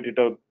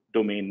competitor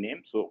domain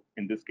name. So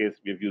in this case,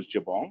 we've used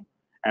Jabong,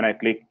 and I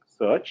click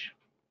search.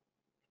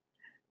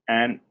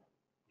 And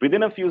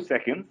within a few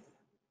seconds,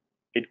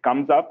 it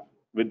comes up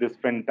with this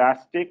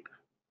fantastic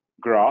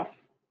graph.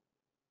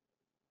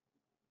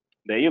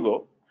 There you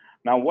go.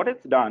 Now, what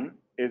it's done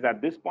is,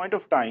 at this point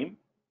of time,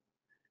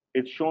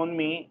 it's shown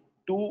me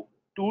two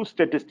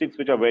statistics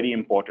which are very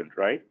important,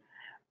 right?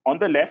 On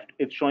the left,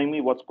 it's showing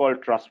me what's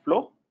called trust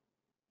flow.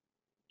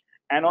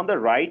 And on the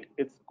right,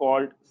 it's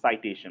called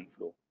citation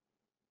flow,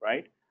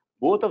 right?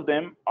 Both of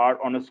them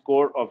are on a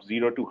score of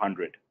 0 to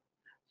 100.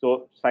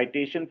 So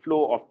citation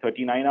flow of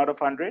 39 out of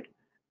 100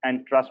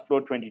 and trust flow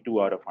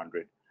 22 out of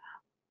 100.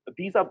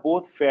 These are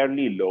both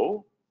fairly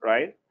low,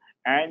 right?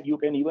 And you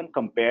can even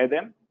compare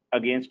them.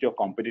 against your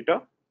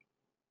competitor.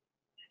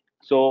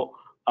 So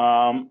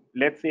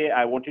let's say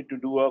I wanted to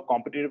do a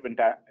competitive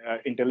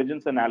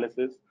intelligence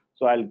analysis.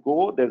 So I'll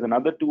go, there's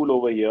another tool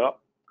over here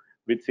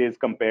which says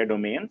compare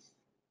domains,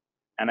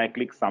 and I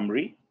click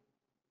summary.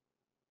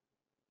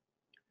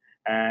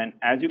 And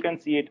as you can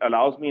see, it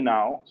allows me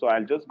now. So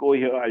I'll just go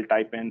here, I'll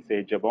type in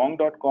say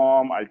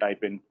jabong.com, I'll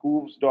type in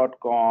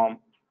coovs.com,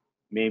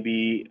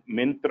 maybe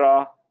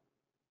Mintra,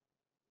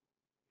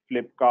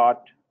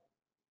 Flipkart,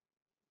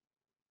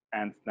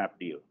 and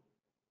Snapdeal,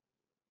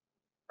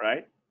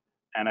 right?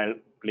 And I'll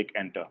click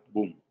enter,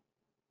 boom.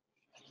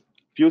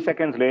 Few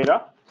seconds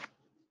later,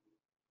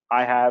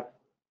 I have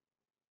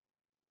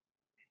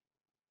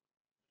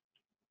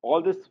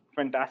all this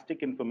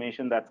fantastic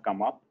information that's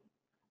come up.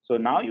 So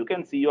now you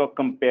can see you're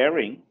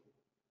comparing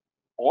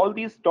all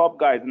these top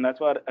guys, and that's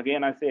why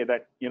again I say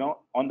that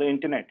on the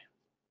internet,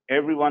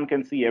 everyone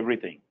can see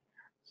everything.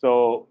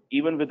 So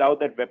even without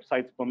that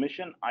website's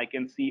permission, I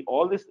can see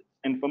all this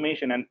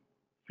information. And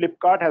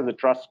Flipkart has a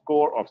trust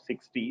score of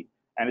 60,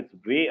 and it's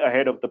way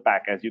ahead of the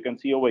pack, as you can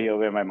see over here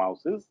where my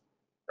mouse is,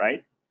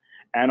 right?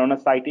 And on a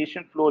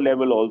citation flow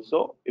level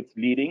also, it's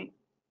leading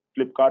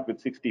Flipkart with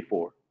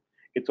 64.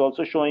 It's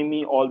also showing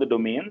me all the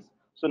domains.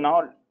 So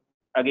now,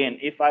 again,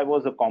 if I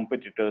was a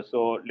competitor,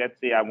 so let's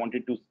say I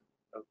wanted to,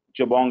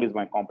 Jabong is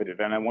my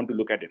competitor, and I want to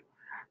look at it.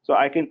 So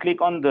I can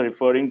click on the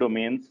referring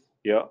domains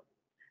here,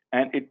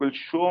 and it will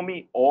show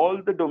me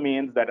all the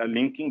domains that are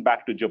linking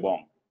back to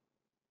Jabong.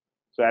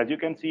 So as you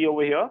can see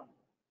over here,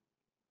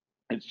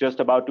 it's just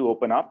about to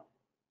open up.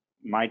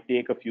 Might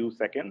take a few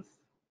seconds.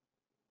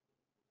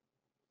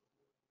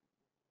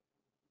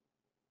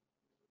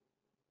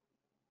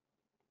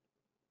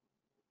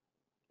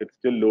 It's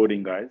still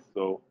loading, guys,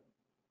 so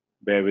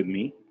bear with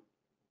me.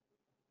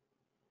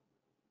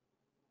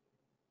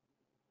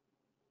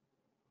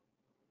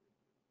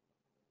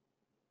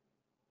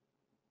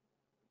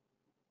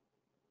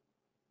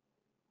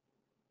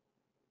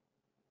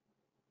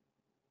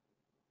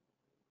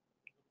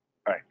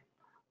 All right.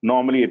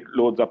 Normally it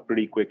loads up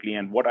pretty quickly,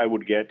 and what I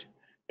would get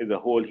is a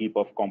whole heap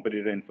of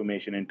competitor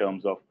information in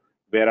terms of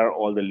where are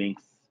all the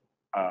links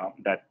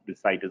that the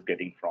site is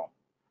getting from.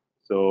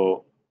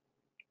 So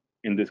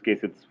in this case,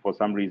 it's for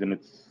some reason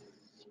it's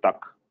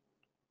stuck.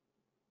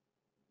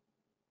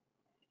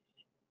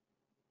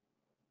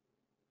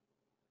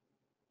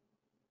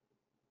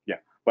 Yeah,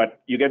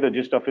 but you get the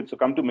gist of it. So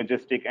come to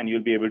Majestic and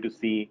you'll be able to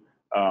see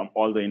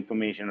all the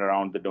information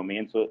around the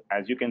domain. So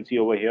as you can see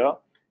over here,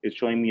 it's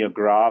showing me a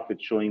graph.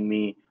 It's showing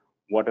me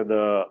what are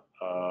the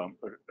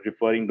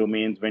referring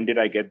domains. When did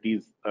I get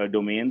these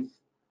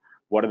domains?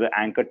 What are the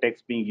anchor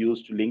texts being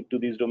used to link to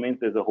these domains?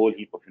 There's a whole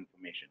heap of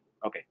information.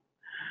 Okay.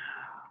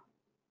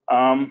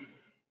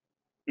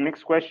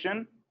 Next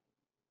question.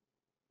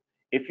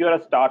 If you're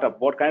a startup,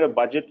 what kind of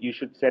budget you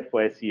should set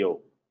for SEO?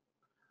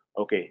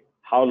 Okay,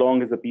 how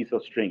long is a piece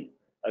of string?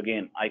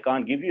 Again, I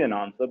can't give you an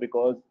answer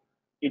because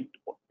it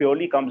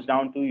purely comes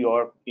down to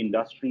your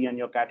industry and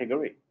your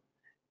category.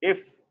 If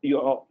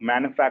you're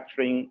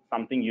manufacturing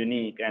something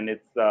unique and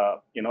it's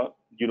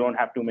you don't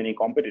have too many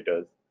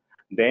competitors,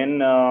 then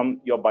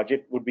your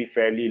budget would be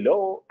fairly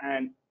low,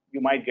 and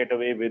you might get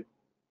away with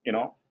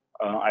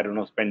I don't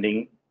know,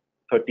 spending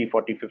 30,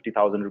 40,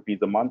 50,000 rupees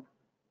a month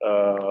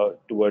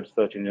towards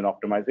search engine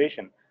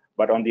optimization.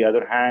 But on the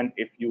other hand,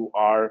 if you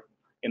are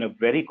in a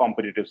very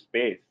competitive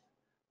space,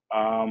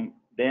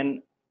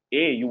 then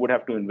you would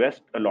have to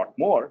invest a lot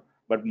more,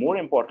 but more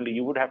importantly,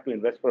 you would have to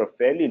invest for a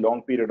fairly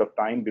long period of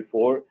time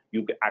before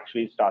you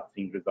actually start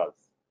seeing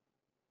results.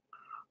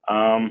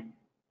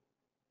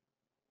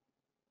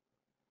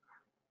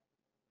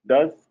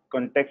 Does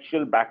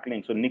contextual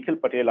backlinks, so Nikhil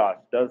Patel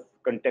asks, does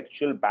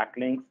contextual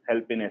backlinks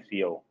help in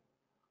SEO?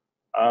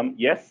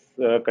 Yes,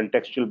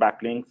 contextual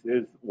backlinks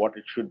is what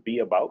it should be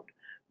about,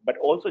 but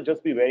also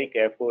just be very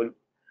careful,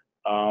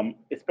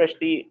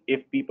 especially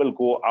if people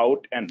go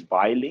out and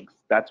buy links.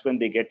 That's when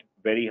they get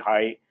very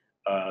high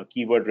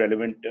keyword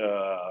relevant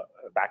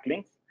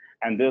backlinks,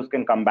 and those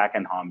can come back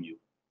and harm you.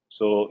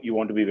 So you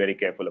want to be very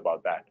careful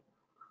about that.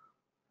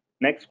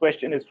 Next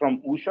question is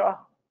from Usha.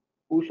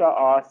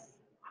 Usha asks,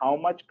 how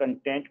much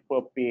content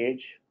per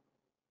page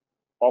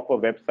of a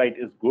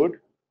website is good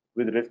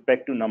with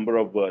respect to number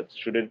of words?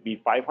 Should it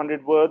be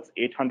 500 words,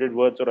 800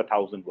 words, or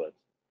 1,000 words?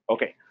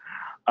 Okay.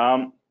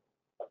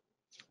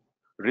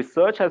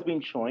 Research has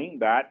been showing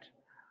that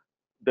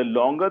the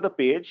longer the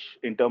page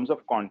in terms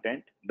of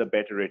content, the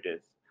better it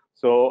is.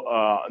 So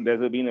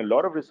there's been a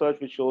lot of research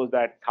which shows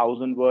that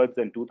 1,000 words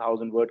and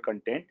 2,000 word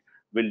content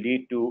will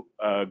lead to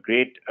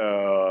great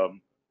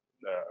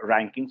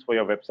rankings for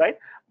your website.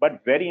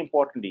 But very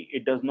importantly,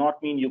 it does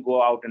not mean you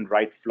go out and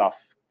write fluff.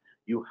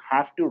 You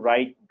have to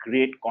write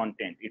great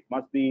content. It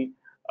must be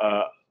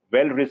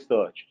well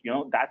researched.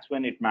 That's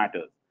when it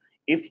matters.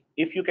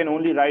 If you can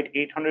only write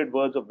 800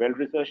 words of well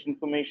researched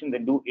information,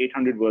 then do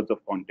 800 words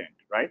of content,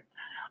 right?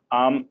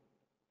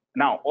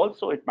 Now,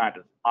 also it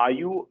matters. Are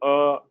you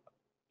a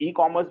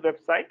e-commerce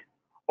website,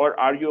 Or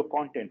are you a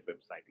content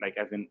website, like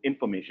as an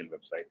information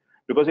website?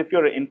 Because if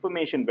you're an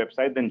information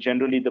website, then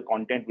generally the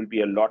content will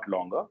be a lot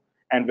longer.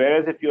 And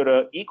whereas if you're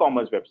an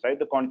e-commerce website,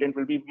 the content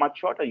will be much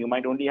shorter. You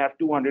might only have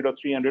 200 or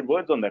 300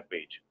 words on that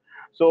page.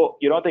 So,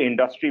 the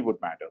industry would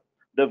matter.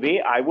 The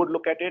way I would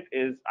look at it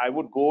is I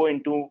would go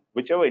into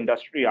whichever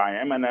industry I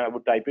am and I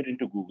would type it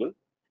into Google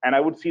and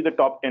I would see the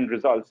top 10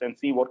 results and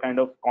see what kind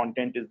of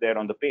content is there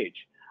on the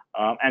page.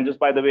 And just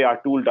by the way, our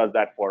tool does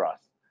that for us.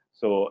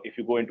 So if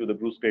you go into the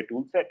Bruce Clay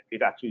tool set,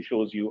 it actually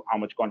shows you how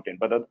much content,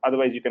 but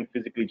otherwise you can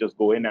physically just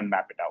go in and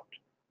map it out.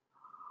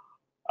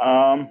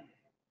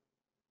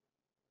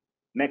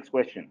 Next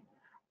question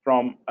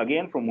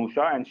again from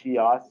Musha, and she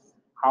asks,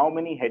 how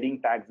many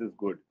heading tags is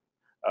good?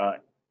 Uh,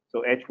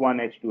 so H1,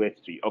 H2,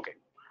 H3. Okay.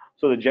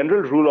 So the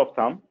general rule of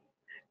thumb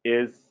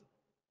is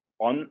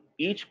on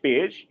each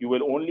page, you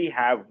will only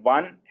have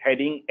one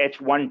heading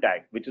H1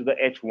 tag, which is the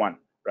H1,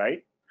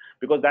 right?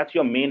 Because that's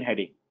your main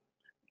heading.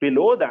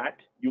 Below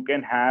that, you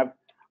can have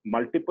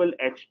multiple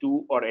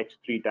H2 or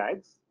H3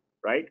 tags,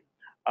 right?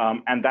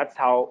 And that's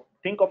how,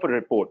 think of a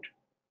report,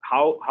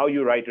 how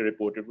you write a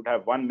report. It would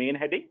have one main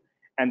heading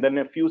and then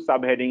a few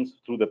subheadings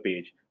through the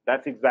page.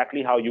 That's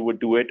exactly how you would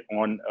do it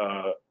on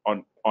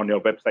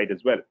your website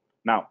as well.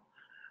 Now,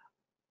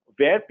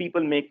 where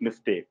people make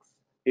mistakes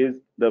is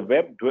the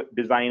web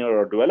designer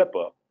or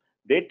developer.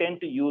 They tend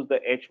to use the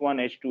H1,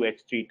 H2,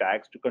 H3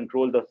 tags to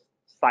control the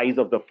size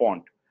of the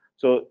font.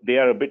 So they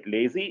are a bit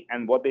lazy,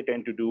 and what they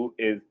tend to do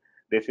is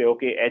they say,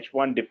 okay,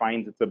 H1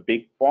 defines it's a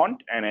big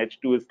font, and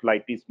H2 is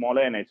slightly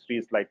smaller, and H3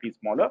 is slightly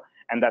smaller,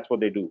 and that's what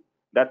they do.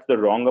 That's the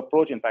wrong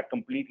approach. In fact,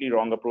 completely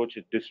wrong approach.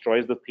 It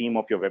destroys the theme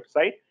of your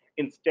website.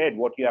 Instead,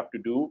 what you have to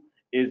do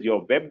is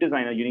your web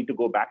designer, you need to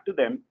go back to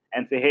them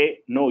and say, hey,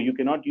 no, you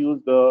cannot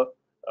use the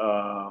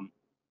H1,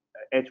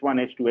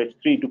 H2,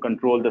 H3 to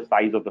control the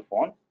size of the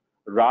font.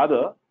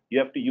 Rather, you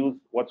have to use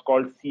what's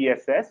called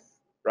CSS,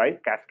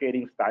 right?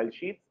 Cascading style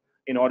sheets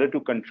in order to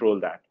control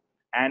that.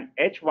 And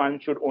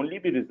H1 should only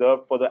be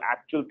reserved for the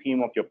actual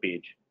theme of your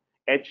page.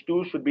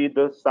 H2 should be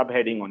the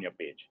subheading on your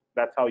page.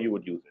 That's how you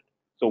would use it.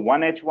 So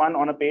one H1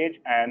 on a page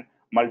and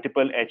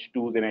multiple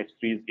H2s and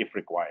H3s if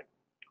required.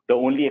 The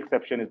only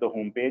exception is the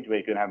home page where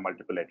you can have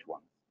multiple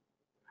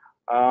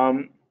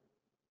H1s.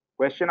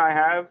 Question I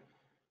have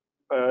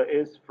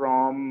is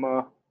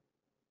from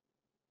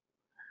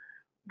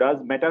does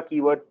meta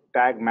keyword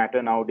tag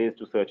matter nowadays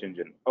to search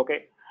engine?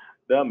 Okay,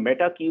 the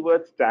meta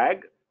keywords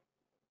tag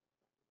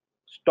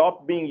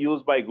stopped being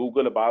used by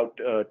Google about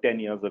 10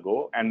 years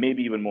ago, and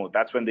maybe even more.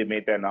 That's when they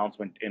made the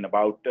announcement in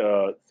about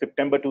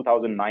September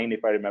 2009,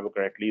 if I remember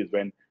correctly, is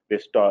when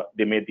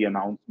they made the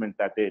announcement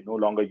that they no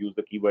longer use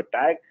the keyword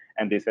tag,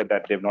 and they said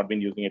that they've not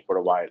been using it for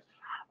a while.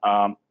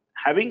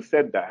 Having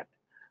said that,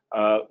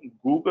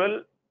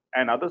 Google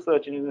and other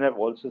search engines have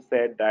also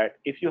said that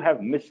if you have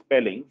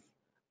misspellings,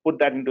 put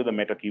that into the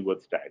meta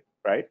keywords tag,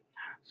 right?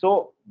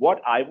 So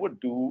what I would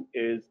do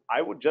is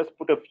I would just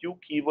put a few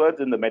keywords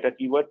in the meta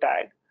keyword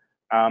tag,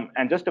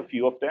 and just a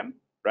few of them,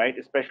 right?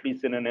 Especially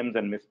synonyms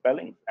and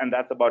misspellings, and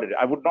that's about it.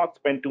 I would not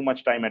spend too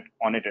much time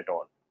on it at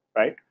all,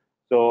 right?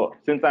 So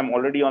since I'm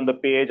already on the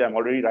page, I'm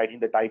already writing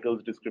the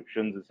titles,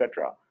 descriptions,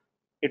 etc.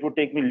 It would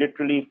take me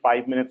literally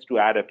 5 minutes to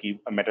add a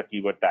meta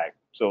keyword tag.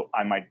 So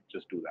I might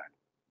just do that.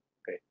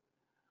 Okay.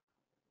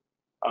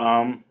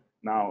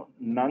 Now,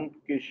 Nand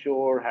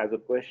Kishore has a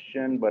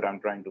question, but I'm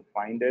trying to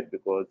find it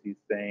because he's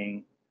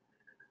saying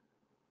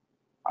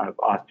I've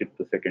asked it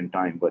the second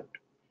time, but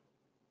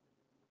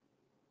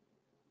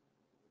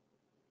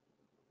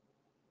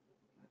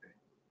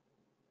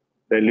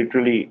there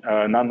literally,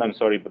 Nand, I'm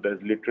sorry, but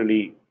there's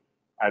literally,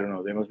 I don't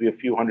know, there must be a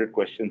few hundred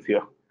questions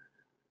here.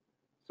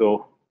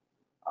 So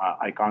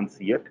I can't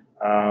see it.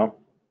 All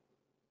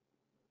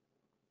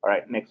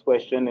right, next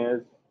question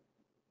is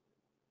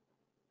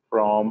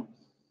from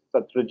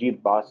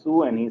Satrajit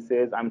Basu, and he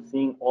says, I'm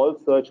seeing all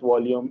search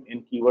volume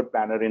in Keyword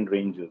Planner in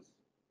ranges.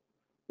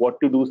 What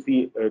to do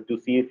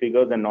to see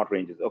figures and not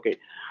ranges? Okay,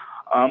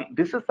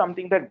 this is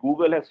something that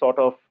Google has sort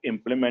of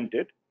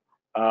implemented.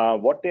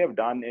 What they have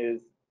done is,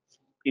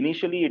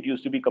 initially it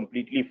used to be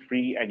completely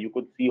free and you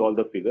could see all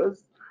the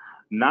figures.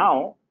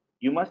 Now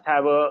you must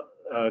have a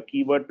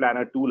Keyword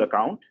Planner tool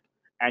account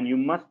and you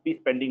must be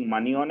spending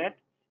money on it.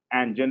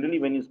 And generally,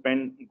 when you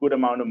spend a good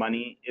amount of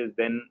money is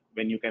then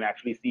when you can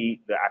actually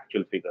see the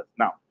actual figures.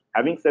 Now,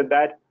 having said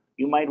that,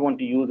 you might want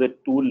to use a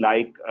tool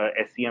like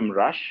SEM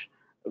Rush,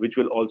 which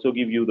will also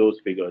give you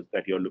those figures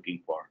that you're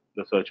looking for,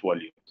 the search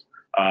volumes.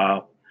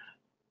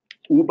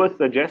 Uber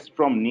Suggest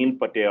from Neil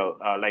Patel.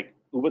 Like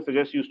Uber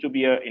Suggest used to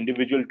be an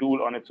individual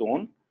tool on its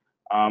own,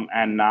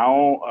 and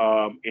now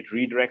it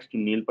redirects to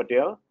Neil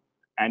Patel.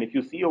 And if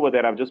you see over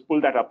there, I've just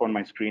pulled that up on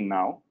my screen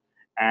now,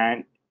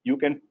 and you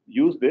can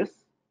use this.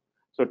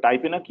 So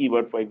type in a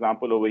keyword, for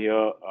example, over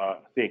here,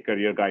 say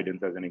career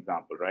guidance as an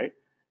example, right?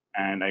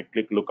 And I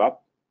click look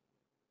up.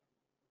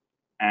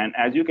 And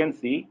as you can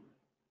see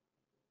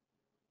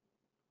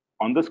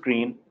on the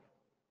screen,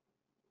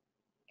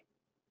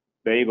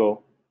 there you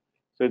go.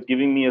 So it's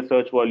giving me a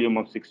search volume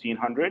of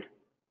 1600.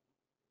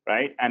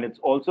 right? And it's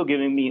also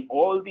giving me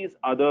all these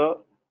other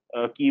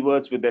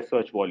keywords with their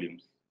search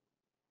volumes.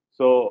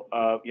 So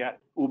yeah,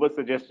 Uber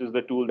suggests is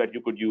the tool that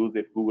you could use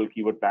if Google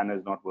Keyword Planner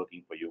is not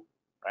working for you,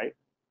 right?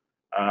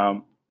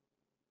 Um,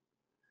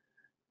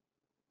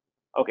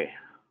 okay,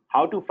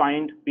 how to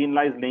find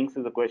penalized links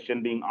is a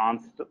question being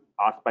asked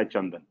by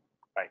Chandan,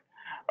 right?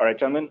 All right,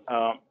 Chandan,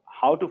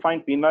 how to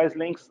find penalized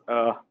links?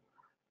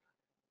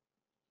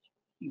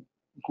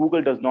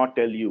 Google does not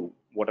tell you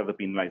what are the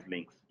penalized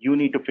links. You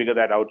need to figure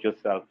that out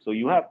yourself. So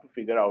you have to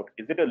figure out,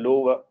 is it a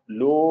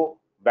low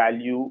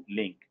value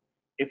link?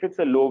 If it's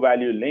a low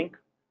value link,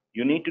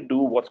 you need to do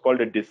what's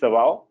called a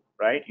disavow,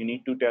 right? You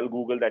need to tell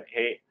Google that,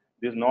 hey,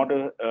 this is not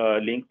a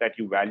link that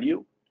you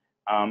value.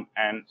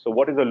 And so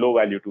what is a low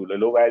value tool?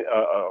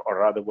 Or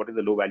rather, what is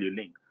a low value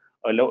link?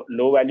 A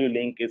low value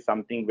link is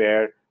something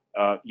where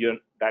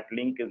that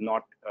link is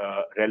not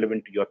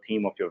relevant to your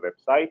theme of your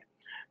website.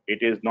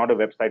 It is not a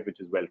website which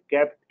is well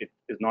kept. It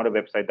is not a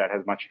website that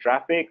has much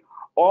traffic,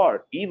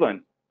 or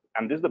even,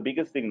 and this is the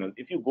biggest signal,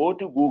 if you go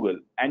to Google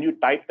and you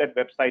type that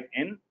website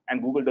in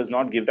and Google does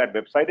not give that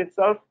website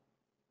itself,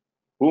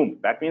 boom,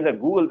 that means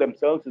that Google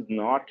themselves is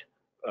not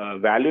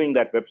valuing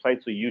that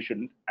website, so you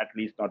should at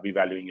least not be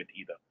valuing it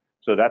either.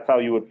 So that's how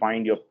you would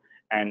find your,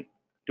 and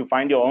to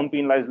find your own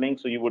penalized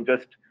links, so you would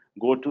just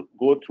go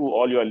through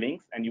all your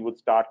links and you would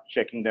start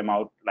checking them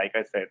out, like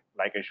I said,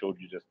 like I showed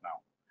you just now.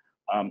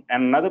 And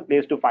another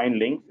place to find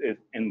links is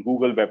in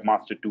Google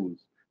Webmaster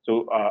Tools.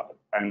 So,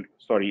 and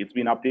sorry, it's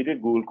been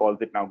updated. Google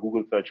calls it now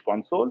Google Search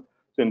Console.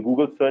 So in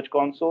Google Search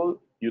Console,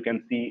 you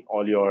can see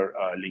all your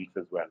links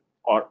as well,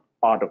 or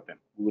part of them.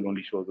 Google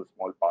only shows a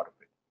small part of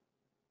it.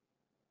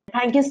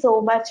 Thank you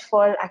so much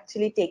for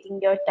actually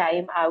taking your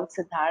time out,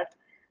 Siddharth,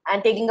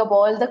 and taking up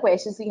all the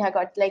questions. We have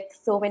got like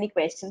so many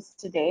questions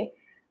today,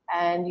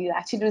 and you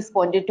actually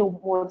responded to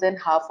more than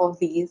half of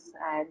these.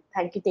 And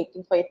thank you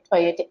taking for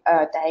your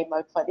time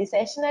out for this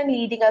session and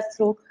leading us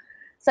through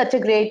such a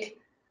great,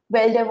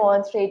 well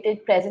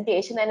demonstrated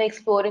presentation and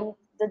exploring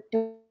the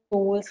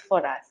tools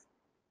for us.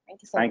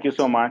 Thank you so much. Thank you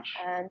so And much.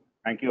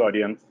 Thank you,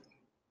 audience.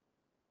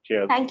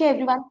 Cheers. thank you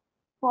everyone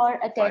for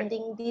Bye.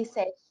 attending the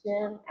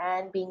session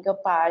and being a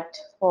part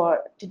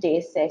for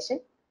today's session.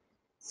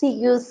 See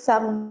you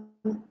some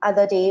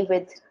other day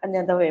with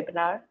another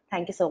webinar.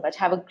 Thank you so much.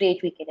 Have a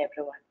great weekend,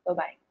 everyone. Bye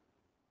bye.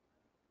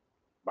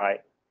 Bye.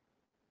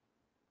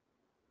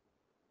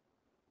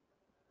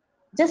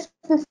 Just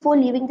before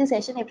leaving the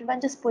session,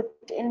 everyone just put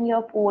in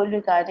your poll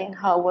regarding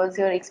how was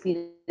your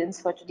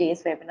experience for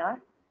today's webinar.